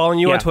start following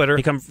you on Twitter,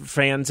 become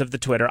fans of the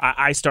Twitter.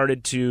 I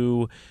started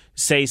to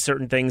say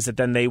certain things that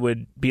then they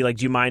would be like,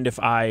 "Do you mind if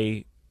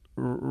I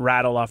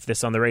rattle off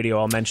this on the radio?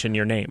 I'll mention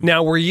your name."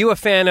 Now, were you a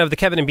fan of the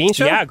Kevin and Bean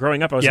show? Yeah,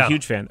 growing up, I was a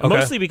huge fan. Okay.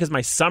 Mostly because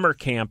my summer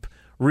camp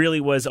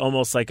really was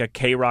almost like a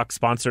K-Rock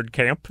sponsored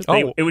camp.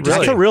 It would just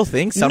that's a real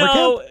thing? Summer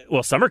camp?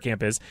 Well, summer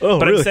camp is. Oh,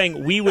 but really? I'm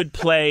saying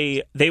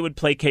they would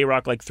play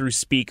K-Rock like through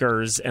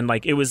speakers, and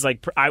like it was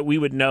like we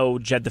would know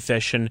Jed the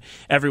Fish and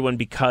everyone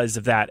because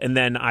of that. And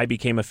then I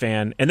became a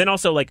fan. And then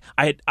also like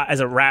I had,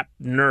 as a rap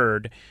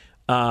nerd,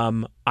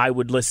 I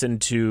would listen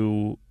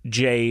to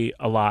Jay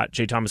a lot,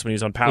 Jay Thomas, when he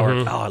was on Power.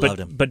 Oh, I loved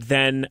him. But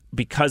then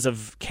because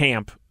of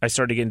camp, I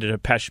started to get into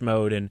Depeche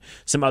Mode and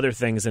some other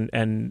things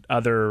and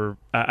other,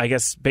 I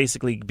guess,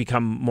 basically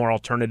become more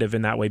alternative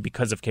in that way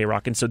because of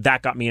K-Rock. And so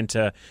that got me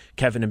into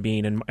Kevin and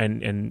Bean.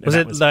 And was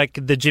it like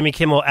the Jimmy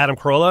Kimmel, Adam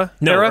Carolla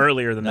No, era?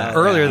 earlier than that.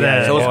 Earlier than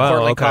that. So it was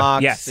Courtney okay.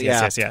 Cox.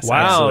 Yes.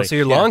 Wow, absolutely. so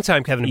you're a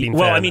long-time Kevin and Bean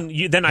Well, fan. I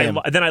mean, then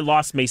I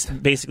lost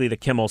basically the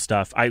Kimmel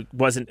stuff. I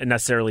wasn't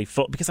necessarily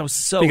full because I was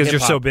so because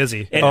hip-hop. you're so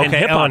busy. And Okay,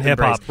 hip-hop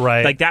hip-hop,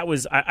 right. Like that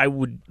was, I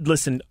would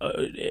listen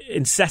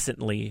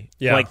incessantly.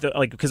 Yeah.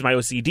 Because my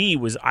OCD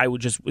was,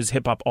 was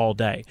hip hop all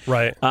day.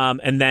 Right.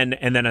 And then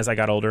as I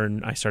got older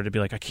and I started to be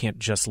like, I can't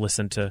just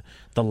listen to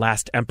The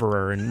Last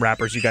Emperor and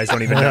rappers you guys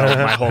don't even know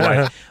my whole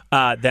life.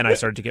 Then I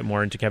started to get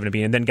more into Kevin and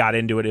Bean, and then got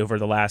into it over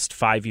the last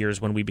 5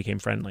 years when we became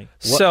friendly.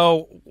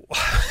 So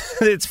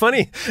it's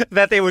funny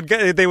that they would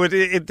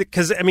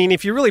because I mean,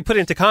 if you really put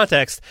it into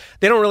context,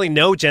 they don't really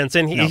know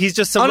Jensen. He's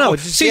just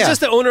she's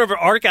just the owner of an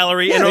art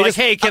gallery, and they're like,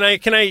 hey, can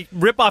I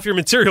rip off your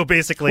material,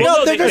 basically?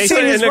 Well, they're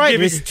saying it's right.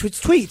 It's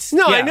tweets.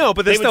 No, I know,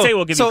 but they would say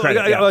we'll give you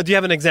credit. Do you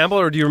have an example,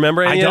 or do you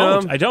remember any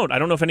of them? I don't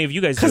know if any of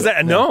you guys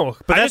do. No,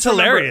 but that's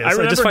hilarious.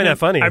 I just find that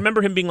funny. I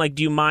remember him being like,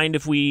 do you mind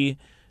if we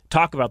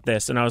talk about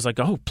this? And I was like,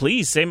 oh,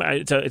 please,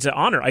 it's an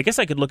honor. I guess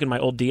I could look in my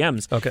old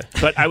DMs. Okay.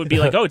 But I would be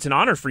like, oh, it's an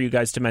honor for you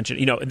guys to mention.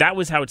 That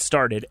was how it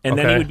started. And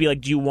then he would be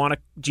like, do you want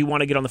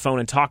to get on the phone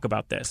and talk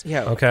about this?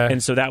 Yeah. Okay.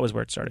 And so that was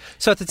where it started.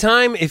 So at the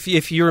time,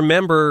 if you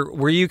remember,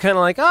 were you kind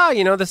of like,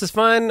 this is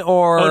fun,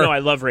 or? Oh, no, I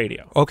love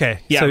radio. Okay.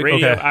 Yeah,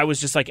 radio. Okay. I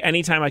was just like,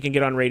 anytime I can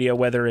get on radio,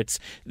 whether it's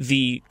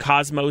the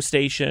Cosmo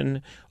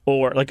station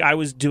or like I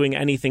was doing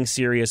anything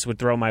Sirius would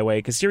throw my way,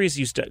 because Sirius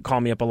used to call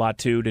me up a lot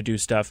too to do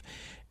stuff.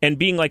 And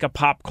being like a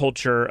pop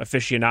culture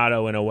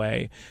aficionado in a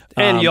way,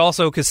 and you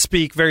also could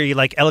speak very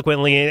like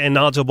eloquently and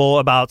knowledgeable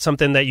about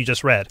something that you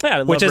just read,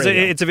 which is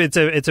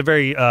it's a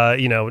very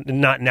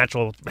not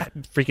natural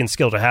freaking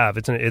skill to have.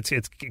 It's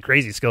a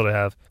crazy skill to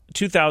have.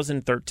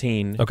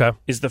 2013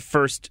 is the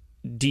first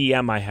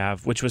DM I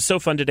have, which was so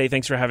fun today.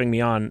 Thanks for having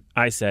me on,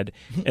 I said.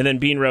 And then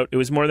Bean wrote, it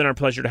was more than our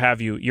pleasure to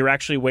have you. You're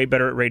actually way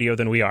better at radio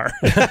than we are.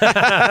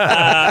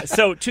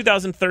 So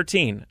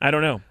 2013, I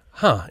don't know.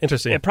 Huh,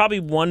 interesting.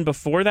 Probably one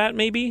before that,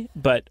 maybe,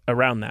 but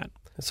around that.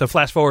 So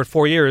flash forward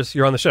 4 years,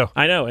 you're on the show.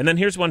 I know. And then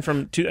here's one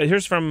from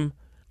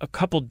a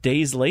couple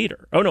days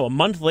later. Oh, no, a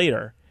month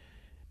later.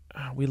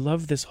 We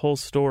love this whole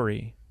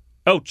story.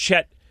 Oh,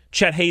 Chet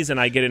Hayes and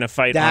I get in a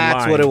fight online.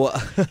 That's what it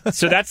was.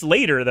 So that's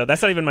later, though.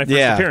 That's not even my first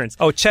appearance.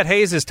 Oh, Chet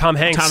Hayes is Tom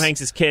Hanks. Tom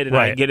Hanks' kid, and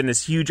I get in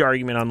this huge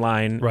argument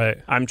online. Right.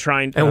 I'm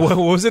trying to... And what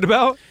was it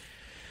about?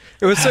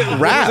 It was rap. What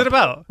was it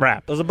about?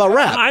 Rap. It was about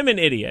rap. I'm an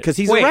idiot. Because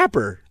he's a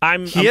rapper.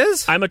 He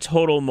is? I'm a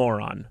total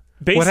moron.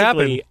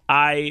 Basically,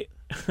 what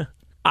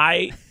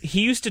happened?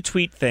 He used to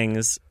tweet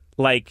things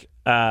like,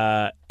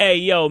 hey,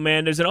 yo,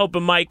 man, there's an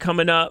open mic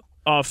coming up.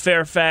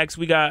 Fairfax,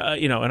 we got,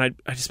 and I'd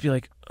just be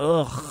like,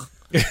 ugh.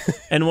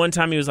 And one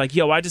time he was like,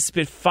 yo, I just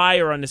spit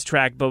fire on this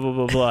track, blah, blah,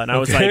 blah, blah. And I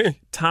was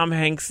like, Tom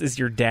Hanks is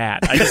your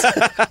dad. I just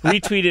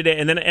retweeted it.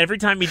 And then every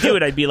time he'd do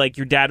it, I'd be like,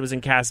 your dad was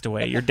in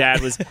Castaway. Your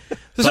dad was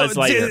Buzz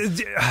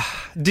Lightyear.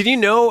 Did you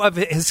know of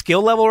his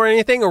skill level or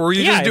anything? Or were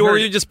you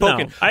just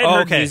poking? No, I had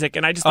heard music,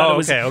 and I just thought it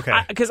was... Okay.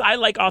 Because I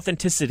like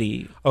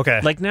authenticity.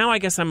 Okay. Like, now I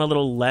guess I'm a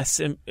little less...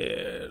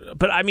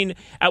 but, I mean,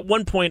 at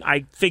one point,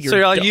 I figured... So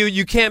you're like,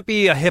 you can't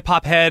be a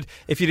hip-hop head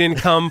if you didn't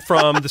come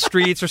from the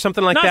streets or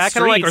something like that?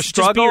 Kind of like, or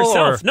struggle? Just be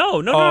yourself.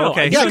 No.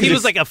 Okay. So he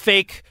was like a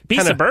fake... Be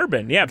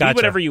suburban. Yeah, Gotcha. Be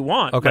whatever you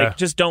want. Okay. Like,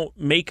 just don't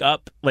make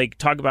up, like,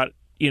 talk about,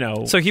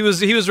 So he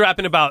was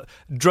rapping about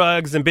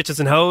drugs and bitches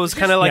and hoes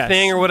kind of like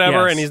thing or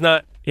whatever, and he's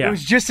not... Yeah. It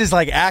was just his,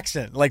 like,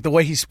 accent, like the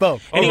way he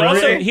spoke. And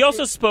he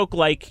also spoke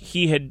like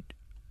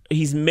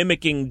he's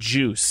mimicking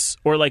Juice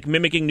or like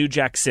mimicking New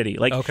Jack City.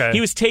 Like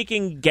he was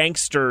taking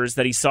gangsters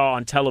that he saw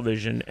on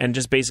television and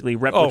just basically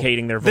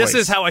replicating their voice. This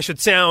is how I should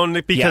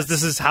sound because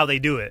this is how they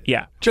do it.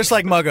 Yeah. Just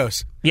like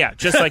Muggos. Yeah,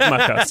 just like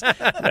Muggos.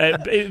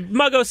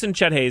 Muggos and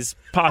Chet Hayes,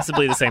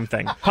 possibly the same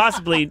thing.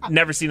 Possibly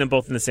never seen them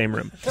both in the same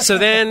room. So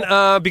then,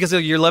 because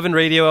of your love in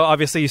radio,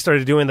 obviously you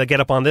started doing the Get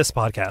Up On This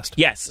podcast.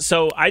 Yes.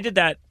 So I did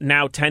that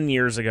now 10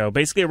 years ago,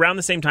 basically around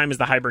the same time as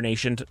the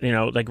hibernation,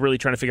 like really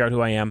trying to figure out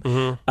who I am.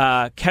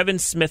 Mm-hmm. Kevin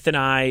Smith and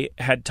I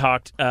had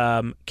talked.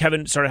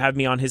 Kevin started having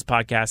me on his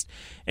podcast,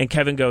 and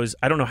Kevin goes,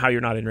 I don't know how you're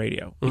not in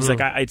radio. He's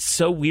like, it's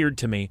so weird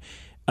to me.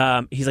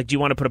 He's like, do you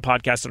want to put a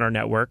podcast on our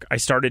network? I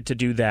started to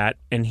do that,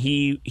 and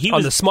he was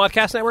on the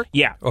Smodcast network.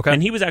 Yeah, okay.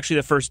 And he was actually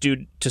the first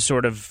dude to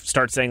sort of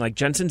start saying like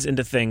Jensen's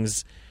into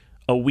things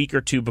a week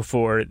or two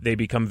before they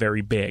become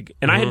very big.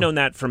 And I had known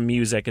that from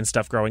music and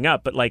stuff growing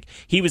up, but like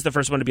he was the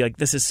first one to be like,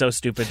 this is so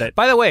stupid that...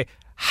 By the way,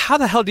 how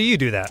the hell do you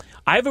do that?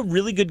 I have a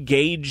really good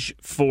gauge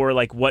for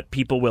like what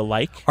people will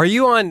like. Are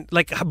you on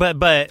like but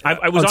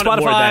I was on Spotify?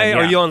 It more then, yeah.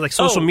 Are you on like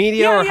social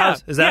media or how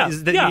is that?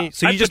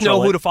 So you just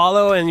know who to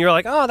follow and you're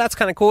like, oh, that's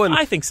kind of cool. And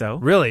I think so.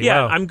 Really?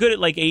 Yeah. Wow. I'm good at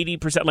like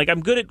 80%. Like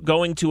I'm good at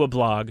going to a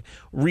blog,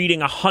 reading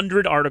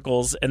 100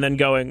 articles, and then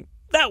going,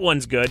 that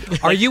one's good.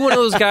 Are you one of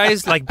those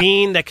guys like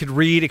Bean that could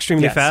read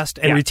extremely Yes. fast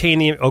and Yeah. retain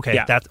the? Okay,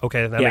 Yeah.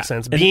 that makes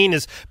sense.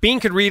 And- Bean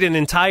could read an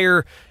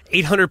entire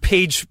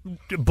 800-page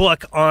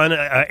book on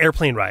an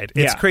airplane ride.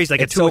 It's crazy.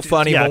 Like it's so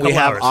funny when we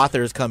have hours.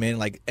 authors come in,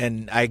 like,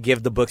 and I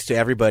give the books to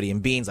everybody,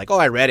 and Bean's like, "Oh,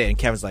 I read it," and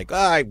Kevin's like, "Oh,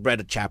 I read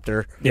a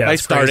chapter. Yeah, I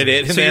it's started crazy.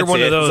 it." And So you're that's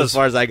one of it. those. That's as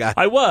far as I got.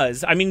 I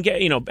was. I mean,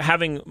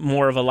 having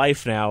more of a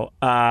life now,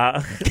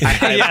 I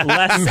have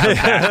less of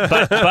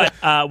that.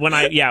 But when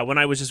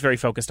I was just very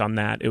focused on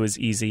that, it was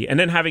easy. And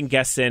then having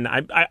guests in,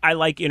 I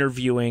like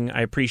interviewing.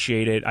 I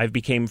appreciate it. I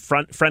became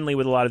friendly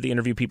with a lot of the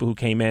interview people who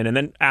came in. And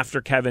then after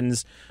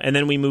Kevin's, and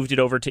then we moved it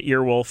over to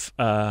Earwolf,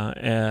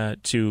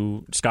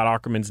 to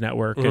Scott Aukerman's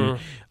network, and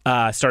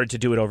started to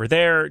do it over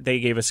there. They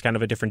gave us kind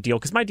of a different deal,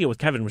 because my deal with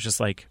Kevin was just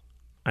like,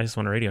 I just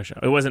want a radio show.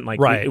 It wasn't like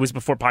it was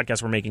before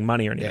podcasts were making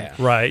money or anything. Yeah.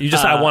 Right. You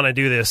just I want to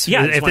do this.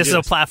 Yeah, if this is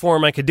a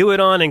platform I could do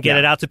it on and get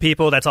it out to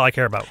people, that's all I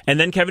care about. And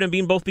then Kevin and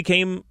Bean both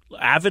became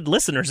avid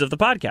listeners of the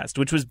podcast,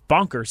 which was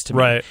bonkers to me.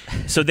 Right.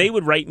 So they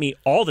would write me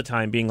all the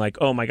time being like,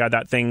 "Oh my God,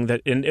 that thing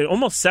that," and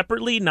almost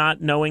separately, not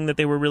knowing that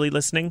they were really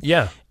listening.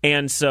 Yeah.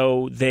 And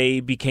so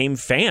they became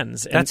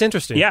fans. And, That's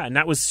interesting. Yeah, and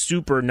that was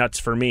super nuts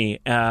for me.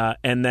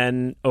 And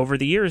then over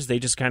the years, they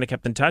just kind of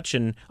kept in touch,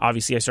 and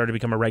obviously I started to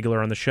become a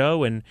regular on the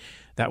show, and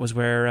that was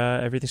where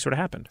everything sort of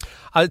happened.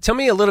 Tell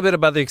me a little bit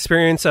about the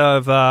experience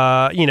of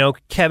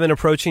Kevin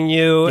approaching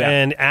you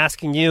and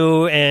asking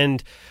you,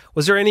 and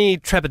was there any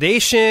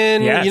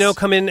trepidation? Yes.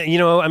 Coming.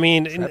 I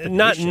mean,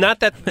 not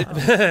that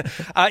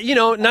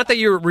not that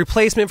you're a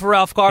replacement for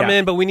Ralph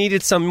Garman, but we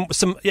needed some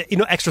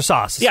extra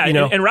sauce. Yeah,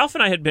 and Ralph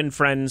and I had been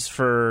friends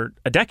for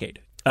a decade.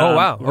 Oh,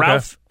 wow. Okay.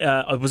 Ralph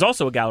was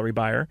also a gallery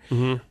buyer.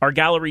 Mm-hmm. Our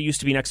gallery used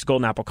to be next to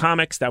Golden Apple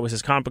Comics. That was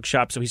his comic book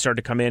shop, so he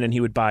started to come in and he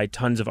would buy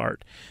tons of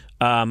art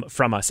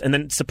from us and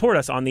then support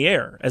us on the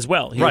air as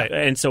well. Right.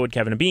 And so would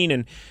Kevin and Bean.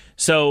 And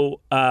so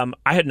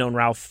I had known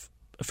Ralph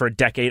for a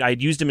decade. I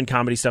had used him in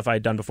comedy stuff I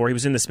had done before. He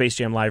was in the Space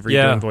Jam Live where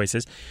doing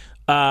voices.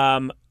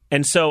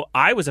 And so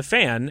I was a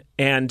fan,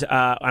 and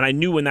I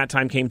knew when that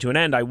time came to an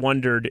end, I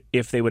wondered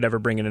if they would ever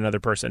bring in another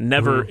person,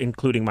 never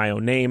including my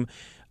own name.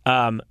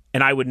 And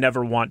I would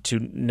never want to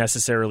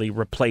necessarily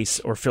replace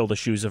or fill the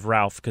shoes of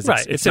Ralph, because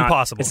it's not,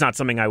 impossible. It's not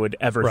something I would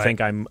ever think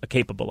I'm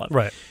capable of.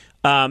 Right.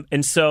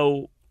 And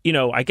so,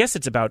 I guess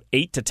it's about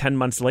 8 to 10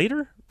 months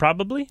later,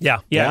 probably.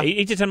 Yeah.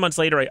 8 to 10 months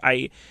later,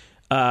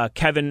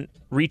 Kevin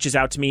reaches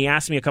out to me,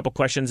 asked me a couple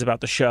questions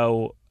about the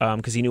show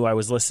because he knew I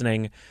was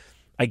listening.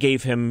 I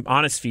gave him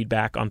honest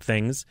feedback on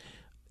things,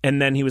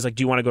 and then he was like,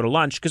 "Do you want to go to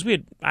lunch?" Because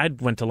I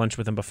went to lunch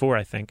with him before,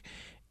 I think.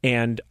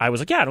 And I was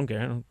like, "Yeah, I don't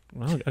care.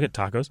 I'll get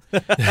tacos."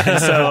 And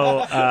so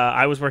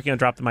I was working on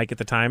Drop the Mic at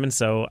the time, and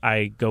so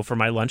I go for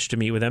my lunch to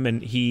meet with him,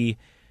 and he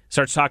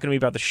starts talking to me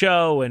about the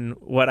show and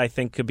what I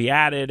think could be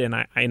added. And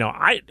I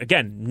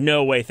again,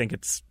 no way think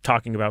it's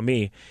talking about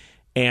me.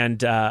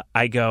 And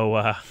I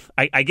go,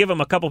 I give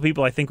him a couple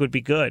people I think would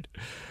be good.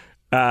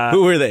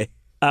 Who were they?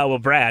 Well,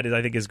 Brad,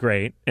 I think, is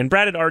great. And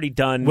Brad had already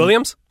done...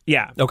 Williams?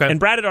 Yeah. Okay. And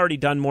Brad had already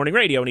done morning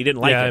radio, and he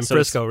didn't like it. In so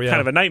Frisco, it's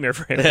kind of a nightmare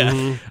for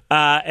him.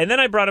 And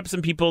then I brought up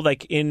some people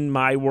like in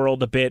my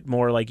world a bit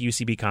more like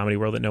UCB comedy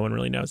world that no one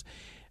really knows.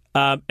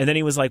 And then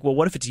he was like, "Well,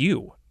 what if it's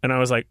you?" And I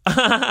was like,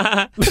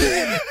 I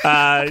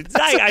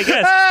guess.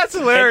 That's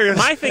hilarious. And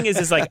my thing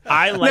is like,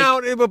 I like... Now,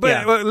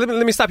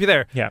 let me stop you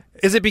there. Yeah.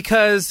 Is it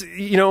because,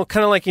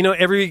 kind of like,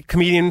 every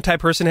comedian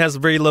type person has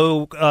very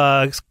low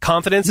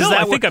confidence? No, Is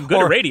that I think I'm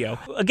good at radio.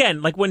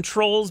 Again, like when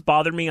trolls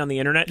bother me on the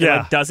internet,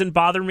 it doesn't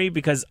bother me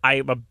because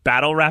I'm a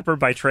battle rapper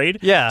by trade.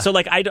 Yeah. So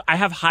like I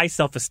have high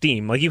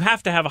self-esteem. Like you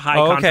have to have a high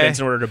confidence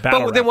in order to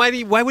battle But then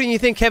rap. why wouldn't you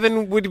think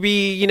Kevin would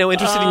be,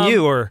 interested in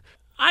you? Or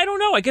I don't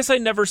know. I guess I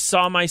never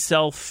saw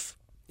myself...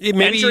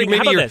 Maybe you're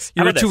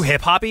too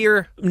hip-hoppy,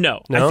 or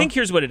no. I think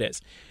here's what it is.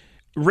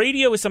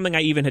 Radio is something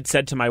I even had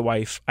said to my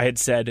wife. I had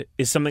said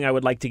is something I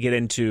would like to get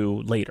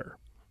into later,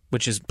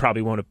 which is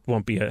probably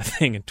won't be a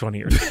thing in 20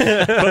 years.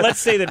 But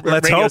let's say that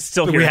radio is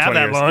still here in 20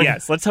 years. Long.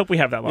 Yes, let's hope we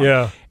have that long.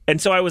 Yeah. And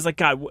so I was like,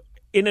 God,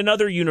 in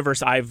another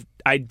universe, there's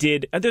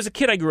a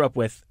kid I grew up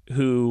with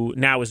who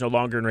now is no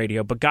longer in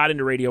radio, but got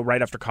into radio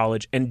right after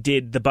college and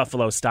did the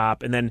Buffalo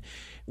stop. And then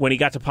when he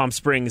got to Palm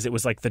Springs, it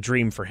was like the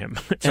dream for him.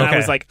 And I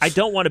was like, I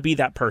don't want to be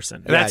that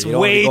person. That's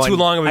way too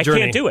long of a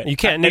journey. I can't do it. You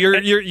can't.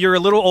 You're a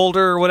little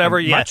older or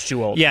whatever. Much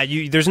too old. Yeah,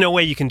 there's no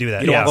way you can do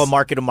that. You don't go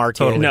market to market.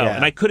 Totally. No,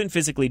 and I couldn't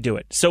physically do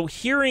it. So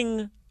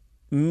hearing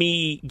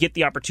me get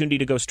the opportunity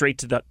to go straight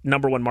to the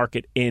number one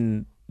market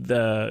in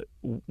the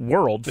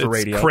world for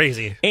radio. It's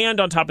crazy.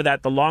 And on top of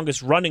that, the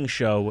longest running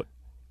show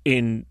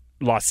in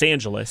Los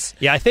Angeles.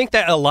 Yeah, I think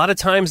that a lot of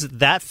times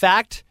that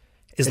fact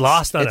is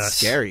lost on us. It's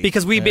scary.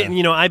 Because we've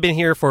been, I've been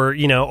here for,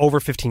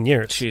 over 15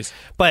 years. Jeez.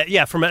 But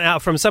yeah,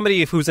 from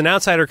somebody who's an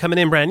outsider coming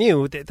in brand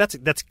new,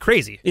 that's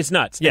crazy. It's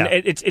nuts. Yeah.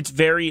 And it's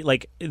very,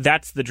 like,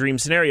 that's the dream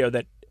scenario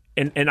that,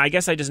 and I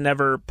guess I just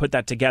never put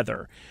that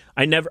together.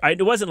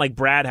 It wasn't like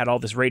Brad had all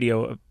this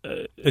radio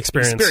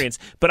experience,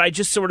 but I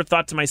just sort of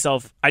thought to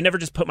myself, I never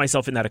just put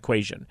myself in that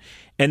equation.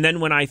 And then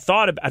when I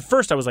thought, at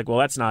first I was like, well,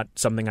 that's not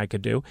something I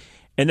could do.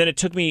 And then it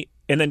took me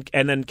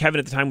and then Kevin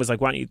at the time was like,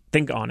 "Why don't you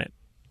think on it?"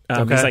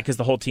 Okay. He's like, because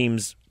the whole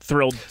team's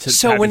thrilled to.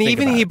 So when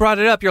he brought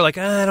it up, you're like,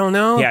 I don't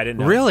know. Yeah, I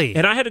didn't know. Really?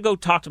 And I had to go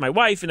talk to my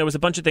wife, and there was a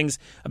bunch of things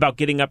about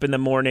getting up in the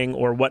morning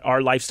or what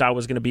our lifestyle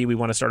was going to be. We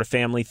want to start a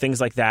family,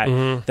 things like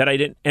that, that I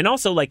didn't. And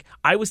also, like,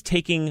 I was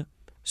taking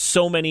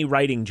so many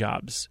writing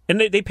jobs, and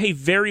they pay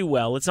very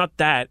well. It's not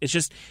that. It's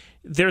just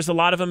there's a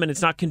lot of them, and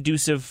it's not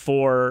conducive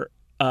for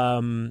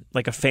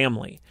like a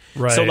family.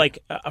 Right. So like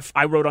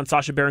I wrote on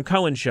Sacha Baron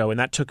Cohen's show, and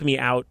that took me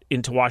out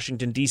into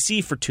Washington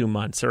D.C. for 2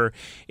 months, or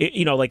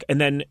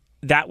and then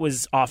that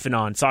was off and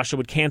on. Sacha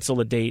would cancel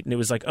a date, and it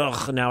was like,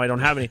 ugh, now I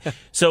don't have any.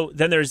 So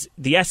then there's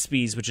the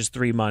ESPYs, which is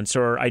 3 months,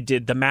 or I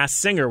did The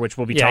Masked Singer, which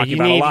we'll be talking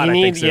about a lot. I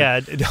think.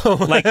 So.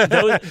 Like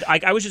those,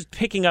 I was just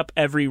picking up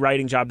every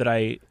writing job that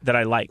I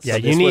liked. Yeah, so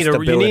you need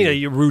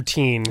a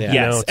routine. Yes, You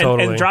know,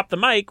 totally. and Drop the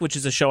Mic, which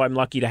is a show I'm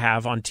lucky to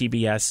have on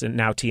TBS and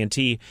now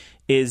TNT,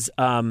 is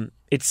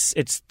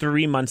it's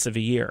 3 months of a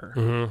year,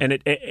 and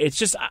it's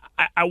just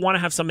I want to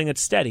have something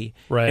that's steady,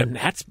 right? And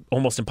that's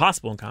almost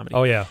impossible in comedy.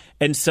 Oh yeah.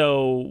 And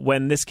so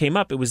when this came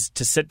up, it was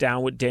to sit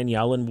down with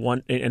Danielle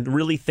and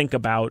really think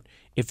about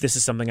if this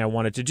is something I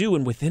wanted to do.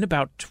 And within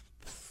about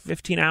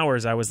 15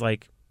 hours, I was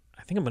like,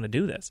 I think I'm going to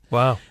do this.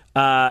 Wow.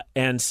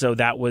 And so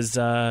that was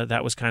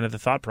kind of the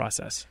thought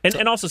process,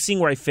 and also seeing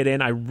where I fit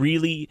in. I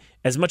really,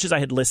 as much as I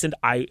had listened,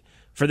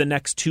 for the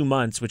next 2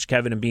 months, which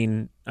Kevin and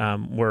Bean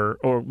were,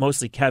 or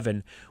mostly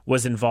Kevin,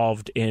 was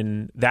involved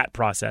in that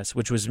process,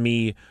 which was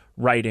me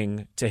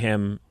writing to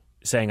him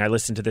saying, I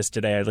listened to this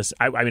today.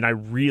 I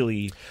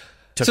really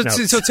took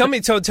notes. So tell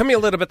me a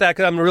little bit that,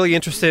 because I'm really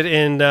interested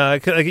in,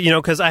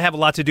 because I have a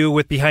lot to do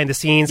with behind the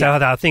scenes,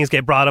 how things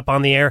get brought up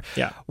on the air.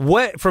 Yeah.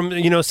 What, from,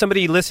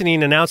 somebody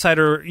listening, an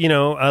outsider,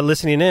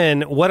 listening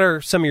in, what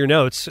are some of your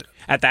notes?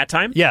 At that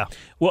time? Yeah.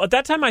 Well, at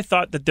that time, I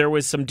thought that there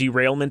was some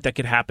derailment that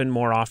could happen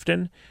more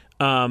often.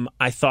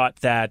 I thought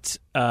that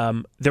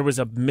there was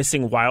a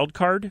missing wild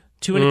card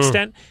to an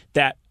extent,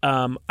 that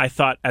I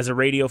thought as a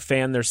radio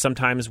fan, there's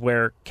sometimes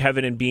where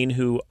Kevin and Bean,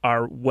 who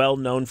are well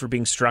known for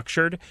being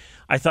structured,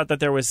 I thought that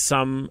there was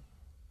some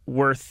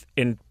worth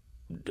in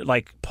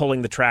like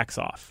pulling the tracks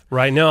off.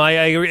 Right. No, I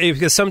agree,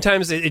 because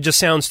sometimes it just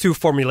sounds too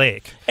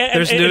formulaic.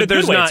 There's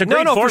not. It's a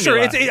great for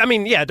sure.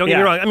 formula. Don't get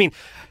me wrong. I mean,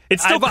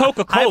 it's still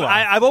Coca-Cola.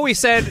 I've always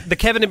said the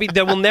Kevin and Bean,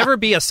 there will never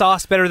be a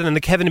sauce better than the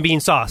Kevin and Bean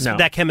sauce. No.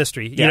 That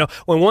chemistry. Yeah.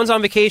 When one's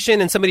on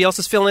vacation and somebody else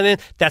is filling in,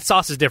 that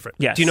sauce is different.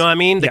 Yes. Do you know what I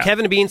mean? The Yeah.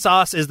 Kevin and Bean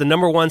sauce is the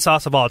number one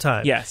sauce of all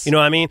time. Yes. You know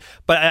what I mean?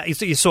 But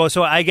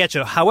so I get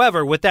you.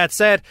 However, with that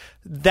said,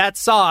 that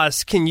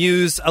sauce can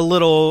use a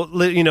little,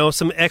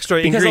 some extra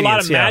ingredients. Because a lot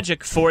of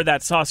magic for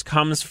that sauce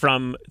comes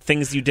from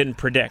things you didn't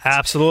predict.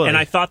 Absolutely. And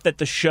I thought that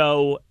the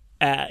show,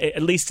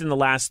 at least in the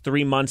last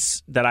 3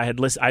 months that I'd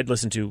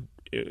listened to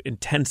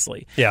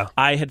intensely,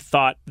 I had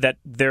thought that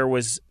there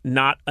was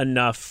not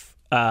enough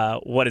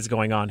what is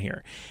going on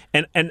here.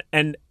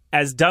 And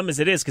as dumb as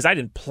it is, because I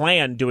didn't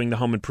plan doing the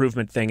home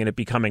improvement thing and it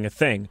becoming a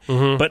thing,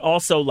 but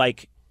also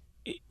like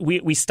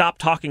we stopped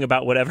talking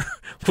about whatever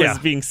was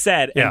being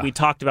said, and we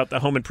talked about the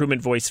home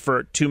improvement voice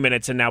for 2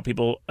 minutes, and now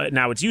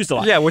it's used a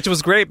lot. Yeah, which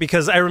was great,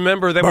 because I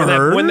remember that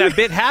when that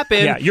bit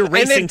happened, you're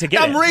racing to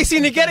get it. I'm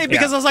racing to get it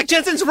because I was like,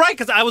 Jensen's right,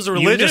 because I was a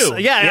religious. You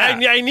knew.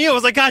 I knew. I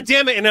was like, God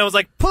damn it, and I was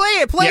like, play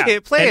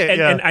it.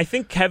 And I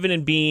think Kevin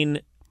and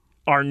Bean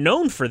are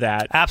known for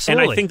that.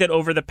 Absolutely. And I think that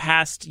over the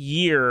past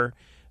year,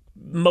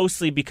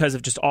 mostly because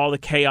of just all the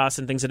chaos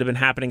and things that have been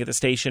happening at the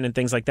station and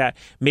things like that,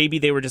 maybe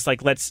they were just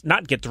like, let's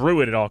not get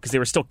through it at all, because they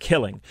were still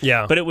killing.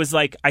 Yeah. But it was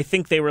like, I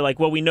think they were like,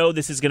 well, we know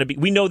this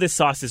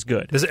sauce is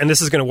good.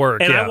 This is going to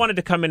work. And I wanted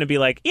to come in and be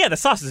like, yeah, the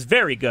sauce is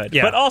very good.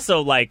 Yeah. But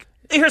also like,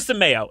 here's some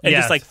mayo, and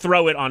just like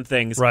throw it on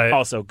things. Right.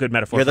 Also, good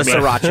metaphor. You're the for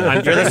me.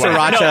 sriracha. You're the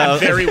sriracha. No, I'm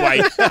very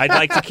white. I'd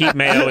like to keep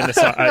mayo in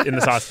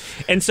the sauce.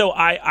 And so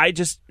I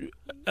just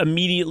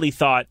immediately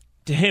thought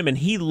to him, and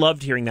he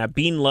loved hearing that.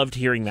 Bean loved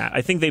hearing that.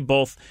 I think they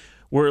both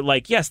were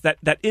like, yes, that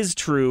is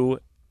true.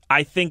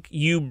 I think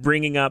you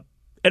bringing up,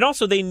 and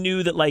also they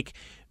knew that like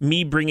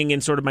me bringing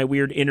in sort of my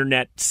weird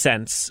internet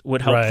sense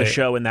would help the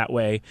show in that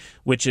way,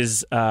 which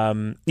is,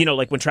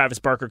 like when Travis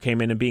Barker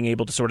came in and being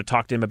able to sort of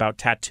talk to him about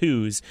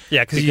tattoos.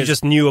 Yeah, because you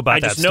just knew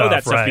about that stuff. I just know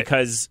that stuff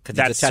because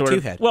that's he's a tattoo sort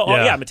of head. Well,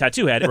 I'm a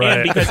tattoo head,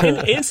 and because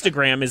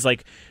Instagram is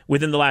like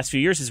within the last few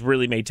years has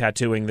really made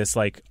tattooing this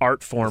like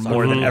art form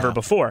more than ever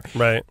before.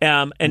 Right.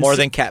 And more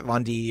than Kat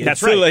Von D.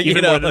 That's right.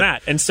 Even more than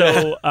that. And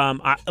so,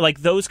 like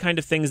those kind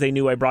of things they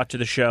knew I brought to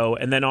the show,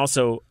 and then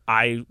also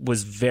I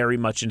was very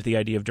much into the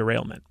idea of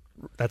derailment.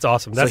 That's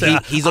awesome. That's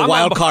he's a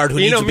wild card who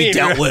needs to be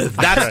dealt with.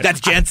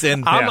 That's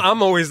Jensen.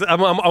 I'm always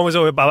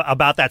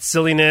about that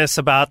silliness,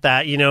 about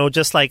that,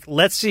 just like,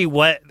 let's see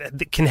what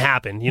can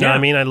happen. You know what I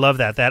mean? I love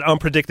that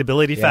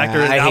unpredictability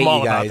factor. I'm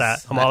all about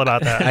that. I'm all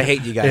about that. I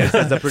hate you guys.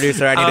 As the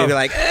producer, I need to be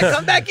like,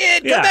 come back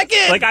in, come back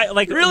in.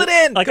 Like reel it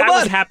in. Like I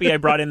was happy I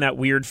brought in that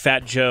weird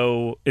Fat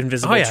Joe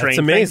invisible train. It's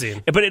amazing.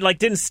 Thing. But it like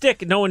didn't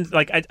stick. No one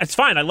like it's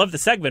fine. I love the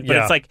segment, but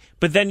it's like,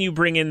 but then you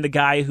bring in the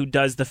guy who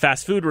does the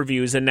fast food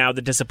reviews, and now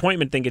the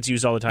disappointment thing gets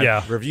use all the time.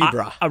 Yeah. Review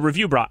bra. A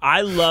review bra.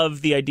 I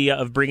love the idea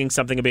of bringing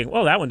something and being,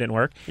 well, that one didn't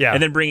work. Yeah.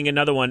 And then bringing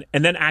another one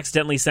and then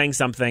accidentally saying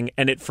something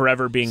and it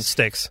forever being...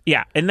 Sticks.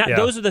 Yeah. And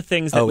those are the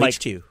things that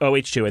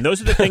OH2. And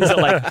those are the things that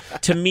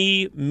like, to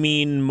me,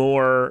 mean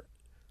more...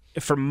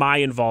 for my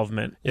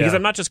involvement, because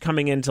I'm not just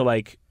coming in to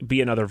like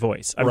be another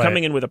voice. I'm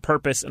coming in with a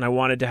purpose, and I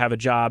wanted to have a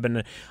job,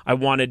 and I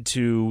wanted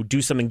to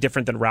do something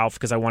different than Ralph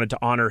because I wanted to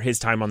honor his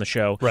time on the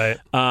show. Right.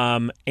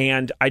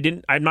 And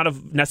I'm not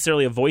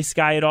necessarily a voice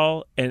guy at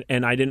all,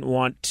 and I didn't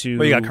want to.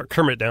 Well, you got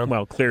Kermit down.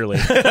 Well, clearly,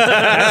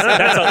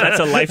 that's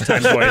a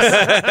lifetime voice.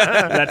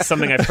 That's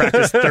something I've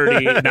practiced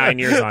 39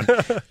 years on,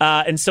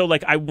 and so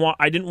like I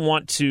didn't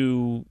want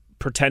to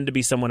pretend to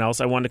be someone else.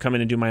 I wanted to come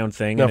in and do my own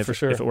thing. No, and for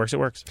sure. If it works, it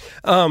works.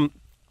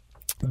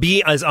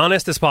 Be as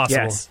honest as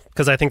possible, Yes.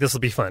 because I think this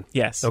will be fun.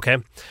 Yes. Okay.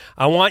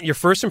 I want your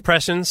first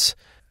impressions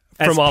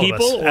As from all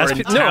people of us. or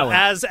in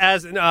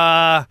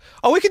talent?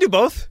 We could do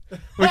both.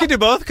 We could do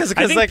both because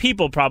I think like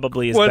people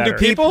probably is wanna better.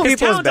 do people? Because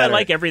People's talent, I better.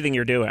 like everything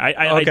you're doing.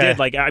 I did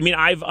like. I mean,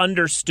 I've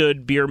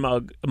understood Beer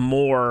Mug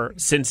more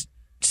since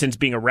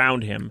being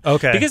around him.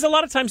 Okay. Because a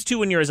lot of times too,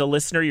 when you're as a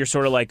listener, you're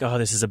sort of like, oh,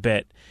 this is a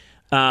bit.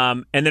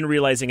 And then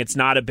realizing it's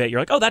not a bit,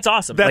 you're like, oh, that's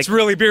awesome. That's like,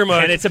 really Beer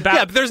Mug. And it's about...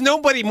 Yeah, but there's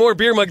nobody more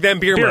Beer Mug than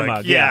Beer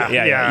Mug.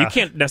 Yeah. You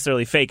can't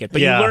necessarily fake it,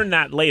 but you learn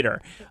that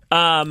later.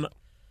 I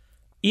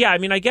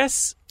mean, I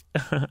guess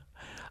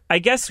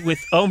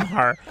with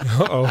Omar,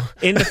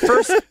 in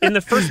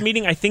the first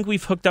meeting, I think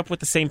we've hooked up with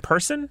the same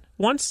person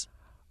once.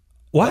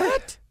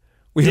 What?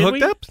 We Did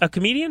hooked up? A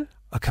comedian?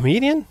 A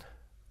comedian?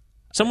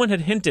 Someone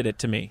had hinted it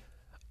to me.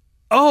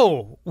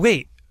 Oh,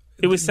 wait.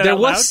 It was said there out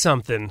was loud?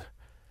 something.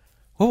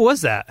 What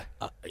was that?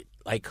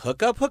 Like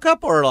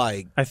hookup, or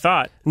like I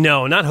thought.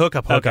 No, not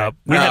hookup.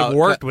 We had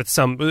worked with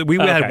some. We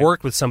had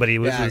worked with somebody.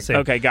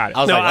 Okay, got it.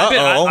 I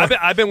was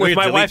I've been with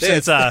my wife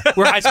since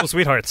we're high school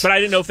sweethearts. But I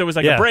didn't know if there was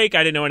like a break.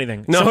 I didn't know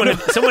anything. No,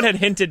 someone had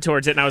hinted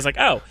towards it, and I was like,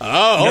 oh,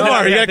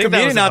 Omar, you got a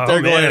comedian out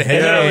there going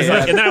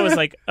ahead. And then I was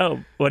like,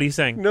 oh, what are you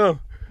saying? No.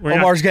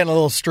 Omar's getting a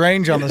little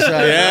strange on the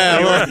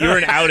side. You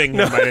were outing him.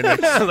 Like,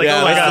 let's delete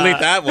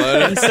that one.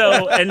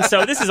 And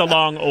so this is a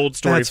long old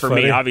story That's for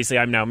funny. me. Obviously,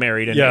 I'm now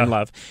married and in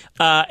love.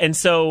 And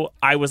so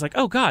I was like,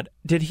 oh God,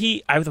 did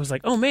he? I was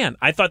like, oh man,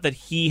 I thought that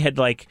he had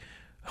like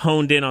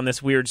honed in on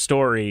this weird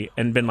story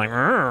and been like,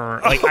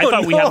 I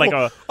thought we had like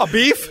a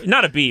beef,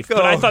 not a beef,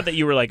 but I thought that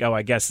you were like, oh,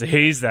 I guess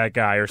he's that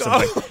guy or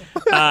something.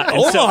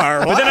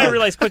 Omar, but then I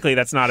realized quickly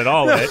that's not at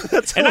all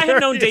it. And I had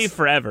known hilarious. Dave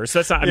forever, so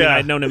that's not. I mean,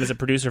 I'd known him as a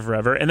producer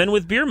forever. And then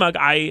with Beer Mug,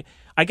 I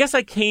guess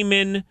I came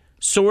in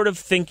sort of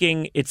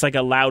thinking it's like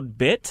a loud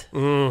bit,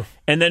 and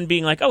then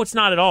being like, oh, it's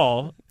not at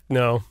all.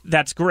 No.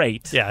 That's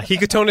great. Yeah, he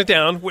could tone it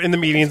down in the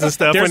meetings and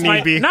stuff when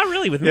need be. Not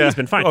really. With me, it's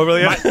been fine. Oh,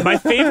 really? My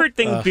favorite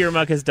thing Beer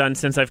Mug has done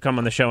since I've come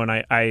on the show, and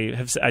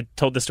I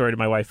told this story to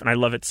my wife, and I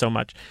love it so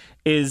much,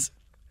 is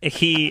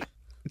he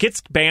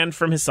gets banned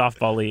from his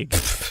softball league,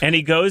 and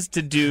he goes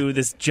to do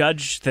this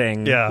judge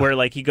thing where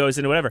like he goes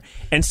into whatever.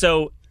 And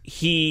so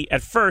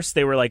at first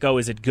they were like, oh,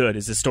 is it good?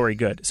 Is the story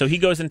good? So he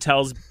goes and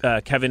tells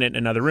Kevin in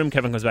another room.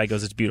 Kevin comes back and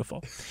goes, it's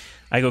beautiful.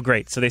 I go,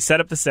 great. So they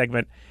set up the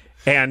segment,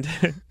 and...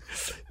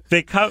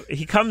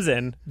 He comes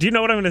in. Do you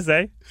know what I'm going to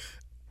say?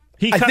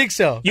 I think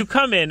so. You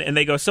come in and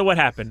they go, so what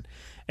happened?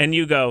 And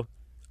you go,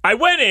 I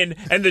went in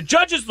and the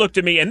judges looked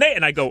at me and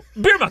I go,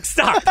 Beer Mug,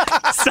 stop.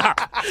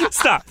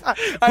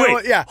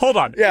 Wait, hold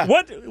on. Yeah.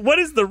 What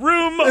is the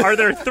room? Are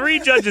there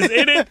 3 judges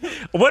in it?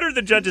 What are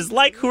the judges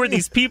like? Who are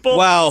these people?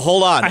 Wow,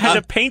 hold on. I had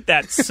to paint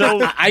that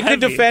so I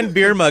could defend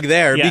Beer Mug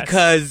there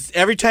because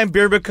every time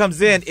Beer Mug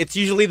comes in, it's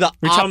usually the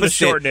opposite. Tell him to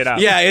shorten it up.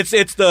 Yeah,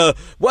 it's the,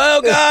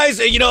 well,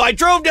 guys, I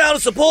drove down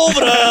to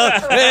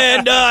Sepulveda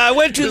and I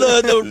went to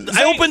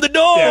I opened the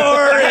door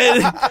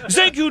and...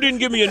 Zanku didn't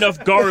give me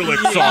enough garlic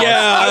sauce.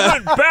 I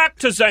went back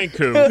to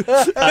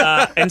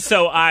Zanku. And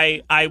so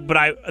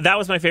that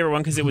was my favorite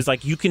one because it was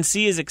like you can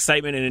see his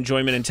excitement and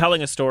enjoyment in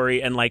telling a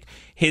story and like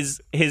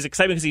his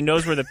excitement because he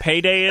knows where the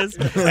payday is.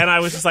 And I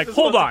was just like,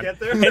 hold on.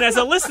 And as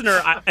a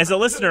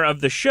listener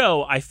of the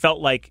show, I felt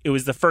like it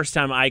was the first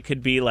time I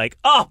could be like,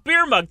 oh,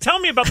 Beer Mug, tell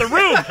me about the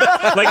room.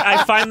 Like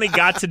I finally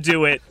got to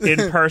do it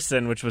in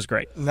person, which was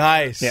great.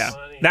 Nice. Yeah.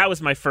 That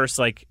was my first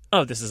like,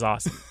 oh, this is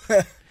awesome.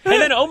 And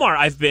then Omar,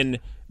 I've been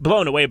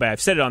blown away by.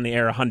 I've said it on the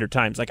air 100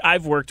 times. Like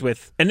I've worked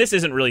with, and this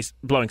isn't really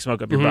blowing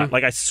smoke up your butt.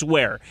 Like I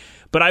swear,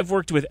 but I've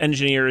worked with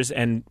engineers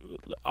and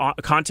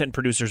content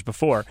producers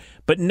before,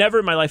 but never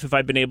in my life have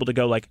I been able to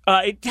go like,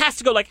 it has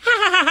to go like,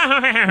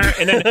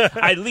 and then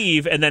I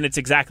leave, and then it's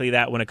exactly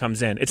that when it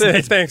comes in. It's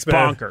Thanks,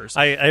 man. bonkers.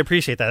 I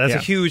appreciate that. That's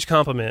a huge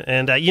compliment.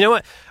 And you know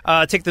what?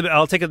 I'll take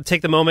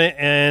the moment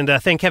and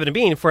thank Kevin and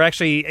Bean for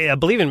actually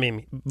believing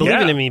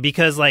in me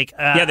because like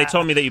they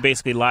told me that you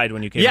basically lied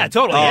when you came. Yeah, in.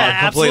 totally.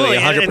 Completely,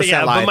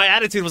 100% lied. my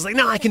attitude was like,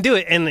 no, I can do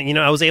it. And,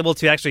 I was able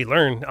to actually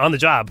learn on the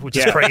job, which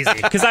is crazy.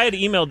 Because I had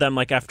emailed them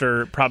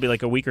after probably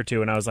a week or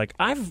two, and I was like,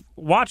 I've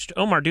watched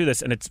Omar do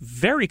this, and it's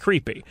very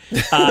creepy.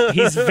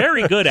 He's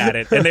very good at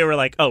it. And they were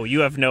like, oh,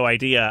 you have no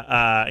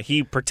idea.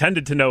 He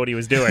pretended to know what he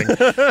was doing.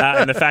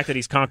 And the fact that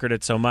he's conquered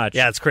it so much.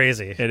 Yeah, it's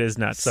crazy. It is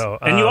nuts. So,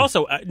 and you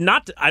also,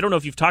 I don't know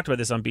if you've talked about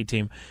this on B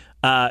Team,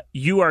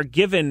 you are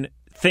given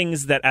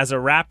things that as a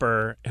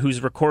rapper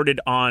who's recorded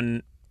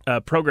on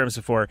programs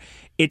before,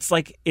 it's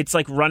like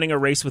running a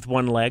race with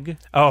one leg.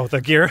 Oh, the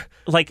gear?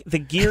 Like the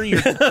gear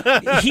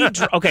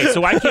okay,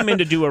 so I came in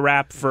to do a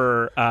rap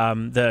for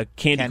the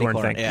candy corn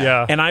thing.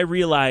 Yeah. And I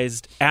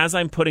realized as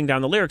I'm putting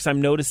down the lyrics,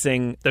 I'm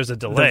noticing there's a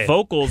delay. The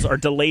vocals are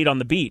delayed on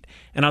the beat.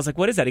 And I was like,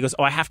 what is that? He goes,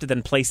 oh, I have to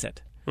then place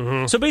it.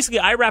 Mm-hmm. So basically,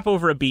 I rap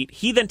over a beat.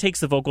 He then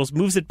takes the vocals,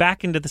 moves it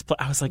back into this.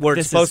 I was like, where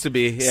this it's supposed is to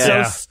be.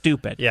 So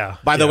stupid. Yeah.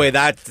 By the way,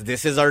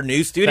 this is our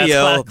new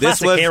studio. That's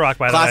classic K-Rock,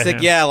 by the way.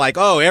 Classic, like,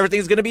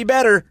 everything's going to be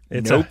better.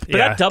 Nope. But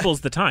that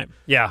doubles the time.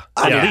 Yeah.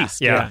 At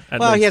least. Yeah.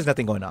 Well, he has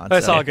nothing going on.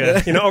 That's all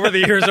good. Over the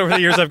years,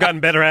 I've gotten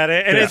better at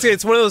it, and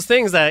it's one of those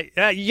things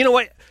that you know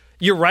what.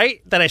 You're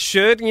right that I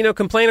should,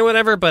 complain or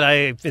whatever, but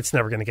it's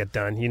never going to get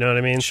done. You know what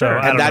I mean?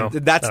 Sure. So, I don't know.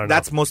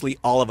 That's mostly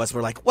all of us.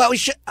 We're like, well, we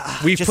should.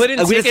 We put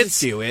in tickets.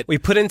 Do it. We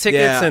put in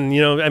tickets,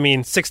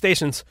 and 6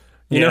 stations.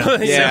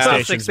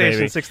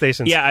 Six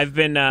stations. Yeah, I've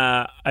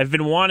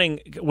been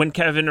wanting when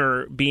Kevin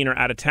or Bean are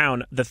out of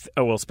town.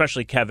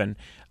 Especially Kevin.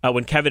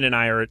 When Kevin and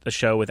I are at the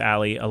show with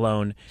Allie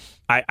alone,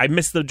 I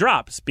miss the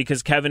drops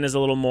because Kevin is a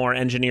little more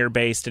engineer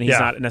based and he's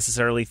not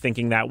necessarily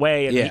thinking that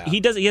way. And he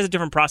has a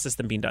different process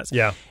than Bean does.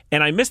 Yeah.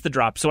 And I miss the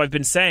drops, so I've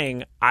been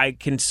saying I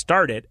can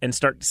start it and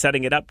start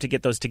setting it up to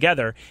get those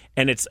together.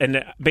 And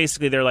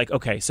basically they're like,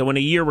 okay, so in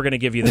a year we're going to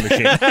give you the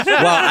machine.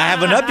 Well, I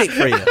have an update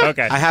for you.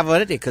 Okay, I have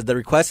an update because the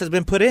request has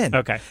been put in.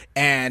 Okay,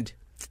 and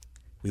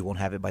we won't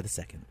have it by the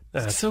 2nd.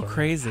 That's so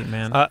crazy,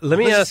 man. Let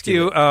me ask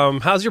you,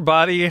 how's your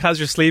body? How's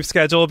your sleep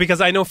schedule? Because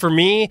I know for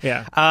me,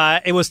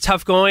 it was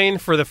tough going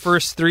for the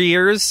first 3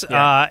 years.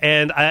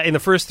 And in the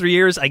first 3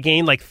 years, I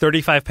gained like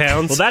 35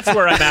 pounds. Well, that's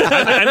where I'm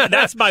at.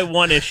 That's my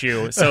one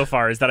issue so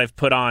far is that I've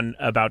put on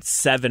about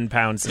 7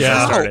 pounds since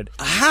I started.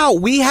 How?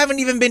 We haven't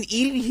even been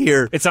eating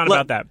here. It's not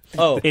about that.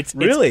 Oh,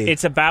 really?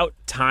 It's about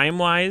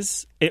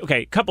time-wise.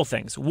 Okay, couple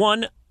things.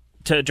 One,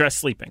 to address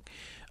sleeping.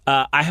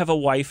 I have a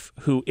wife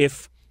who,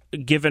 if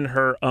given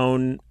her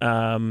own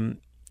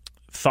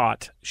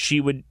thought,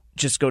 she would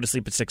just go to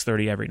sleep at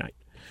 6:30 every night.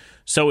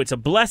 So it's a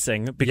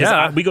blessing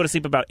because we go to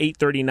sleep about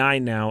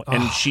 8:39 now,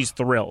 and she's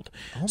thrilled.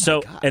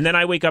 God. And then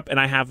I wake up and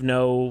I have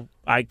no.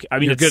 I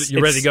mean, you're good.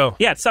 You're ready to go.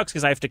 Yeah, it sucks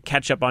because I have to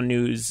catch up on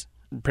news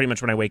pretty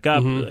much when I wake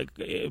up,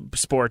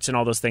 sports and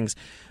all those things.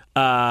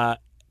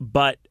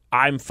 But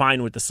I'm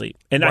fine with the sleep,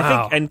 and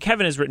I think. And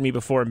Kevin has written me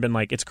before and been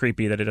like, "It's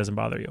creepy that it doesn't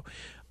bother you,"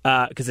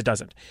 because it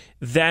doesn't.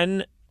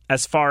 Then,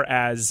 as far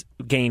as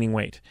gaining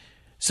weight,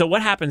 so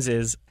what happens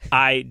is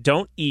I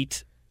don't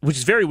eat, which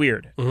is very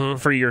weird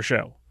for your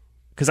show,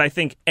 because I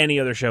think any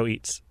other show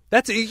eats.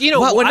 That's I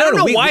don't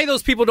know why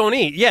those people don't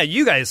eat. Yeah,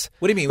 you guys.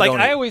 What do you mean? Like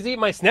I always eat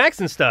my snacks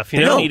and stuff. They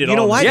don't eat at all. You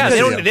know why? Yeah, they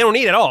don't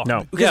eat at all.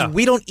 No, because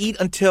we don't eat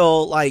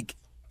until like.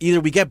 Either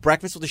we get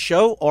breakfast with the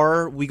show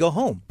or we go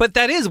home. But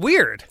that is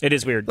weird. It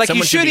is weird. Like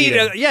Someone you should eat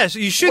it. Yes,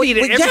 you should eat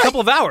it every couple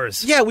of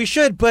hours. Yeah, we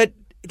should, but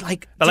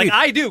like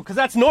I do because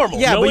that's normal.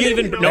 Yeah, no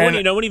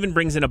one even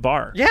brings in a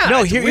bar. Yeah,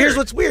 no. Here's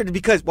what's weird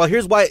because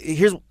here's why.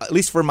 Here's at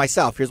least for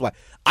myself. Here's why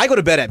I go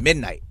to bed at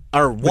midnight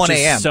or 1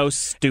 a.m. So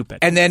stupid.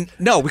 And then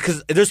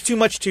because there's too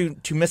much to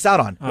miss out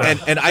on.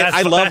 And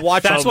I love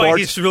watching. That's why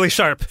he's really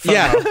sharp.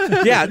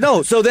 Yeah.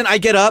 No. So then I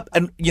get up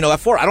and at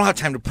 4 I don't have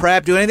time to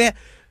prep, do anything.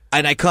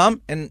 And I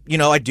come and,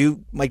 I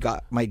do my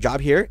job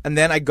here, and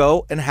then I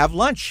go and have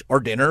lunch or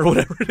dinner or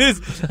whatever it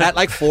is at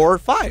like 4 or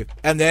 5.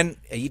 And then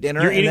I eat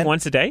dinner. You're eating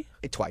once a day?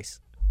 Twice.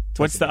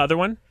 What's the other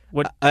one?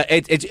 What?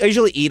 It's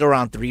usually eat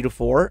around 3 to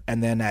 4,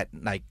 and then at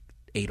like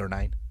 8 or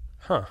 9.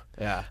 Huh.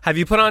 Yeah. Have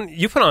you put on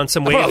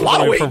some weight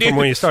from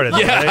when you started?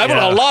 Yeah, right? I put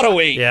on a lot of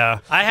weight.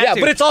 Yeah. I had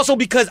to. But it's also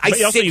because I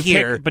sit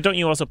here. But don't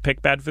you also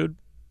pick bad food?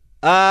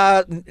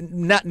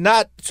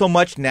 Not so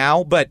much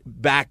now, but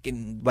back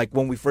in like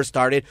when we first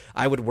started,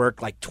 I would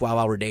work like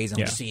 12-hour days and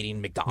just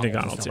eating McDonald's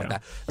and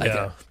stuff like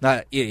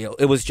that.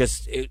 It was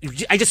just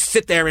I just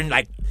sit there and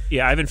like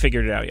I haven't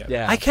figured it out yet.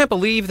 Yeah. I can't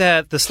believe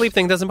that the sleep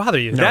thing doesn't bother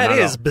you. That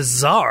is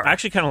bizarre. I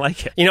actually kind of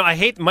like it. I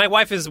hate my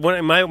wife is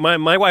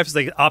my wife is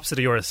the opposite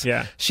of yours.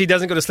 Yeah, she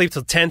doesn't go to sleep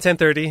till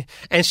 10:30,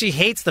 and she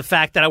hates the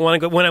fact that I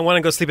want to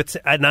go sleep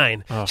at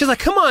 9. Oh. She's like,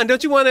 "Come on,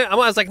 don't you want to?" I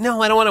was like,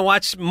 "No, I don't want to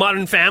watch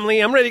Modern Family.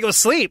 I'm ready to go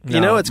sleep."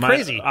 It's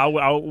crazy.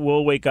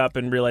 We'll wake up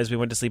and realize we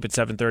went to sleep at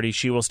 7:30.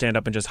 She will stand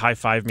up and just high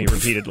five me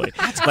repeatedly.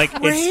 That's like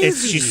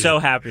crazy. She's so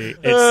happy.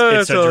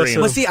 It's a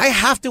dream. Well, see, I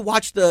have to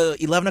watch the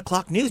 11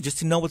 o'clock news just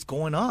to know what's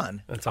going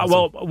on. That's awesome.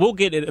 Well, we'll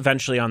get it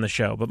eventually on the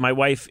show. But my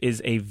wife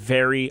is a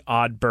very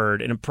odd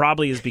bird, and it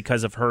probably is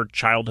because of her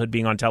childhood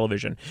being on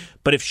television.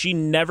 But if she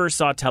never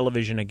saw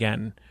television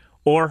again,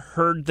 or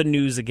heard the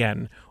news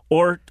again,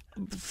 or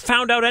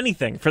found out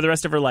anything for the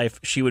rest of her life,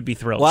 she would be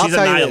thrilled. Well, She's a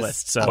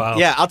nihilist. So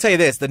yeah, I'll tell you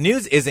this: the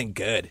news isn't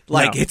good.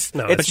 Like it's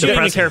but she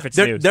doesn't even care if it's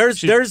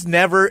news. There's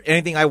never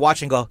anything I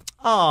watch and go,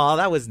 oh,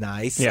 that was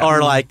nice,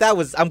 or like that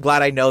was. I'm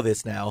glad I know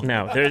this now.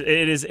 No,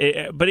 it is.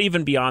 But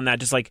even beyond that,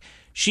 just like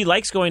she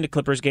likes going to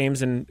Clippers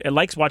games and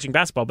likes watching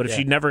basketball. But if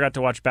she never got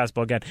to watch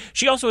basketball again,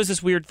 she also has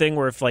this weird thing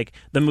where if like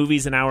the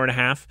movie's an hour and a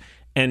half.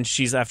 And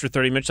she's after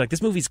 30 minutes like,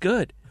 this movie's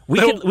good. We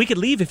could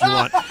leave if you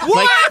want. What?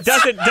 Like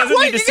doesn't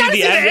need to see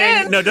the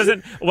ending. No,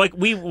 doesn't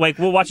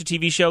we'll watch a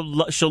TV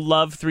show. She'll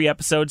love 3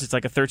 episodes. It's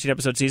like a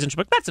 13-episode season. She's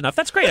like, that's enough.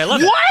 That's great. I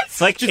love it.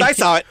 What? Like I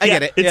saw it. I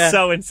get it. It's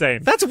so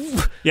insane. That's who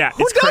does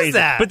it's crazy.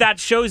 that? But that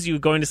shows you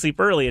going to sleep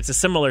early. It's a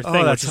similar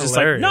thing. That's which is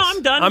hilarious. just like, no,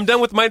 I'm done. I'm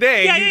done with my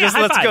day. Yeah, Just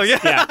high let's go.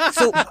 fives. Yeah.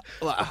 So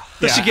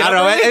does she get up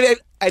early?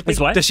 I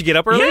think, what? Does she get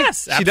up early?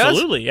 Yes, she does?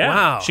 absolutely. Yeah.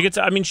 Wow. She gets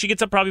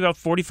up probably about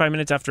 45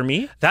 minutes after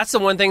me. That's the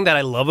one thing that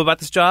I love about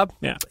this job.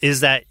 Yeah. Is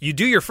that you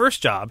do your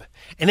first job,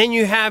 and then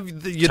you have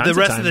the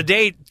rest of the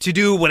day to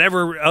do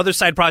whatever other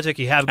side project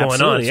you have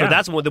going on. So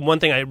that's the one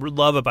thing I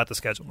love about the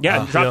schedule.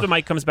 Yeah, Drop the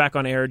Mic comes back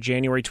on air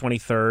January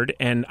 23rd,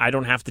 and I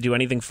don't have to do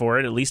anything for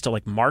it, at least till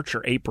like March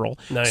or April.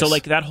 Nice. So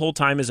like that whole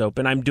time is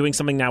open. I'm doing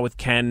something now with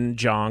Ken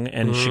Jeong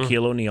and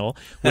Shaquille O'Neal,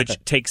 which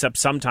takes up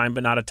some time,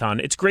 but not a ton.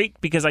 It's great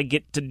because I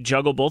get to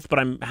juggle both, but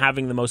I'm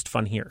having the most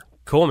fun here.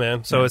 Cool,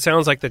 man. So it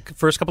sounds like the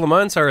first couple of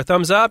months are a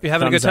thumbs up. You're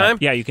having a good time?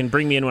 Yeah, you can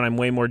bring me in when I'm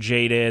way more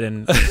jaded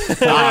and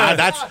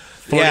that's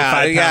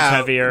 45 pounds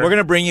heavier. We're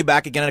gonna bring you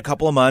back again in a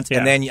couple of months,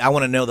 and then I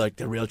want to know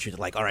the real truth.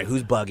 Like, all right,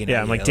 who's bugging?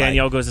 Yeah, I'm like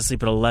Danielle goes to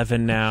sleep at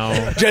 11 now.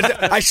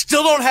 I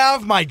still don't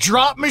have my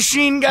drop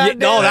machine.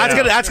 No,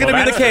 that's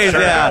gonna be the case.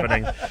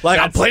 Happening. Like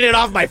I'm playing it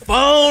off my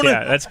phone.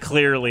 Yeah, that's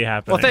clearly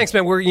happening. Well, thanks,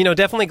 man. We're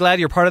definitely glad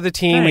you're part of the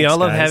team. Thanks, we all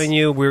love guys. having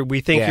you.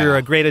 We think you're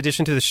a great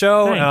addition to the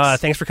show.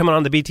 Thanks for coming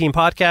on the B Team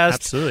podcast.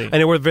 Absolutely. I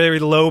know we're very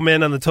low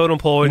men on the totem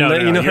pole. No,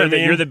 you know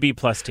you're the B+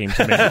 team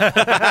to me.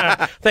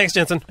 Thanks,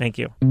 Jensen. Thank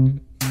you.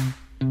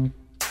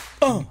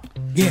 Oh,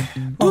 yeah.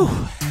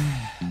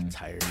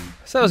 Tired.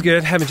 So that was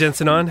good having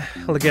Jensen on.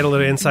 I'll get a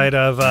little insight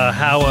of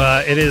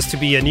how it is to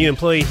be a new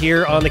employee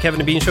here on the Kevin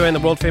and Bean Show and the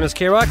world famous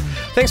K-Rock.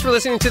 Thanks for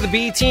listening to the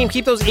B Team.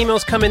 Keep those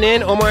emails coming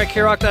in.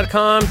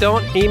 Omar@krock.com.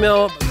 Don't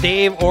email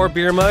Dave or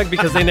Beer Mug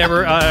because they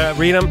never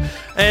read them.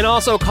 And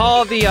also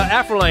call the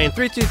Afro line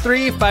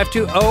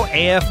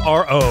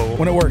 323-520-AFRO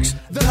when it works.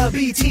 The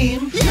B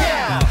Team,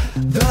 yeah.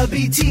 The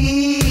B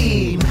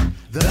Team.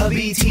 The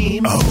B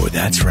Team. Oh,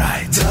 that's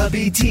right. The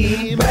B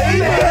Team,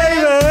 baby.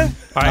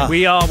 All right,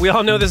 we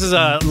all know this is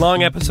a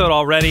long episode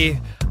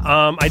already.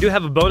 I do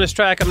have a bonus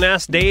track. I'm going to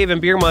ask Dave and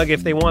Beer Mug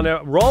if they want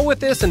to roll with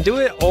this and do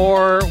it,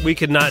 or we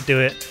could not do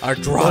it. Or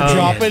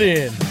drop it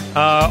in.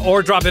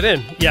 Or drop it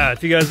in. Yeah,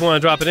 if you guys want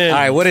to drop it in. All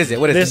right, what is it?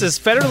 This is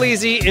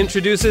Federlisi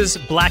introduces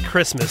Black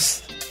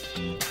Christmas.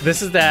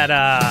 This is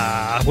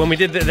that when we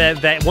did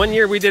that 1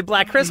 year we did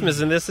Black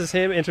Christmas, and this is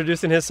him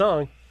introducing his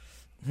song.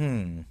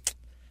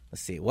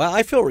 Let's see. Well,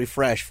 I feel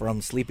refreshed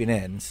from sleeping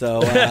in,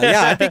 so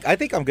yeah, I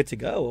think I'm good to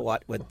go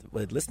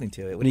with listening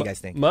to it. What do you guys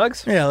think?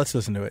 Mugs? Yeah, let's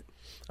listen to it.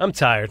 I'm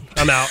tired.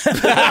 I'm out.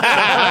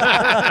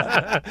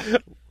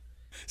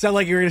 Sound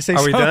like you were going to say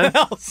Are we something done?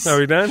 else. Are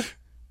we done?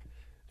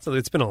 So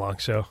it's been a long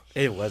show.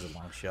 It was a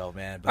long show,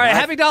 man. All right,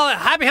 happy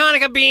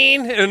Hanukkah,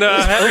 Bean, and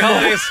happy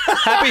holidays.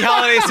 Happy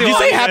holidays to Did you all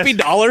say you guys. happy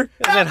dollar?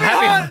 And then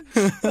happy.